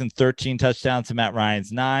 Lamar Jackson, 13 touchdowns to Matt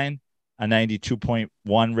Ryan's 9, a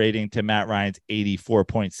 92.1 rating to Matt Ryan's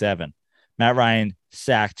 84.7. Matt Ryan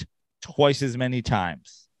sacked twice as many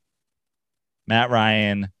times. Matt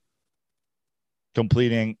Ryan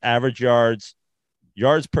completing average yards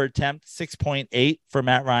per attempt, 6.8 for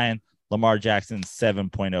Matt Ryan. Lamar Jackson,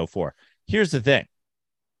 7.04. Here's the thing.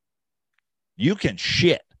 You can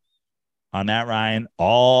shit on Matt Ryan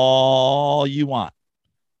all you want.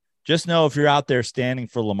 Just know if you're out there standing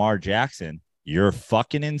for Lamar Jackson, you're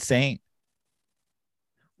fucking insane.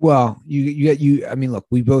 Well, I mean, look,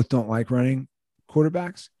 we both don't like running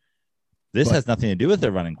quarterbacks. This has nothing to do with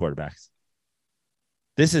the running quarterbacks.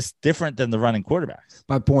 This is different than the running quarterbacks.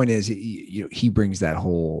 My point is, he brings that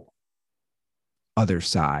whole other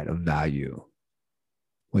side of value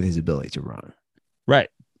with his ability to run. Right.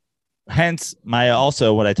 Hence,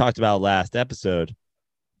 what I talked about last episode,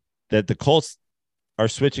 that the Colts are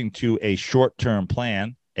switching to a short-term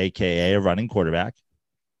plan, aka a running quarterback,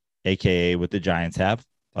 aka what the Giants have,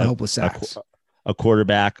 help with sacks, a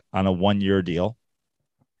quarterback on a 1-year deal,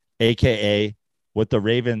 aka what the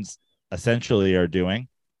Ravens essentially are doing,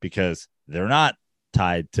 because they're not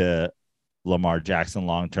tied to Lamar Jackson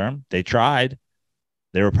long-term. They tried.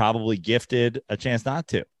 They were probably gifted a chance not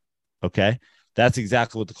to. Okay. That's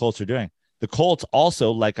exactly what the Colts are doing. The Colts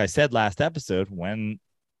also, like I said last episode, when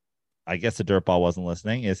I guess the dirtball wasn't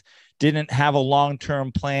listening, didn't have a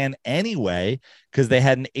long-term plan anyway, because they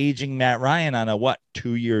had an aging Matt Ryan on a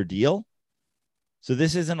 2-year deal. So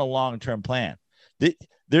this isn't a long-term plan.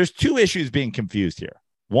 There's two issues being confused here.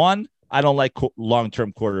 One, I don't like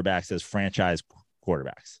long-term quarterbacks as franchise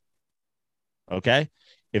quarterbacks. Okay.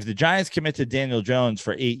 If the Giants commit to Daniel Jones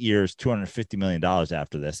for 8 years, $250 million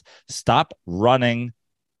after this, stop running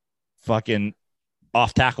fucking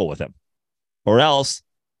off tackle with him, or else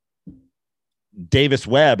Davis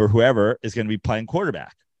Webb or whoever is going to be playing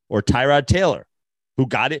quarterback, or Tyrod Taylor,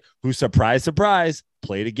 who surprise,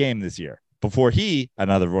 played a game this year before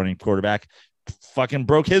another running quarterback, fucking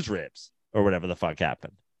broke his ribs or whatever the fuck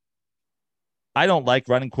happened. I don't like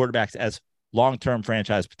running quarterbacks as long-term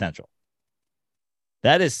franchise potential.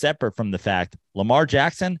 That is separate from the fact Lamar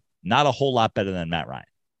Jackson, not a whole lot better than Matt Ryan.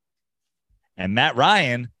 And Matt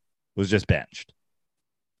Ryan was just benched.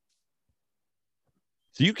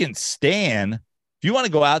 So you can stand, if you want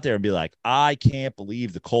to go out there and be like, I can't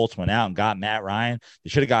believe the Colts went out and got Matt Ryan. They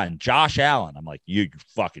should have gotten Josh Allen. I'm like, you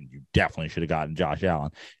definitely should have gotten Josh Allen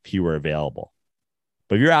if he were available.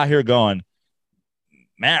 But if you're out here going,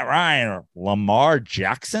 Matt Ryan or Lamar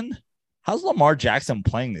Jackson, how's Lamar Jackson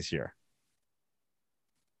playing this year?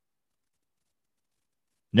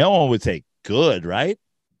 No one would say good, right?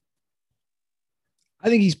 I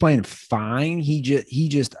think he's playing fine. He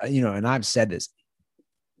just, and I've said this.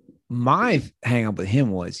 My hang up with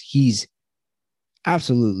him was he's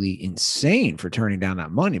absolutely insane for turning down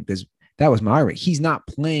that money, because that was my rate. He's not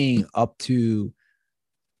playing to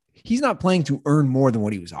earn more than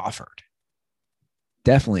what he was offered.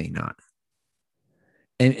 Definitely not.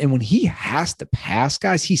 And when he has to pass,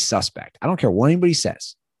 guys, he's suspect. I don't care what anybody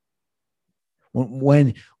says.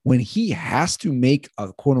 When he has to make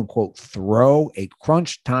a quote unquote throw, a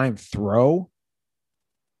crunch time throw,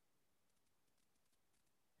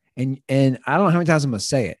 and I don't know how many times I'm going to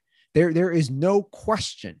say it. There is no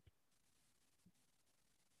question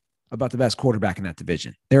about the best quarterback in that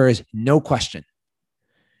division. There is no question.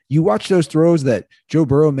 You watch those throws that Joe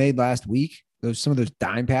Burrow made last week, some of those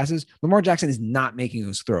dime passes. Lamar Jackson is not making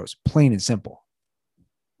those throws, plain and simple.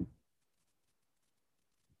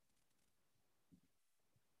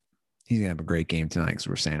 He's going to have a great game tonight because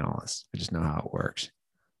we're saying all this. I just know how it works.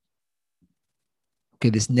 Okay,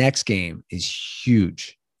 this next game is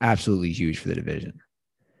huge. Absolutely huge for the division.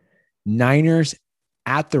 Niners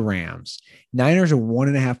at the Rams. Niners are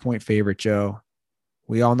 1.5-point favorite, Joe.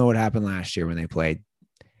 We all know what happened last year when they played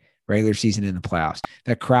regular season in the playoffs.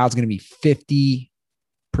 That crowd's going to be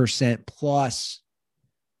 50% plus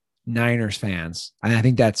Niners fans. And I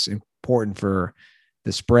think that's important for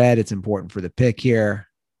the spread. It's important for the pick here.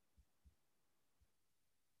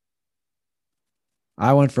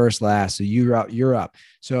 I went first last, so you're up.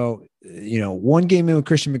 So, one game in with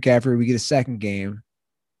Christian McCaffrey, we get a second game.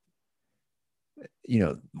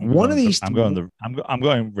 One of these. I'm going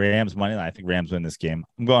Rams money line. I think Rams win this game.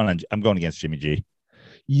 I'm going against Jimmy G.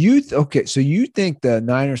 So you think the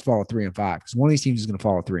Niners fall at 3-5 because one of these teams is going to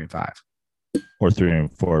fall at 3-5 or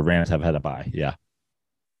 3-4. Rams have had a bye. Yeah.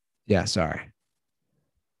 Yeah. Sorry.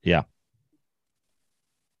 Yeah.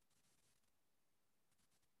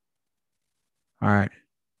 All right.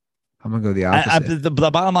 I'm going to go the opposite. The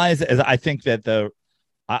bottom line is I think that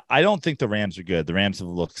I don't think the Rams are good. The Rams have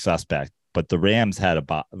looked suspect, but the Rams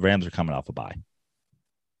Rams are coming off a bye.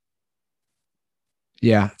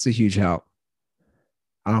 Yeah, it's a huge help.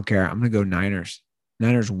 I don't care. I'm going to go Niners.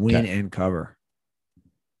 Niners win and cover.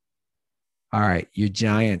 All right. Your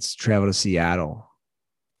Giants travel to Seattle.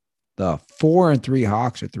 The 4-3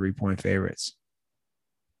 Hawks are 3-point favorites.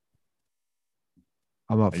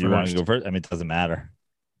 I'm up first. You want to go first? I mean, it doesn't matter.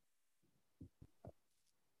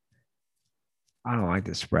 I don't like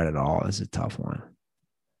this spread at all. This is a tough one.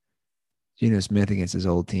 Geno Smith against his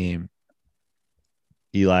old team.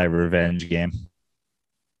 Eli revenge game.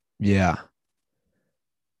 Yeah.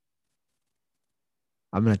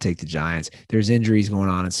 I'm going to take the Giants. There's injuries going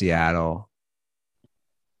on in Seattle.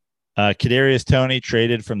 Kadarius Toney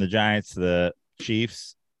traded from the Giants to the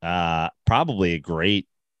Chiefs. Probably a great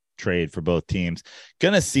trade for both teams.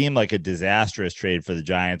 Going to seem like a disastrous trade for the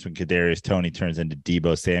Giants when Kadarius Toney turns into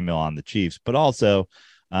Deebo Samuel on the Chiefs. But also,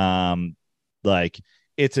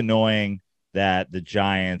 it's annoying that the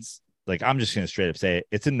Giants, I'm just going to straight up say it,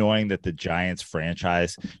 it's annoying that the Giants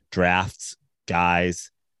franchise drafts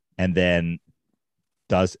guys and then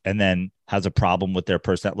has a problem with their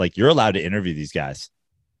person. You're allowed to interview these guys.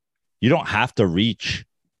 You don't have to reach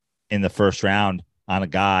in the first round on a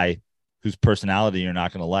guy whose personality you're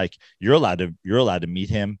not going to like. You're allowed to meet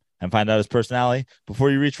him and find out his personality before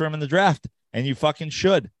you reach for him in the draft, and you fucking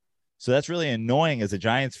should. So that's really annoying as a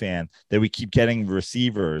Giants fan that we keep getting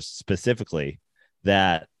receivers specifically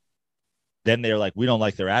that then they're like, we don't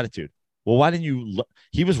like their attitude. Well, why didn't you?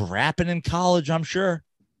 He was rapping in college, I'm sure.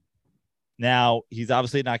 Now, he's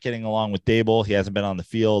obviously not getting along with Dable. He hasn't been on the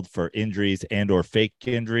field for injuries and or fake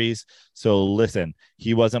injuries. So listen,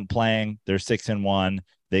 he wasn't playing. They're 6-1.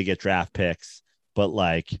 They get draft picks. But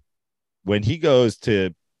when he goes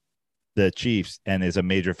to the Chiefs and is a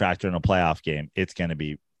major factor in a playoff game, it's going to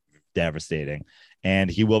be devastating. And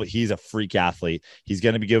he's a freak athlete. He's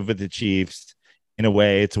going to be good with the Chiefs. In a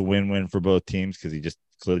way, it's a win-win for both teams because he just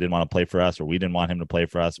clearly didn't want to play for us, or we didn't want him to play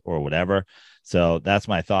for us, or whatever. So that's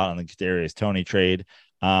my thought on the Kadarius Toney trade.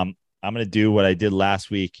 I'm going to do what I did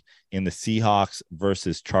last week in the Seahawks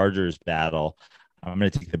versus Chargers battle. I'm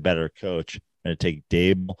going to take the better coach. I'm going to take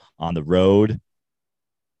Dable on the road,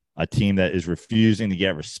 a team that is refusing to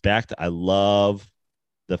get respect. I love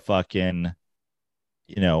the fucking,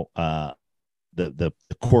 the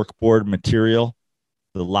cork board material,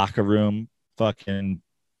 the locker room fucking,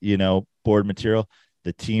 board material,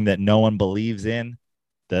 the team that no one believes in,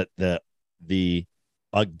 the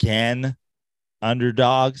again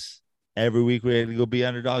underdogs. Every week we had to go be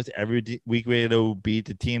underdogs. Every week we had to beat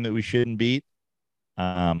the team that we shouldn't beat.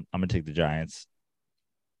 I'm gonna take the Giants.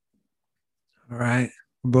 All right,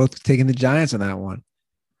 we're both taking the Giants on that one.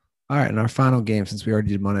 All right, in our final game, since we already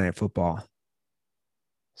did Monday Night Football,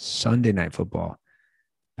 Sunday Night Football,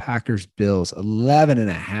 Packers Bills,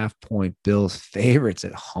 11.5-point Bills favorites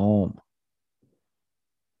at home.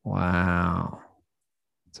 Wow.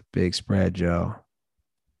 It's a big spread, Joe.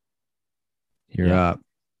 You're up.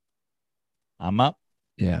 I'm up.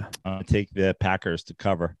 Yeah. I'm gonna take the Packers to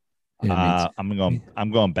cover. Yeah,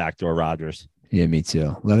 I'm going backdoor Rodgers. Yeah, me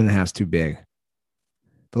too. 11.5 is too big.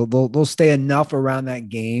 They'll stay enough around that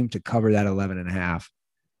game to cover that 11.5.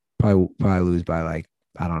 Probably lose by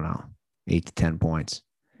I don't know, 8 to 10 points.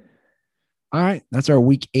 All right, that's our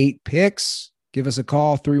week 8 picks. Give us a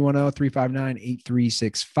call,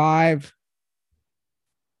 310-359-8365. If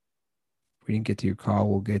we didn't get to your call,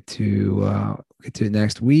 we'll get to it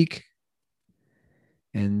next week.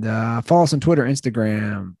 And follow us on Twitter,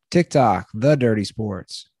 Instagram, TikTok, The Dirty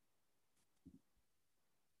Sports.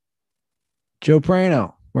 Joe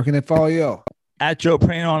Prano, where can they follow you? At Joe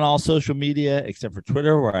Prano on all social media, except for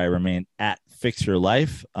Twitter, where I remain at Fix Your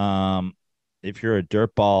Life. If you're a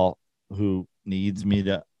dirtball who needs me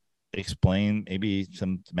to explain maybe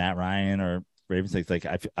some Matt Ryan or Ravens things,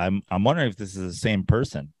 I'm wondering if this is the same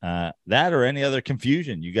person. That or any other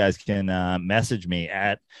confusion, you guys can message me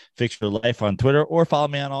at Fix Your Life on Twitter or follow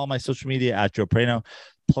me on all my social media at Joe Prano.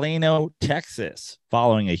 Plano, Texas,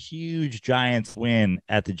 following a huge Giants win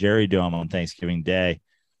at the Jerry Dome on Thanksgiving Day.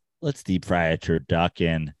 Let's deep fry a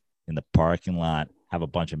turducken in the parking lot, have a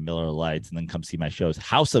bunch of Miller Lights, and then come see my shows.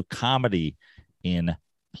 House of Comedy in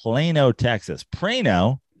Plano, Texas.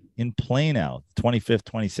 Prano in Plano, 25th,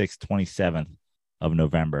 26th, 27th of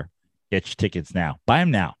November. Get your tickets now. Buy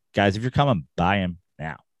them now. Guys, if you're coming, buy them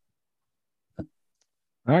now. All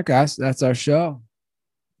right, guys, that's our show.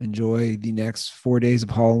 Enjoy the next 4 days of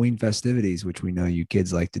Halloween festivities, which we know you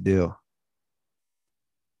kids like to do.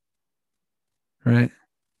 All right.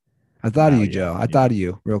 I thought of No, you, yeah, Joe. I yeah. thought of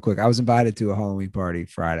you real quick. I was invited to a Halloween party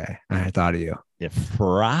Friday. I thought of you. Yeah,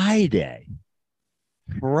 Friday.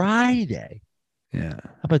 Yeah.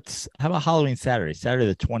 How about Halloween Saturday? Saturday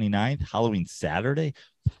the 29th, Halloween Saturday,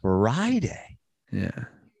 Friday. Yeah.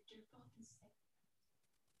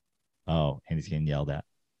 Oh, and he's getting yelled at.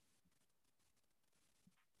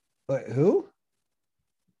 But who?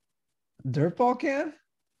 Dirtball can?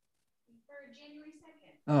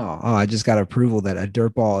 Oh, I just got approval that a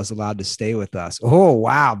dirtball is allowed to stay with us. Oh,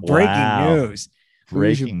 wow. Breaking Wow. news.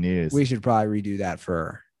 Breaking news. We should probably redo that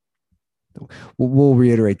for. We'll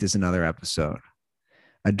reiterate this another episode.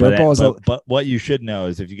 A dirtball is. But what you should know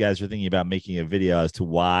is if you guys are thinking about making a video as to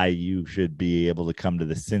why you should be able to come to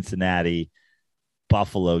the Cincinnati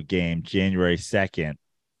Buffalo game January 2nd,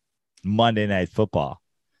 Monday Night Football,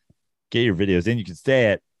 get your videos in. You can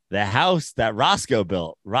stay at the house that Roscoe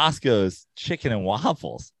built, Roscoe's Chicken and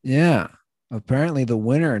Waffles. Yeah. Apparently, the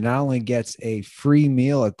winner not only gets a free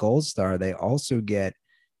meal at Gold Star, they also get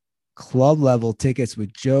club level tickets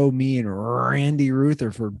with Joe, me, and Randy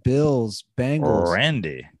Ruther for Bills, Bengals.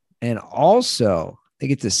 Randy. And also, they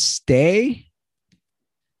get to stay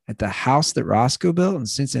at the house that Roscoe built in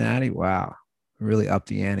Cincinnati. Wow. Really up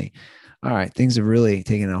the ante. All right. Things have really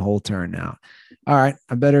taken a whole turn now. All right.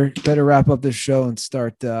 I better wrap up this show and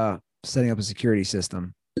start setting up a security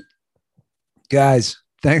system. Guys,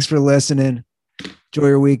 thanks for listening. Enjoy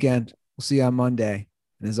your weekend. We'll see you on Monday.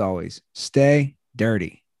 And as always, stay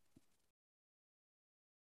dirty.